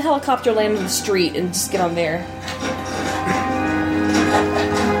idea. Have the helicopter land on the street and just get on there.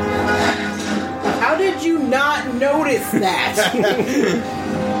 How did you not notice that?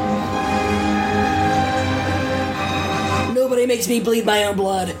 Nobody makes me bleed my own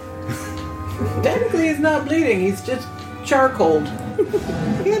blood. Technically he's not bleeding, he's just charcoaled.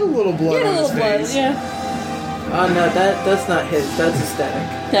 He had a little blood He had a on little his blood, face. yeah. Oh no, that's not his, that's aesthetic.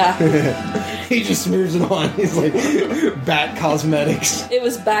 Yeah. He just smears it on. He's like, Bat Cosmetics. It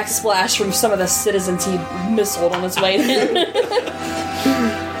was backsplash from some of the citizens he missiled on his way in.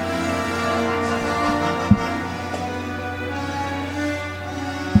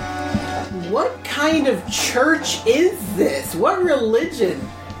 What kind of church is this? What religion?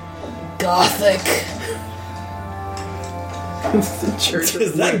 Gothic. It's the church.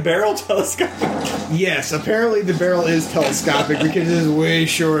 Is that barrel telescopic? Yes, apparently the barrel is telescopic because it is way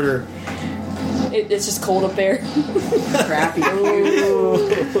shorter. It's just cold up there. Crappy.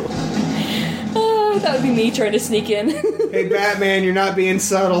 Oh, that would be me trying to sneak in. Hey, Batman, you're not being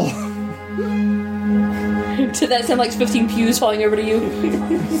subtle. Did that sound like 15 pews falling over to you?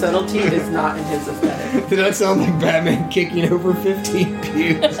 Subtlety is not in his aesthetic. Did that sound like Batman kicking over 15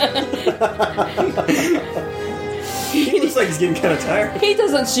 pews? He looks like he's getting kind of tired. He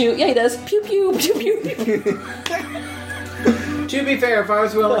doesn't shoot. Yeah, he does. Pew pew pew pew pew. To be fair, if I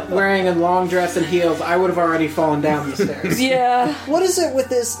was wearing a long dress and heels, I would have already fallen down the stairs. Yeah. What is it with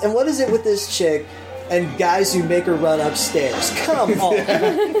this? And what is it with this chick and guys who make her run upstairs? Come on,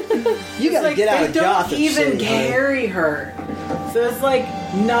 you gotta get out of Gotham. They don't even City, carry her, so it's like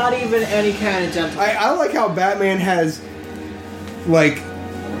not even any kind of gentle. I like how Batman has like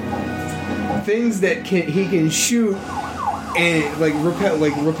things that he can shoot and like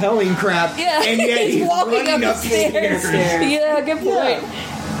repelling crap. Yeah, and yet he's walking running up the stairs. stairs. Yeah, good point.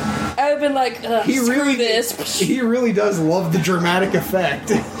 I would have been like, screw this. He really does love the dramatic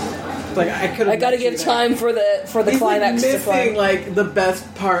effect. Like I gotta give time for the He's climax like to fly. missing like the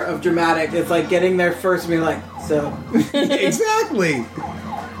best part of dramatic. It's like getting there first and being like, so Exactly.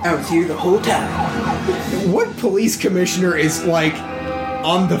 I was here the whole time. What police commissioner is like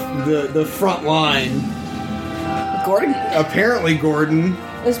on the front line? Gordon. Apparently, Gordon.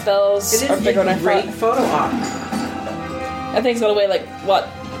 Those bells are bigger than I great thought. photo op. I think it's gonna weigh like what,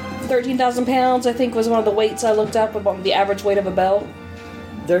 13,000 pounds. I think was one of the weights I looked up about the average weight of a bell.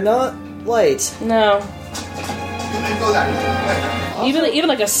 They're not light. No. Even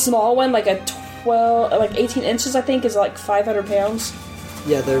like a small one, like a 18 inches, I think, is like 500 pounds.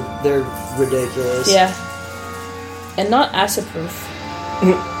 Yeah, they're ridiculous. Yeah. And not acid proof.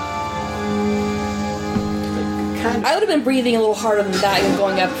 I would have been breathing a little harder than that and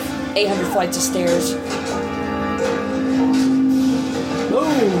going up 800 flights of stairs.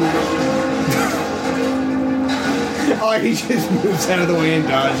 Oh, he just moves out of the way and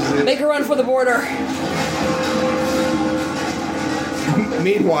dodges it. Make a run for the border.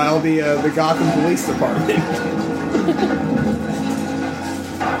 Meanwhile, the Gotham Police Department.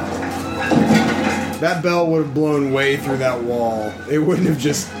 That bell would have blown way through that wall. It wouldn't have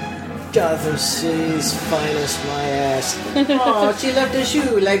just... Gotham City's finest, my ass. Oh, she left a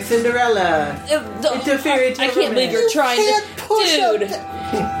shoe like Cinderella. It's a fairy tale. I can't believe you're trying to... Dude.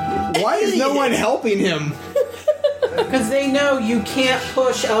 Why is no one helping him? Because they know you can't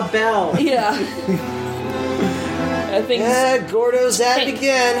push a bell. Yeah. I think... Yeah, Gordo's at it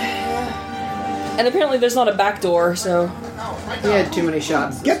again. And apparently there's not a back door, so... He had too many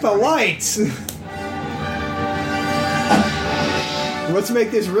shots. Get the lights! Let's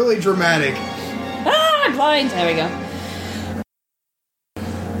make this really dramatic. Ah, I'm blind. There we go.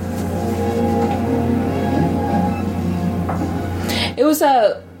 It was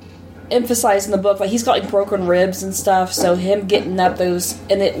emphasized in the book, like he's got like broken ribs and stuff, so him getting up those,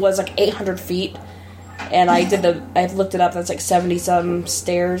 and it was like 800 feet, and I looked it up, that's like 70 some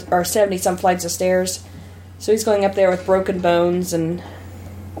stairs, or 70 some flights of stairs, so he's going up there with broken bones, and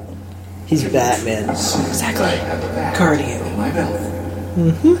he's Batman. Exactly. Cardio.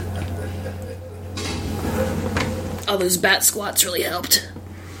 Mm-hmm. All those bat squats really helped.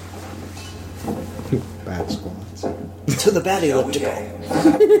 Bat squats. To the bat elliptical.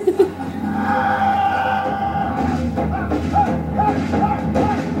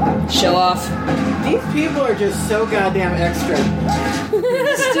 Show off. These people are just so goddamn extra.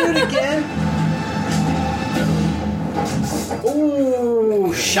 Let's do it again.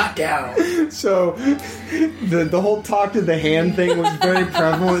 Ooh, shot down. So, the whole talk to the hand thing was very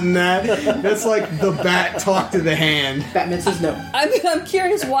prevalent in that. That's like the bat talk to the hand. Batman says no. I'm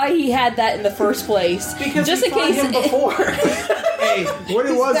curious why he had that in the first place. Because just we in fought case him before. Hey, what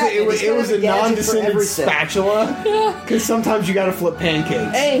it was, it was a non-descended spatula. Because sometimes you gotta flip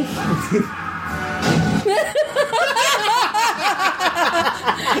pancakes. Hey.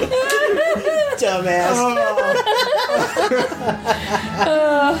 Dumbass.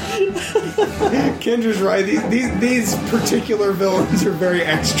 Kendra's right. These particular villains are very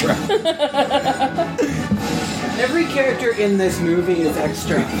extra. Every character in this movie is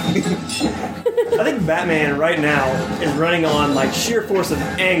extra. I think Batman right now is running on like sheer force of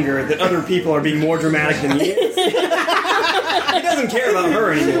anger that other people are being more dramatic than he is. He doesn't care about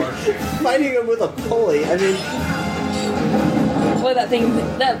her anymore. Fighting him with a pulley. I mean, boy, that thing,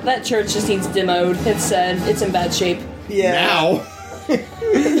 that church just needs demoed. It's in bad shape. Yeah. Now.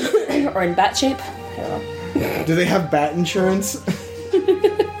 Or in bat shape. I don't know. Do they have bat insurance?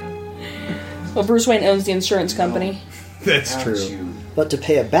 Well, Bruce Wayne owns the insurance company. That's true. But to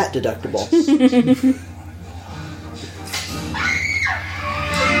pay a bat deductible.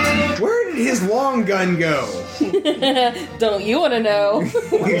 Where did his long gun go? Don't you want to know?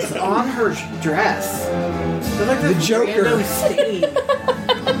 It's on her dress. Like the Joker.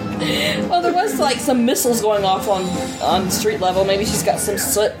 Well, there was like some missiles going off on street level. Maybe she's got some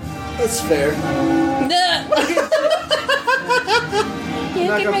soot. That's fair. You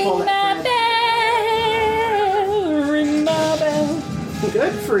can ring my bell, ring my bell.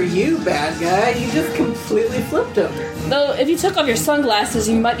 Good for you, bad guy. You just completely flipped him. Though, if you took off your sunglasses,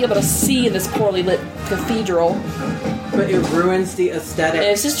 you might be able to see in this poorly lit cathedral. But it ruins the aesthetic.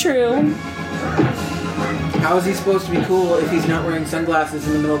 This is true. How is he supposed to be cool if he's not wearing sunglasses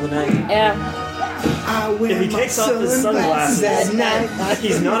in the middle of the night? Yeah. If he takes off his sunglasses at night,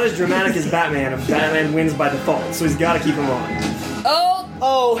 he's not as dramatic as Batman, and Batman wins by default, so he's got to keep him on.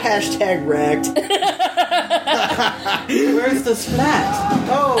 Oh, hashtag wrecked. Where's the splat?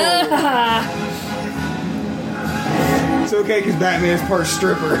 Oh. It's okay because Batman is part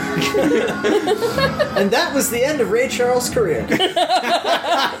stripper. And that was the end of Ray Charles' career. It's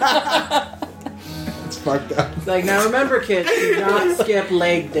fucked up. It's like, now remember, kids, do not skip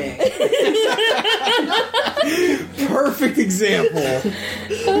leg day. Perfect example.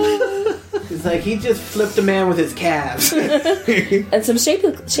 It's like he just flipped a man with his calves. And some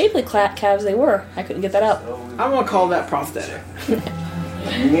shapely calves they were. I couldn't get that out. I'm gonna call that prosthetic.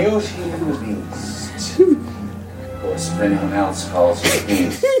 Or as anyone else calls it,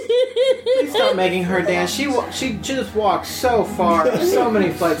 penis. Please stop making her dance. She just walked so far, so many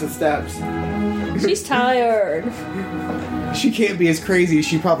flights of steps. She's tired. She can't be as crazy as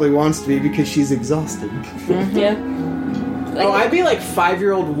she probably wants to be because she's exhausted. Yeah. Like, I'd be like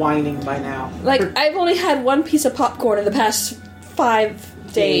 5-year-old whining by now. Like, I've only had one piece of popcorn in the past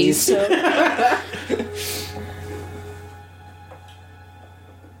 5 days. So.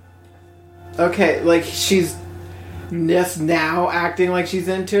 Okay, like she's just now acting like she's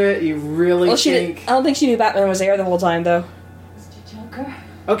into it. You really think? I don't think she knew Batman was there the whole time, though. Joker?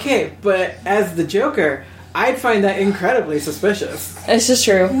 Okay, but as the Joker, I'd find that incredibly suspicious. It's just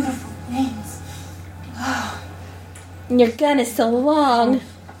true. Names. Your gun is so long.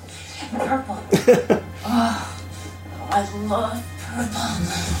 Purple. Oh, I love purple.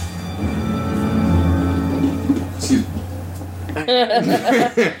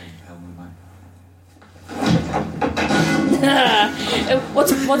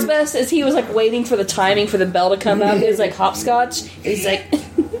 What's best is he was like waiting for the timing for the bell to come up. It was like hopscotch. He's like,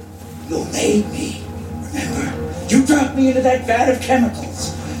 You made me. Remember? You dropped me into that vat of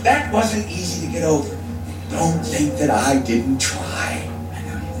chemicals. That wasn't easy to get over. Don't think that I didn't try. I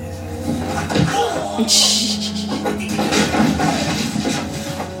know you did.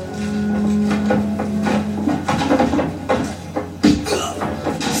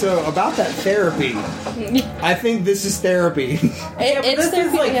 So, about that therapy, I think this is therapy. It's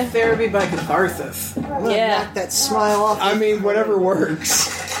therapy, like therapy by catharsis. Yeah. Knock that smile off. I mean, whatever works.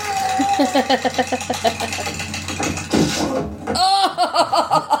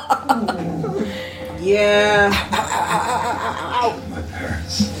 Yeah. My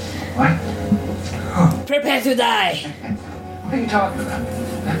parents. What? prepare to die. What are you talking about? I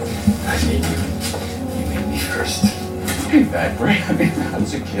made you. You made me first. Hey, bad brain. I mean, I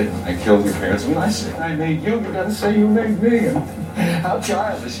was a kid when I killed your parents. When I say I made you, you gotta say you made me. And how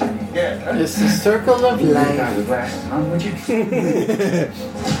childish you can get. Huh? It's the circle of life. Guy with glasses on, would you?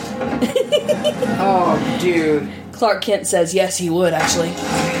 Oh, dude. Clark Kent says yes, he would actually.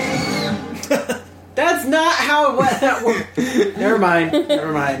 That's not how that works. Never mind.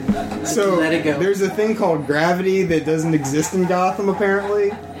 So, let it go. there's a thing called gravity that doesn't exist in Gotham,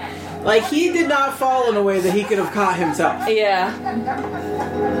 apparently. Like, he did not fall in a way that he could have caught himself. Yeah.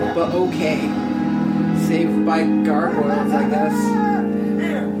 But okay. Saved by gargoyles, I guess.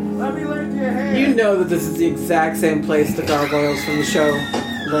 Here, let me lend you a hand. You know that this is the exact same place the gargoyles from the show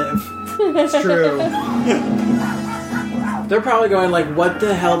live. It's true. They're probably going like, what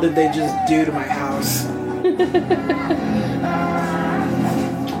the hell did they just do to my house?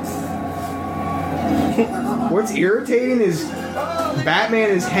 What's irritating is Batman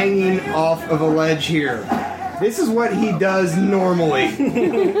is hanging off of a ledge here. This is what he does normally.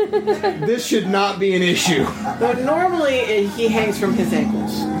 This should not be an issue. But normally, he hangs from his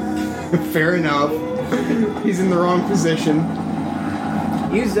ankles. Fair enough. He's in the wrong position.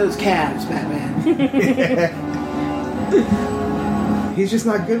 Use those calves, Batman. He's just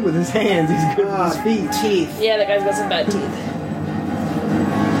not good with his hands. He's good with his feet. Teeth. Yeah, that guy's got some bad teeth.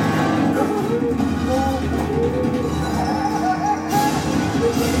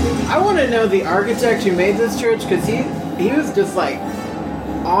 I want to know the architect who made this church, because he was just like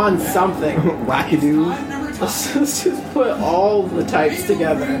on something. Wackadoo. Let's just put all the types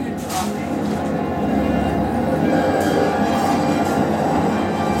together.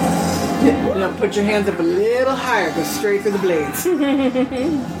 You know, put your hands up a little higher, go straight for the blades.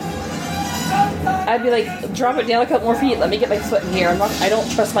 I'd be like, drop it down a couple more feet. Let me get my foot in here. I don't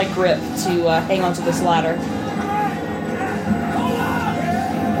trust my grip to hang onto this ladder.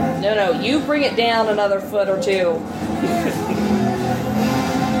 No, you bring it down another foot or two.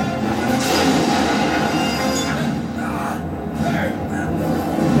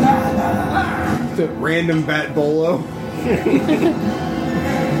 The random bat bolo.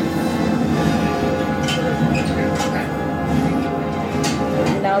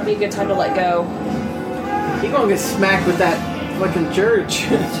 Now would be a good time to let go. You're gonna get smacked with that fucking church.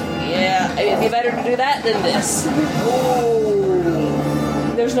 Yeah, I mean, it'd be better to do that than this. Oh.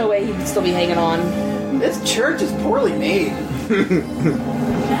 There's no way he'd still be hanging on. This church is poorly made.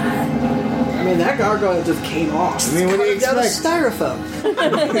 I mean, that gargoyle just came off. I mean, what do you Out of expect?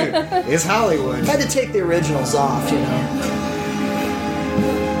 styrofoam. It's Hollywood. Had to take the originals off, you know.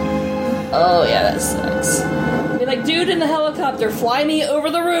 Oh yeah, that sucks. Be like, dude in the helicopter, fly me over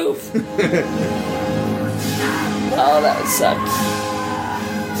the roof. Oh, that would suck.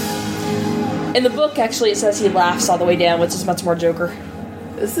 In the book, actually, it says he laughs all the way down, which is much more Joker.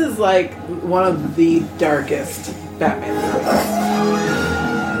 This is like one of the darkest Batman movies.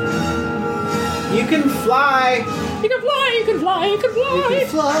 You can fly. You can fly. You can fly. You can fly. You can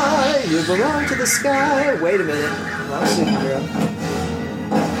fly. You belong to the sky. Wait a minute. Wrong superhero.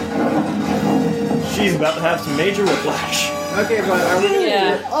 She's about to have some major whiplash. Okay, but are we gonna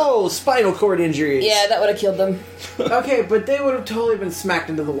Yeah. Oh, spinal cord injuries. Yeah, that would have killed them. Okay, but they would have totally been smacked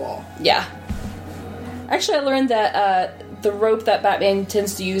into the wall. Yeah. Actually, I learned that the rope that Batman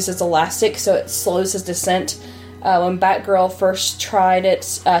tends to use is elastic, so it slows his descent. When Batgirl first tried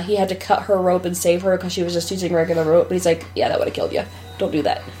it, he had to cut her rope and save her because she was just using regular rope. But he's like, yeah, that would have killed you. Don't do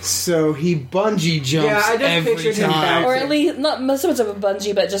that. So he bungee jumps I just every pictured him time. Or at least, not so much of a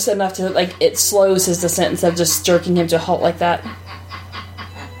bungee, but just enough to, like, it slows his descent instead of just jerking him to a halt like that.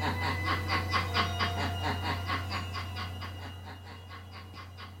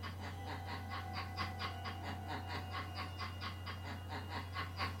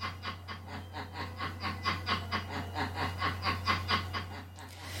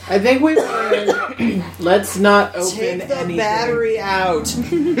 I think we learned, let's not open Take the anything. battery out.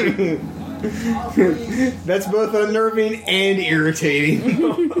 That's both unnerving and irritating.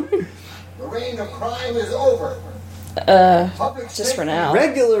 The reign of crime is over. Just for now.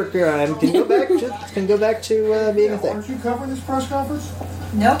 Regular crime can go back to being a thing. Aren't you covering this press conference?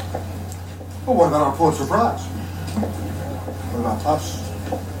 Nope. Well, what about our Pulitzer Prize? What about us?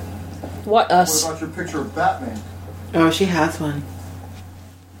 What us? What about your picture of Batman? Oh, she has one.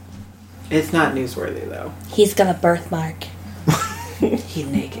 It's not newsworthy, though. He's got a birthmark. He's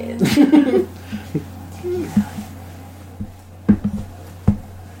naked. We've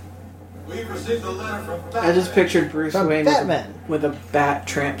received a letter from Batman. I just pictured Bruce From Wayne Batman. with a bat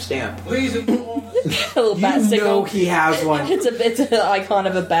tramp stamp. Please inform A little bat You signal. know he has one. It's an icon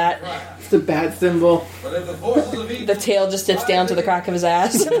of a bat. It's the bat symbol. But if the forces of evil The tail just dips down to the crack of his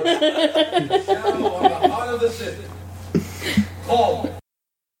ass. shadow on the heart of the city, call me.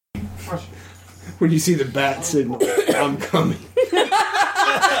 When you see the bat signal, I'm coming.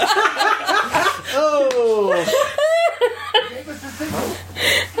 Oh,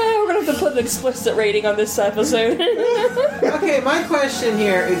 We're gonna have to put an explicit rating on this episode. Okay, my question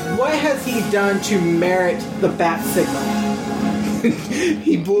here is, what has he done to merit the bat signal?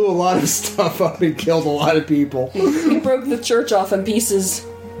 He blew a lot of stuff up and killed a lot of people. He broke the church off in pieces.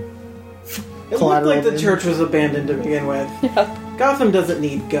 It looked like the church was abandoned to begin with. Gotham doesn't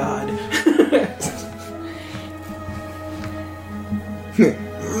need God.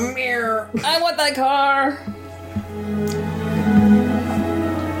 I want that car.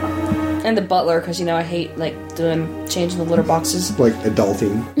 And the butler, because you know I hate changing the litter boxes. Like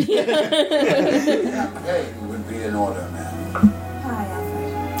adulting. Hey, would be in order, man.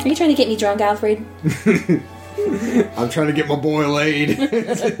 Are you trying to get me drunk, Alfred? I'm trying to get my boy laid.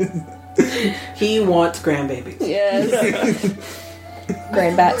 He wants grandbabies. Yes.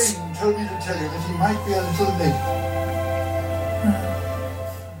 Grandbats. He told me to tell you that he might be a little late.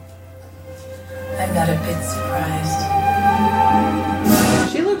 I'm not a bit surprised.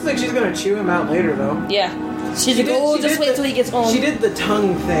 She looks like she's gonna chew him out later, though. Yeah. She's like, oh, just wait till he gets home. She did the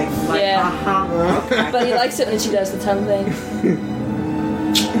tongue thing. Like, Yeah. okay. But he likes it when she does the tongue thing.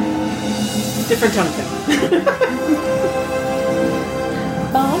 Different tongue thing.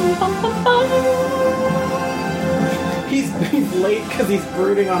 He's late because he's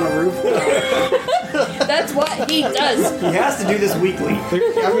brooding on a roof. That's what he does. He has to do this weekly.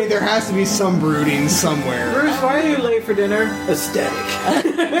 There has to be some brooding somewhere. Bruce, why are you late for dinner? Aesthetic.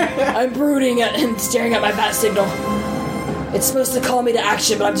 I'm brooding at and staring at my bat signal. It's supposed to call me to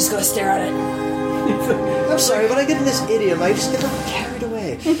action, but I'm just gonna stare at it. I'm sorry, when I get in this idiom, I just get carried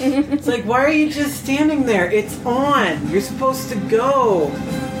away. It's like, why are you just standing there? It's on. You're supposed to go.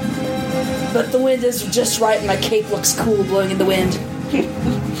 But the wind is just right and my cape looks cool blowing in the wind.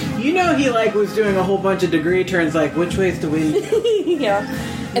 You know he was doing a whole bunch of degree turns, like, which way's the wind? Yeah.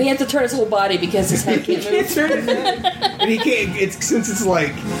 And he had to turn his whole body because his head can't move. And he can't, since it's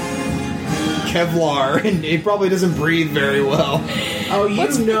like Kevlar, and he probably doesn't breathe very well. Oh,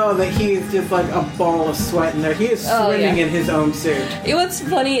 you know that he's just like a ball of sweat in there. He is swimming in his own suit. What's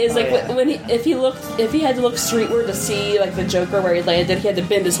funny is when if he had to look streetward to see like the Joker where he landed, he had to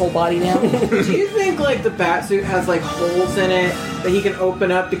bend his whole body down. Do you think like the Batsuit has like holes in it that he can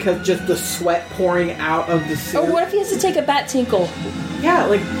open up because just the sweat pouring out of the suit? Or what if he has to take a bat tinkle? Yeah,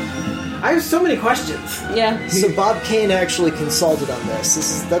 like I have so many questions. Yeah. So Bob Kane actually consulted on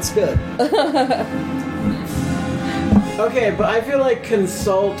this. That's good. Okay, but I feel like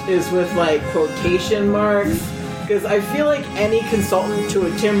consult is with like quotation marks. Because I feel like any consultant to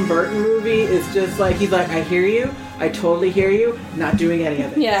a Tim Burton movie is just like, he's like, I hear you, I totally hear you, not doing any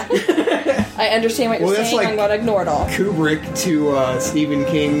of it. Yeah. I understand what you're saying, I'm going to ignore it all. Kubrick to Stephen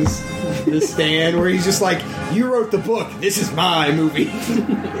King's The Stand, where he's just like, you wrote the book, this is my movie.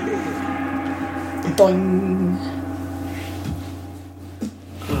 Boing.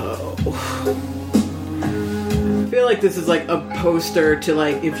 I feel like this is like a poster to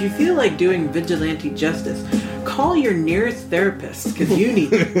like, if you feel like doing vigilante justice, call your nearest therapist because you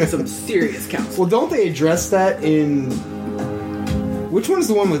need some serious counseling. Well, don't they address that in... Which one's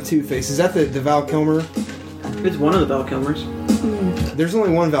the one with Two-Face? Is that the Val Kilmer? It's one of the Val Kilmers. There's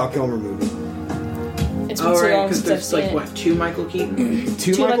only one Val Kilmer movie. It's been so long since I've there's seen like, it. what, 2 Michael Keaton?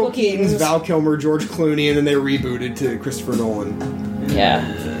 Two Michael Keatons, Val Kilmer, George Clooney, and then they rebooted to Christopher Nolan. Yeah.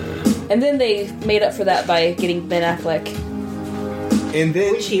 And then they made up for that by getting Ben Affleck. And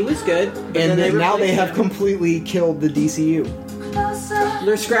then... Which he was good. And then now they have completely killed the DCU.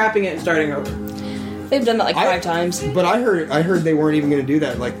 They're scrapping it and starting over. They've done that like 5 times. But I heard they weren't even going to do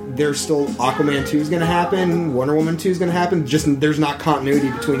that. Like, there's still Aquaman 2 is going to happen, Wonder Woman 2 is going to happen. Just there's not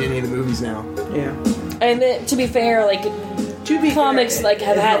continuity between any of the movies now. Yeah. And then, to be fair, like comics like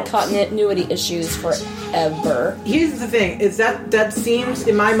have had continuity issues forever. Here's the thing: is that seems,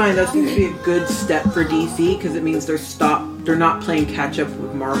 in my mind, that seems to be a good step for DC because it means they're not playing catch up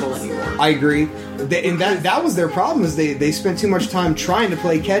with Marvel anymore. I agree, and that was their problem is they spent too much time trying to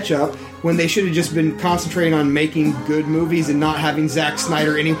play catch up when they should have just been concentrating on making good movies and not having Zack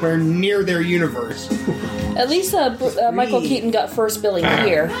Snyder anywhere near their universe. At least Michael Keaton got first billing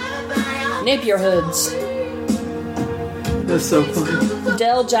here. Napier hoods. That's so funny.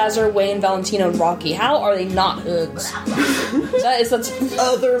 Del, Jazzer, Wayne, Valentino, and Rocky. How are they not hoods? That is such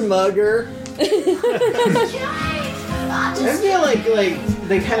other mugger. I feel like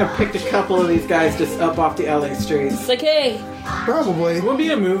they kind of picked a couple of these guys just up off the LA streets. It's like, hey, probably will be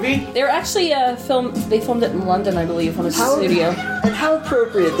a movie. They're actually They filmed it in London, I believe, on a studio. And how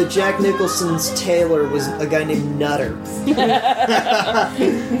appropriate that Jack Nicholson's tailor was a guy named Nutter.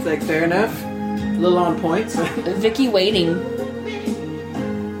 It's like fair enough. A little on point. Vicky Waiting.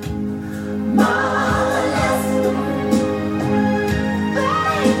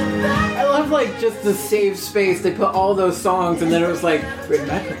 I love like just the save space. They put all those songs and then it was like written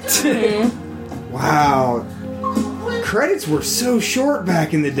backwards. Wow. Credits were so short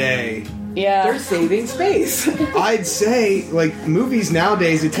back in the day. Yeah. They're saving space. I'd say, like, movies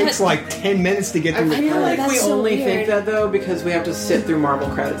nowadays, it takes like 10 minutes to get through the I feel like credits. we only think that though because we have to sit through Marvel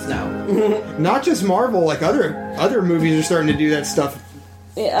credits now. Not just Marvel, like other movies are starting to do that stuff.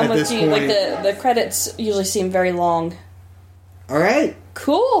 Yeah, I'm at with this you. point. Like the credits usually seem very long. All right.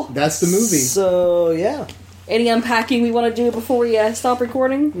 Cool. That's the movie. So, yeah. Any unpacking we want to do before we stop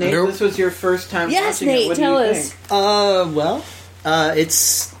recording? Nate, this was your first time Yes, watching Nate, it. What tell do you us. think?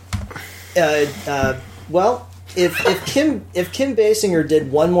 It's if Kim Basinger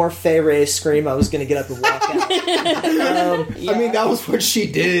did one more Fay Ray scream, I was going to get up and walk out. I mean, that was what she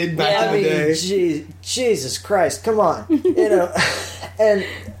did back in the day. Jesus Christ, come on, And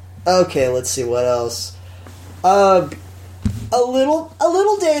okay, let's see what else. A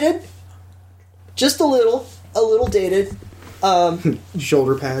little dated, just a little dated.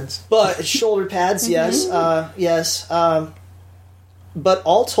 Shoulder pads, but shoulder pads, yes, yes. But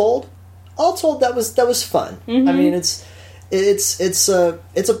all told, that was fun. Mm-hmm. I mean, it's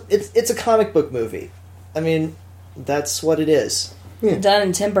a comic book movie. I mean, that's what it is. Yeah. Done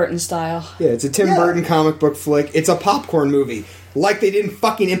in Tim Burton style. Yeah, it's a Tim Burton comic book flick. It's a popcorn movie. Like they didn't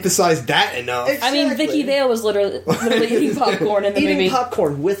fucking emphasize that enough. Exactly. I mean, Vicky Vale was literally eating popcorn in the movie. Eating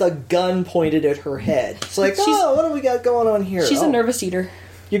popcorn with a gun pointed at her head. It's like, what do we got going on here? She's a nervous eater.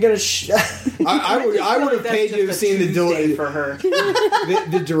 You're gonna. I would have paid to have seen the for her.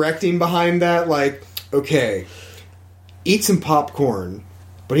 the directing behind that. Like, okay, eat some popcorn,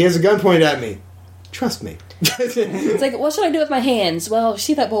 but he has a gun pointed at me. Trust me. It's like, what should I do with my hands? Well,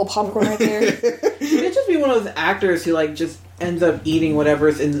 see that bowl of popcorn right there? You could just be one of those actors who like just ends up eating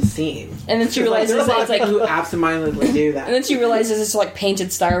whatever's in the scene. And then she realizes there's a lot that it's of people who absentmindedly do that. And then she realizes it's like painted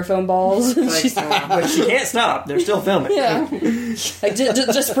styrofoam balls. But she can't stop. They're still filming. Yeah. Like,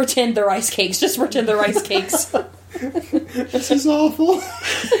 just pretend they're ice cakes. Just pretend they're ice cakes. This is awful.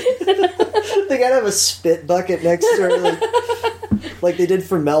 They gotta have a spit bucket next to her, like they did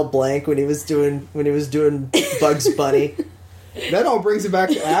for Mel Blanc when he was doing Bugs Bunny. That all brings it back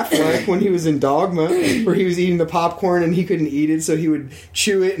to Affleck when he was in Dogma, where he was eating the popcorn and he couldn't eat it, so he would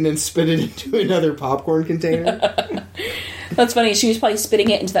chew it and then spit it into another popcorn container. That's funny. She was probably spitting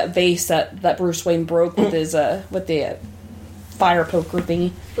it into that vase that Bruce Wayne broke with his with the fire poker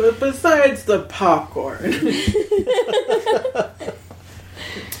thingy. But besides the popcorn,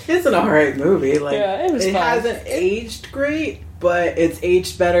 it's an alright movie. Like, yeah, it was fun. Hasn't aged great, but it's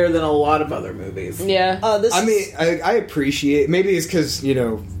aged better than a lot of other movies. Yeah. I appreciate. Maybe it's because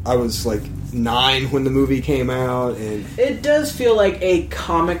I was like 9 when the movie came out, and it does feel like a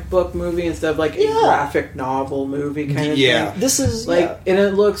comic book movie instead of like a graphic novel movie kind of thing. This is and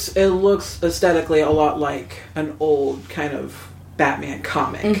it looks aesthetically a lot like an old kind of Batman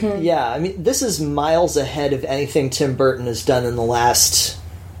comic. Mm-hmm. Yeah, I mean, this is miles ahead of anything Tim Burton has done in the last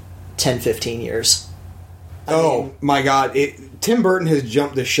 10-15 years. I mean, my God, Tim Burton has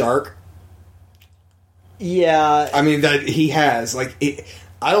jumped the shark. Yeah, I mean that he has.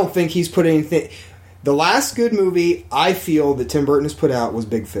 I don't think he's put anything. The last good movie I feel that Tim Burton has put out was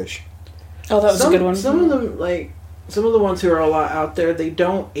Big Fish. Oh, that was a good one. Some of them, some of the ones who are a lot out there, they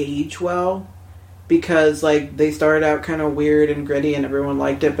don't age well because they started out kind of weird and gritty and everyone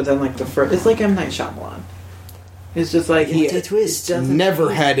liked it, but then the first, it's like M. Night Shyamalan. It's just twist. Never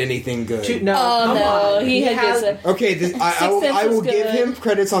had anything good. He had okay. I will give him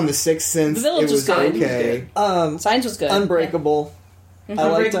credits on The Sixth Sense. The Village it was good. Okay. Signs was good. Unbreakable. I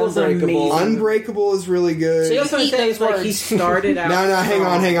liked Unbreakable. Unbreakable is really good. So that's what I'm saying. He started out. No,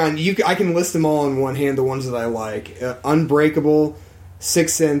 hang on. I can list them all in one hand. The ones that I like: Unbreakable,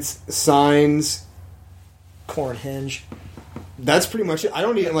 Sixth Sense, Signs, Cornhinge. That's pretty much it. I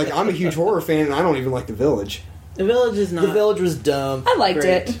don't even I'm a huge horror fan, and I don't even like The Village. The Village is not. The Village was dumb. I liked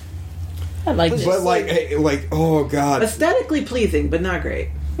it. But oh god, aesthetically pleasing, but not great.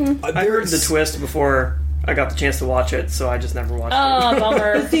 I heard the twist before I got the chance to watch it, so I just never watched it. Oh,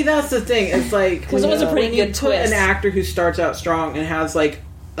 bummer. See, that's the thing. It's because it was a pretty good twist. An actor who starts out strong and has like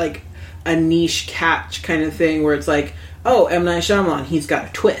a niche catch kind of thing, where it's oh, M. Night Shyamalan, he's got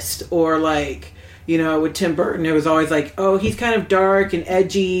a twist, or with Tim Burton, it was always oh, he's kind of dark and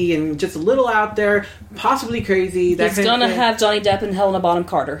edgy and just a little out there, possibly crazy. He's gonna have Johnny Depp and Helena Bonham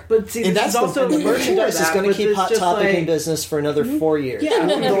Carter. But see, and that's also the merchandise is going to keep Hot Topic in business for another 4 years. Yeah,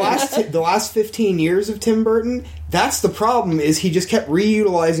 the last 15 years of Tim Burton, that's the problem. Is he just kept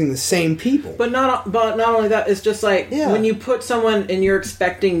reutilizing the same people? But not only that, it's just when you put someone and you're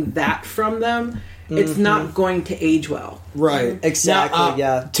expecting that from them. It's not going to age well. Right. Exactly, now,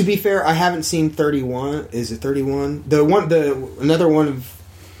 yeah. To be fair, I haven't seen 31. Is it 31? Another one of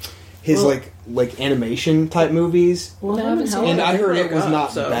his animation type movies. Well, and I heard it was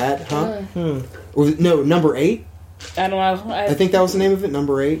not bad, huh? No, number 8? I don't know. I think that was the name of it,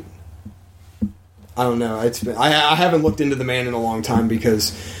 number 8. I don't know. I haven't looked into the man in a long time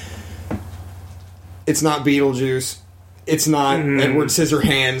because it's not Beetlejuice. It's not Edward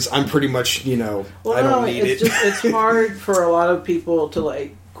Scissorhands. I'm pretty much, I don't need it. It's hard for a lot of people to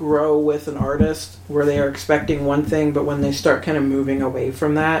grow with an artist where they are expecting one thing, but when they start kind of moving away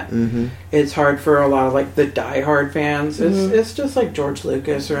from that, it's hard for a lot of the diehard fans. It's just like George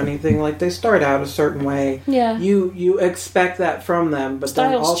Lucas or anything. They start out a certain way. Yeah, you expect that from them, but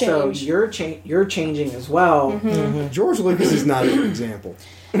Styles then also change. you're changing as well. George Lucas is not an example.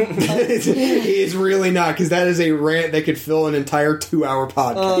 He is really not, because that is a rant that could fill an entire 2-hour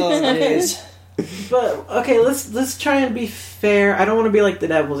podcast. Oh, geez. But okay, let's try and be fair. I don't want to be the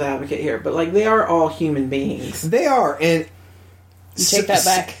devil's advocate here, but they are all human beings. They are, and you take that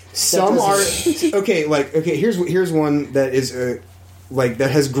back. Some are okay. Here's one that is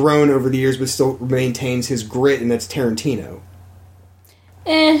that has grown over the years, but still maintains his grit, and that's Tarantino.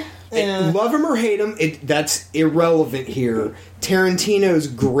 Love him or hate him, that's irrelevant here. Tarantino's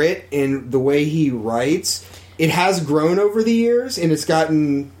grit and the way he writes, it has grown over the years, and it's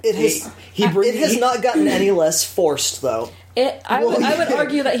gotten. It has not gotten any less forced, though. I would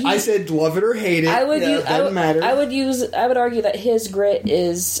argue that I said love it or hate it. Doesn't matter. I would argue that his grit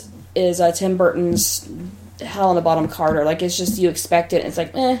is Tim Burton's Helena Bonham Carter. It's just you expect it, and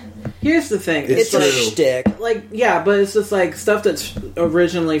it's Here's the thing. It's a shtick. But it's just stuff that's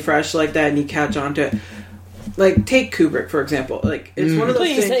originally fresh like that, and you catch on to it. Take Kubrick, for example. It's one of those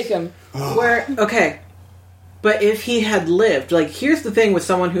Please things take him. where, okay, But if he had lived, like, here's the thing with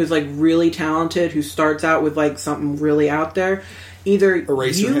someone who's, like, really talented, who starts out with, like, something really out there, either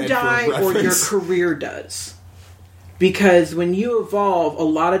you die or your career does. Because when you evolve, a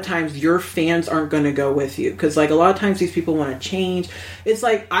lot of times your fans aren't going to go with you. Because, like, a lot of times these people want to change. It's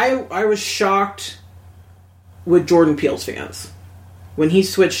like, I was shocked with Jordan Peele's fans. When he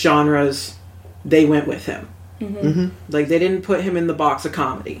switched genres, they went with him. Like, they didn't put him in the box of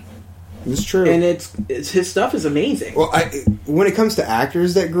comedy. It's true. And it's his stuff is amazing. Well, when it comes to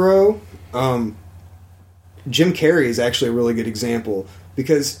actors that grow, Jim Carrey is actually a really good example,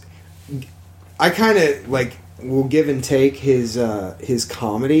 because I kind of, like, will give and take his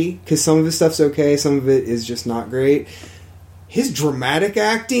comedy, because some of his stuff's okay, some of it is just not great. His dramatic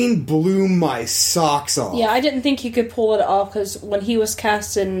acting blew my socks off. Yeah, I didn't think he could pull it off, because when he was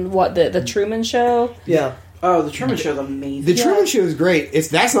cast in, the Truman Show? Yeah. Oh, the Truman Show is amazing. The Truman Show is great.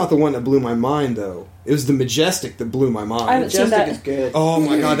 That's not the one that blew my mind, though. It was The Majestic that blew my mind. I haven't seen that. Is good. Oh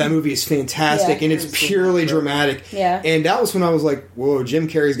my god, that movie is fantastic, Yeah. and it's purely dramatic. Yeah. And that was when I was like, whoa, Jim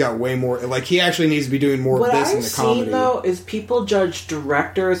Carrey's got way more. Like, he actually needs to be doing more What of this I've in the comedy. seen, though, is people judge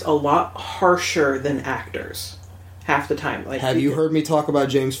directors a lot harsher than actors. Half the time. Like, Have you heard me talk about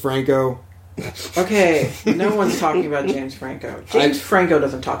James Franco? Okay, no one's talking about James Franco. James Franco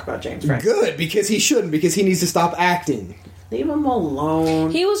doesn't talk about James Franco. Good, because he shouldn't, because he needs to stop acting. Leave him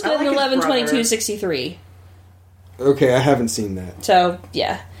alone. He was good in his 11/22/63. Okay, I haven't seen that. So,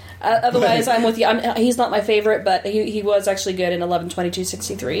 yeah. Otherwise, I'm with you. He's not my favorite, but he was actually good in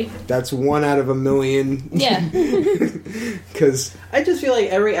 11/22/63. That's 1 out of a million. Yeah. Because I just feel like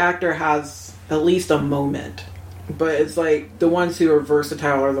every actor has at least a moment. But it's like, the ones who are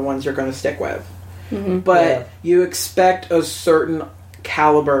versatile are the ones you're going to stick with. But you expect a certain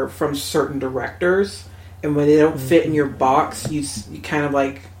caliber from certain directors, and when they don't fit in your box, you kind of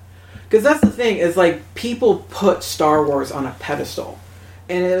like... Because that's the thing, is like, people put Star Wars on a pedestal.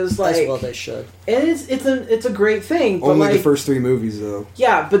 And it was like... As well they should. And it's a great thing. But only like, the first 3 movies, though.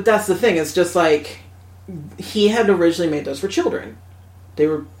 Yeah, but that's the thing. It's just like, he had originally made those for children. They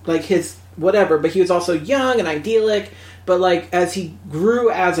were like his whatever, but he was also young and idyllic. But like, as he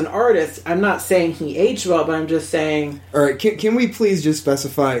grew as an artist, I'm not saying he aged well, but I'm just saying... Alright, can we please just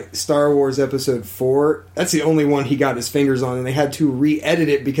specify Star Wars Episode 4? That's the only one he got his fingers on, and they had to re-edit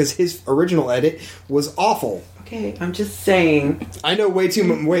it because his original edit was awful. Okay, I'm just saying... I know way too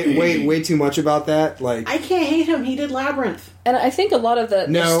much about that. Like, I can't hate him. He did Labyrinth. And I think a lot of the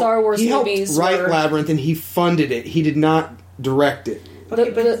Star Wars he movies helped write were... Labyrinth, and he funded it. He did not direct it. Okay,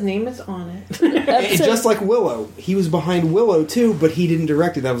 but his name is on it. Just like Willow. He was behind Willow, too, but he didn't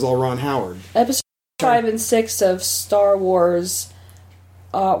direct it. That was all Ron Howard. Episode 5 and 6 of Star Wars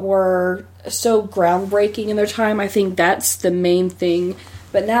were so groundbreaking in their time. I think that's the main thing.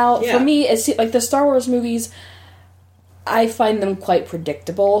 But now, for me, it's like the Star Wars movies, I find them quite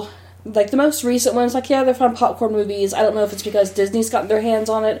predictable. Like, the most recent ones, like, yeah, they're fun popcorn movies. I don't know if it's because Disney's gotten their hands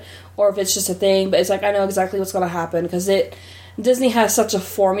on it, or if it's just a thing, but it's like, I know exactly what's going to happen, because Disney has such a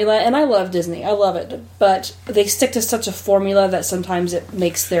formula, and I love Disney. I love it. But they stick to such a formula that sometimes it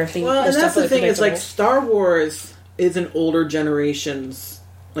makes their thing... Well, and that's the thing, is like, predictable. Star Wars is an older generation's...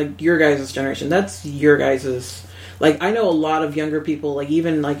 Like, your guys' generation. That's your guys'... Like, I know a lot of younger people, like,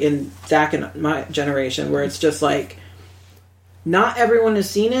 even, like, in Zach and my generation, where it's just, like... Not everyone has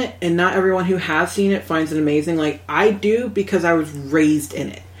seen it, and not everyone who has seen it finds it amazing. Like, I do, because I was raised in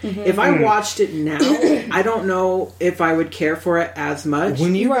it. If I watched it now, I don't know if I would care for it as much.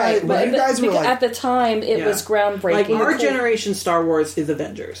 When you guys were like... At the time, it was groundbreaking. Like, our generation Star Wars is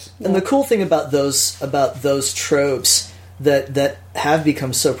Avengers. And the cool thing about those tropes that have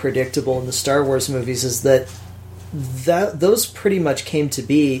become so predictable in the Star Wars movies is that those pretty much came to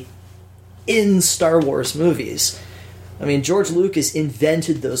be in Star Wars movies. I mean, George Lucas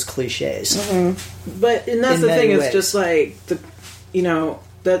invented those cliches. But, and that's In the many thing, ways. it's just like,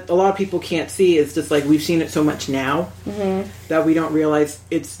 that a lot of people can't see. It's just like, we've seen it so much now that we don't realize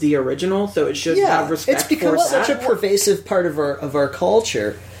it's the original, so it should have respect it's become for such that. a pervasive part of our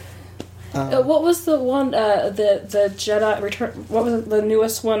culture. What was the one? The Jedi Return. What was the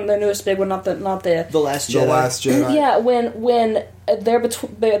newest one? The newest big one, not the Last Jedi. The Last Jedi. Yeah, when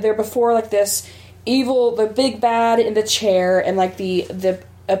they're before like this evil, the big bad in the chair, and like the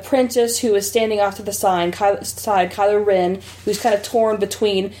apprentice who is standing off to the side, Kylo Ren, who's kind of torn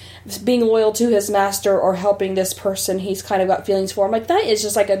between being loyal to his master or helping this person he's kind of got feelings for. I'm like, that is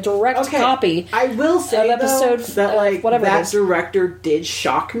just like a direct copy. I will say, of episode though, that like whatever it that is. director did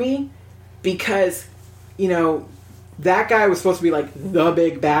shock me, because, you know, that guy was supposed to be like the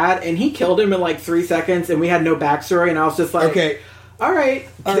big bad, and he killed him in like 3 seconds, and we had no backstory, and I was just like, Okay. all right,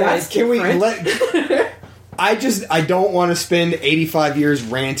 All right, can we let... I don't want to spend 85 years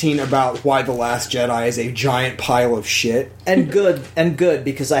ranting about why The Last Jedi is a giant pile of shit. And good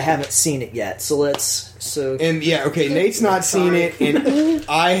because I haven't seen it yet. Nate's not seen it, and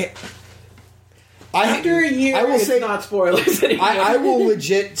after a year, I will it's say not spoilers anymore. I will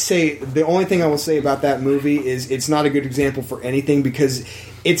legit say the only thing I will say about that movie is it's not a good example for anything because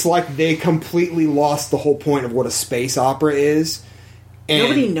it's like they completely lost the whole point of what a space opera is. And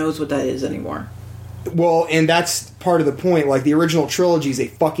nobody knows what that is anymore. Well, and that's part of the point. Like, the original trilogy is a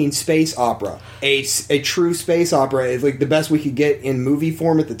fucking space opera. A true space opera is, like, the best we could get in movie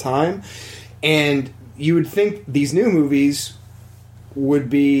form at the time. And you would think these new movies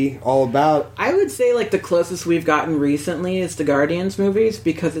would be all about... I would say, like, the closest we've gotten recently is the Guardians movies,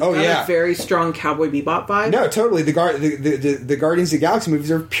 because it's got a very strong Cowboy Bebop vibe. No, totally. The Guardians of the Galaxy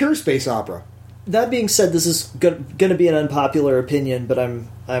movies are pure space opera. That being said, this is going to be an unpopular opinion, but I'm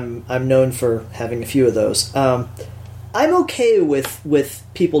known for having a few of those. I'm okay with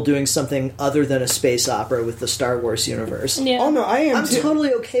people doing something other than a space opera with the Star Wars universe. Yeah. Oh no, I am. I'm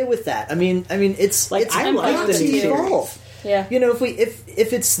totally okay with that. I mean, it's like it's I like the new series. Yeah. You know,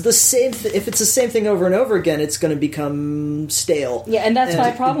 if it's the same if it's the same thing over and over again, it's going to become stale. Yeah, and that's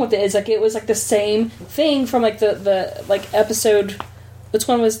my problem with it. Is like it was like the same thing from like the like episode. Which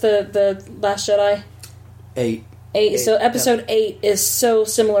one was the Last Jedi? 8. So episode 8 is so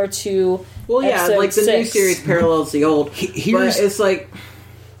similar to episode like the 6. new series parallels the old. But it's like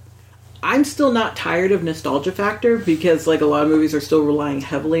I'm still not tired of nostalgia factor because like a lot of movies are still relying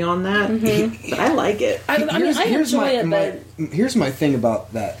heavily on that. Mm-hmm. But I like it. I enjoy it, but here's my thing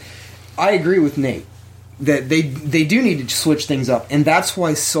about that. I agree with Nate that they do need to switch things up, and that's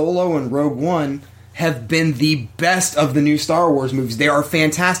why Solo and Rogue One have been the best of the new Star Wars movies. They are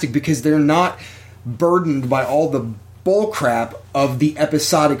fantastic because they're not burdened by all the bullcrap of the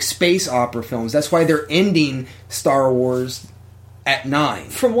episodic space opera films. That's why they're ending Star Wars at 9.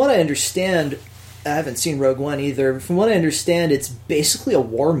 From what I understand, I haven't seen Rogue One either. From what I understand, it's basically a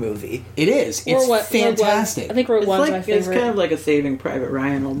war movie. It is. It's fantastic. I think Rogue One's my favorite. It's kind of like a Saving Private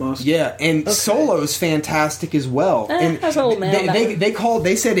Ryan almost. Yeah, and Solo's fantastic as well. And that's an old man.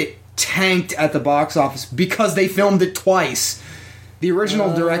 They said it tanked at the box office because they filmed it twice. The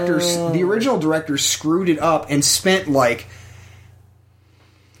original director screwed it up and spent like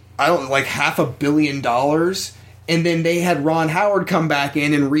 $500 million, and then they had Ron Howard come back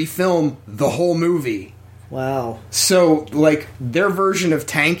in and refilm the whole movie. Wow. So like their version of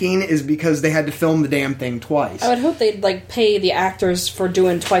tanking is because they had to film the damn thing twice. I would hope they'd like pay the actors for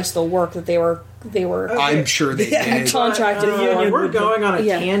doing twice the work that they were. I'm sure they did. Contracted for. We're going on a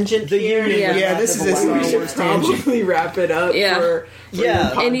tangent here. This is a Star Wars tangent. Probably wrap it up. For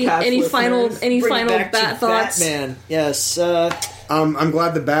Any final bat thoughts? Batman. Yes. I'm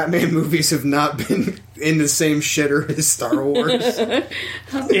glad the Batman movies have not been in the same shitter as Star Wars.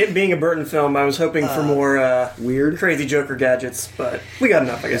 It being a Burton film, I was hoping for more weird, crazy Joker gadgets, but we got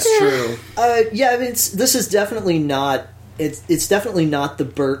enough, I guess. It's true. I mean, this is definitely not. It's definitely not the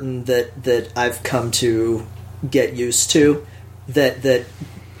Burton that I've come to get used to. That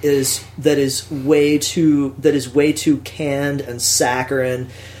is way too canned and saccharine.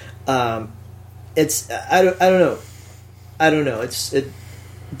 It's I don't know. It's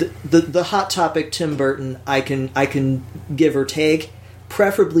the hot topic Tim Burton. I can give or take.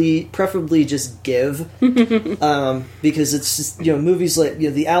 Preferably just give, because it's just, movies like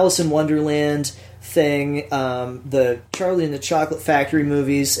the Alice in Wonderland thing, the Charlie and the Chocolate Factory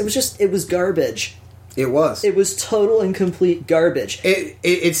movies. It was garbage. It was total and complete garbage.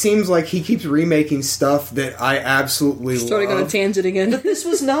 It seems like he keeps remaking stuff that I absolutely love. Starting on a tangent again. But this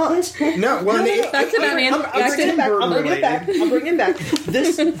was not. Back to Batman. I'm bringing it back.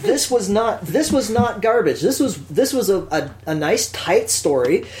 This was not garbage. This was a nice tight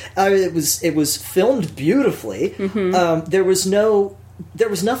story. It was filmed beautifully. Mm-hmm. There was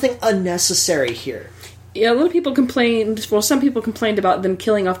nothing unnecessary here. Yeah, a lot of people complained. Well, some people complained about them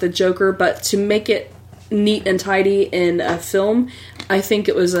killing off the Joker, but to make it neat and tidy in a film, I think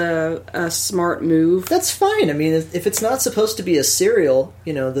it was a smart move. That's fine. I mean, if it's not supposed to be a serial,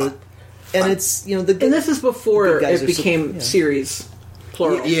 and this is before it became series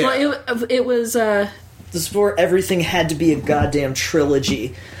plural. Yeah. Well, it was. This is before everything had to be a goddamn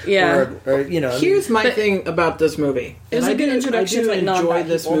trilogy. Yeah. Or here's my thing about this movie. It was a good introduction I do to enjoy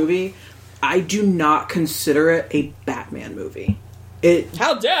this movie. I do not consider it a Batman movie.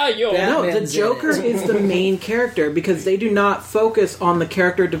 How dare you? No, the Joker is the main character because they do not focus on the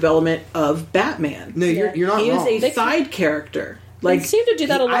character development of Batman. No, you're not He wrong. is a side character. They seem to do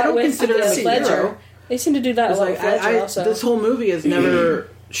that a lot with Ledger. They seem to do that a lot with Ledger also. This whole movie has never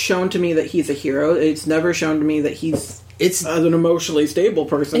shown to me that he's a hero. It's never shown to me that he's an emotionally stable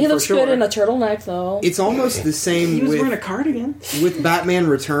person. He looks for sure. good in a turtleneck, though. It's almost the same. He was with, wearing a cardigan. With Batman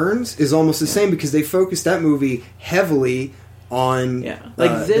Returns is almost the same because they focused that movie heavily on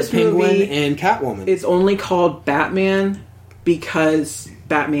this the Penguin movie and Catwoman. It's only called Batman because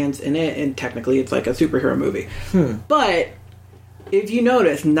Batman's in it, and technically it's like a superhero movie. But if you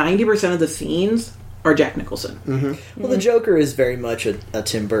notice, 90% of the scenes are Jack Nicholson. Well, the Joker is very much a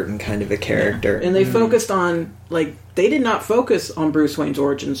Tim Burton kind of a character. And they focused on, like, they did not focus on Bruce Wayne's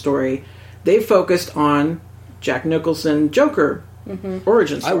origin story. They focused on Jack Nicholson Joker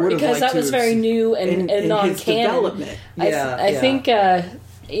origin story. Because that was very new and non-canon. Development. I think,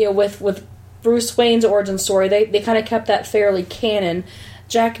 with Bruce Wayne's origin story, they kind of kept that fairly canon.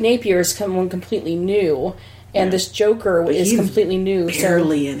 Jack Napier is completely new, and this Joker is completely new.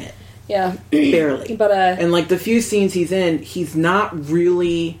 Barely in it. Yeah. Barely. But and like the few scenes he's in, he's not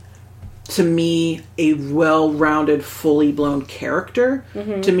really, to me, a well-rounded, fully blown character.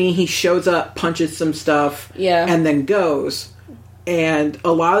 To me, he shows up, punches some stuff, and then goes. And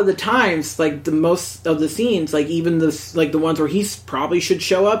a lot of the times, like the most of the scenes, like even the ones where he probably should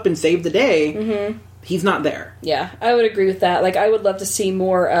show up and save the day, he's not there. Yeah, I would agree with that. Like, I would love to see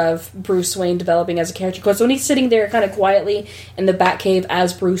more of Bruce Wayne developing as a character. Because when he's sitting there kind of quietly in the Batcave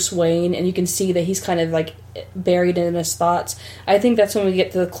as Bruce Wayne, and you can see that he's kind of, like, buried in his thoughts, I think that's when we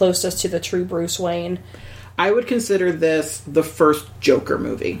get the closest to the true Bruce Wayne. I would consider this the first Joker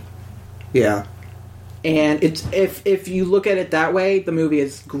movie. Yeah. And it's if you look at it that way, the movie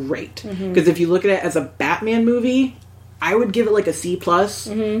is great. Because if you look at it as a Batman movie, I would give it like a C+.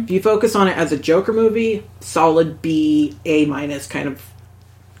 If you focus on it as a Joker movie, solid B, A- kind of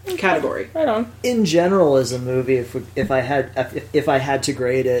category. Right on. In general, as a movie, if I had to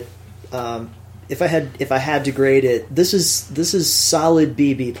grade it, if I had to grade it, this is solid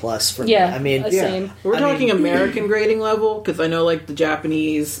BB+ for me. Yeah, I mean, same. We're talking American grading level, because I know like the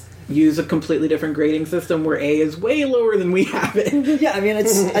Japanese use a completely different grading system where A is way lower than we have it. Yeah, I mean,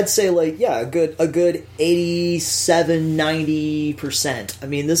 I'd say like a good 87-90%. I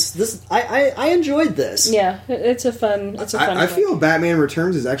mean, this I enjoyed this. Yeah, it's a fun. I feel Batman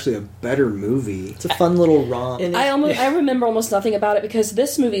Returns is actually a better movie. It's a fun little romp. I remember almost nothing about it because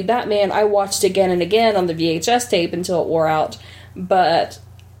this movie, Batman, I watched again and again on the VHS tape until it wore out. But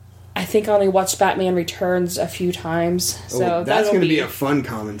I think I only watched Batman Returns a few times. So that's going to be a fun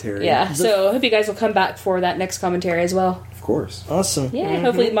commentary. Yeah, so I hope you guys will come back for that next commentary as well. Of course. Awesome. Yeah,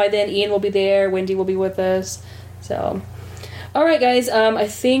 hopefully by then Ian will be there, Wendy will be with us. So, all right, guys, I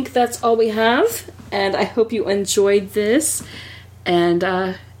think that's all we have, and I hope you enjoyed this. And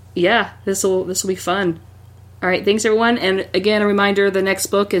this will be fun. All right, thanks everyone. And again, a reminder: the next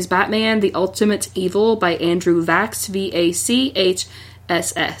book is Batman: The Ultimate Evil by Andrew Vachss,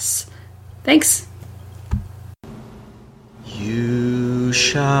 VACHSS. Thanks. You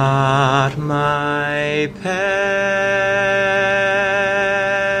shot my parents.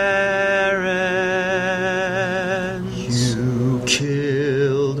 You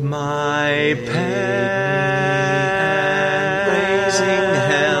killed my parents. Raising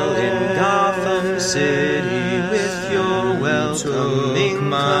hell in Gotham City with your welcoming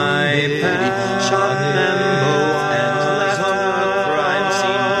my pity. Shot them both and left the crime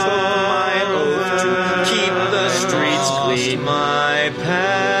scene. Took my oath to keep the streets clean. My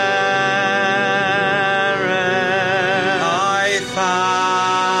parents, I found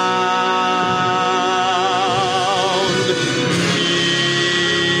me.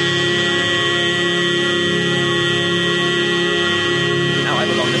 Now I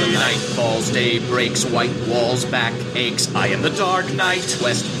belong to the night. Falls, day breaks, white walls, back aches. I am the Dark Knight,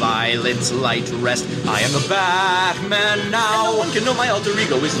 west violence, light rest. I am the Batman now. And no one can know my alter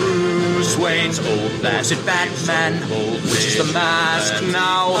ego is Bruce Wayne's old bastard Batman. Which is the mask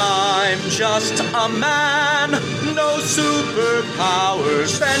now? I'm just a man, no superpowers.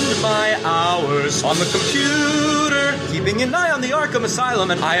 Spend my hours on the computer, keeping an eye on the Arkham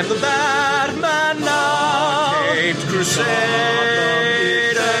Asylum. And I am the Batman now. Caped Crusader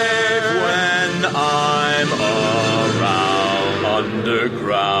when I'm around.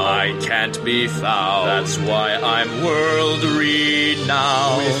 Underground, I can't be found. That's why I'm world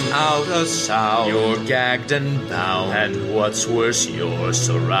renowned. Without a sound, you're gagged and bound. And what's worse, you're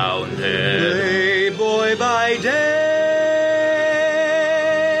surrounded. Playboy by day,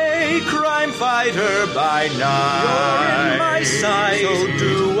 crime fighter by night. You're in my sight, so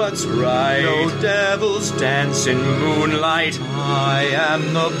do what's right. No devils dance in moonlight. I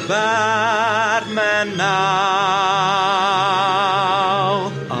am the Batman now.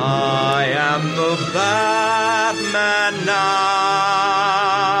 I am the Batman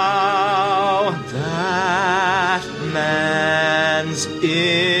now.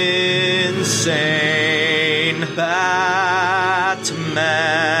 insane.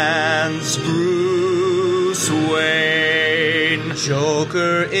 Batman's Bruce Wayne.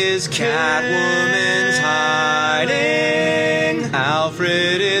 Joker is Catwoman's hiding.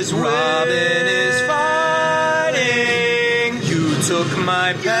 Alfred is Robin is fighting. You took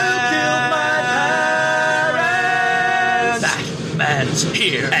my parents. Batman's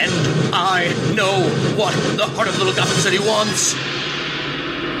here, and I know what the heart of Little Gotham City wants.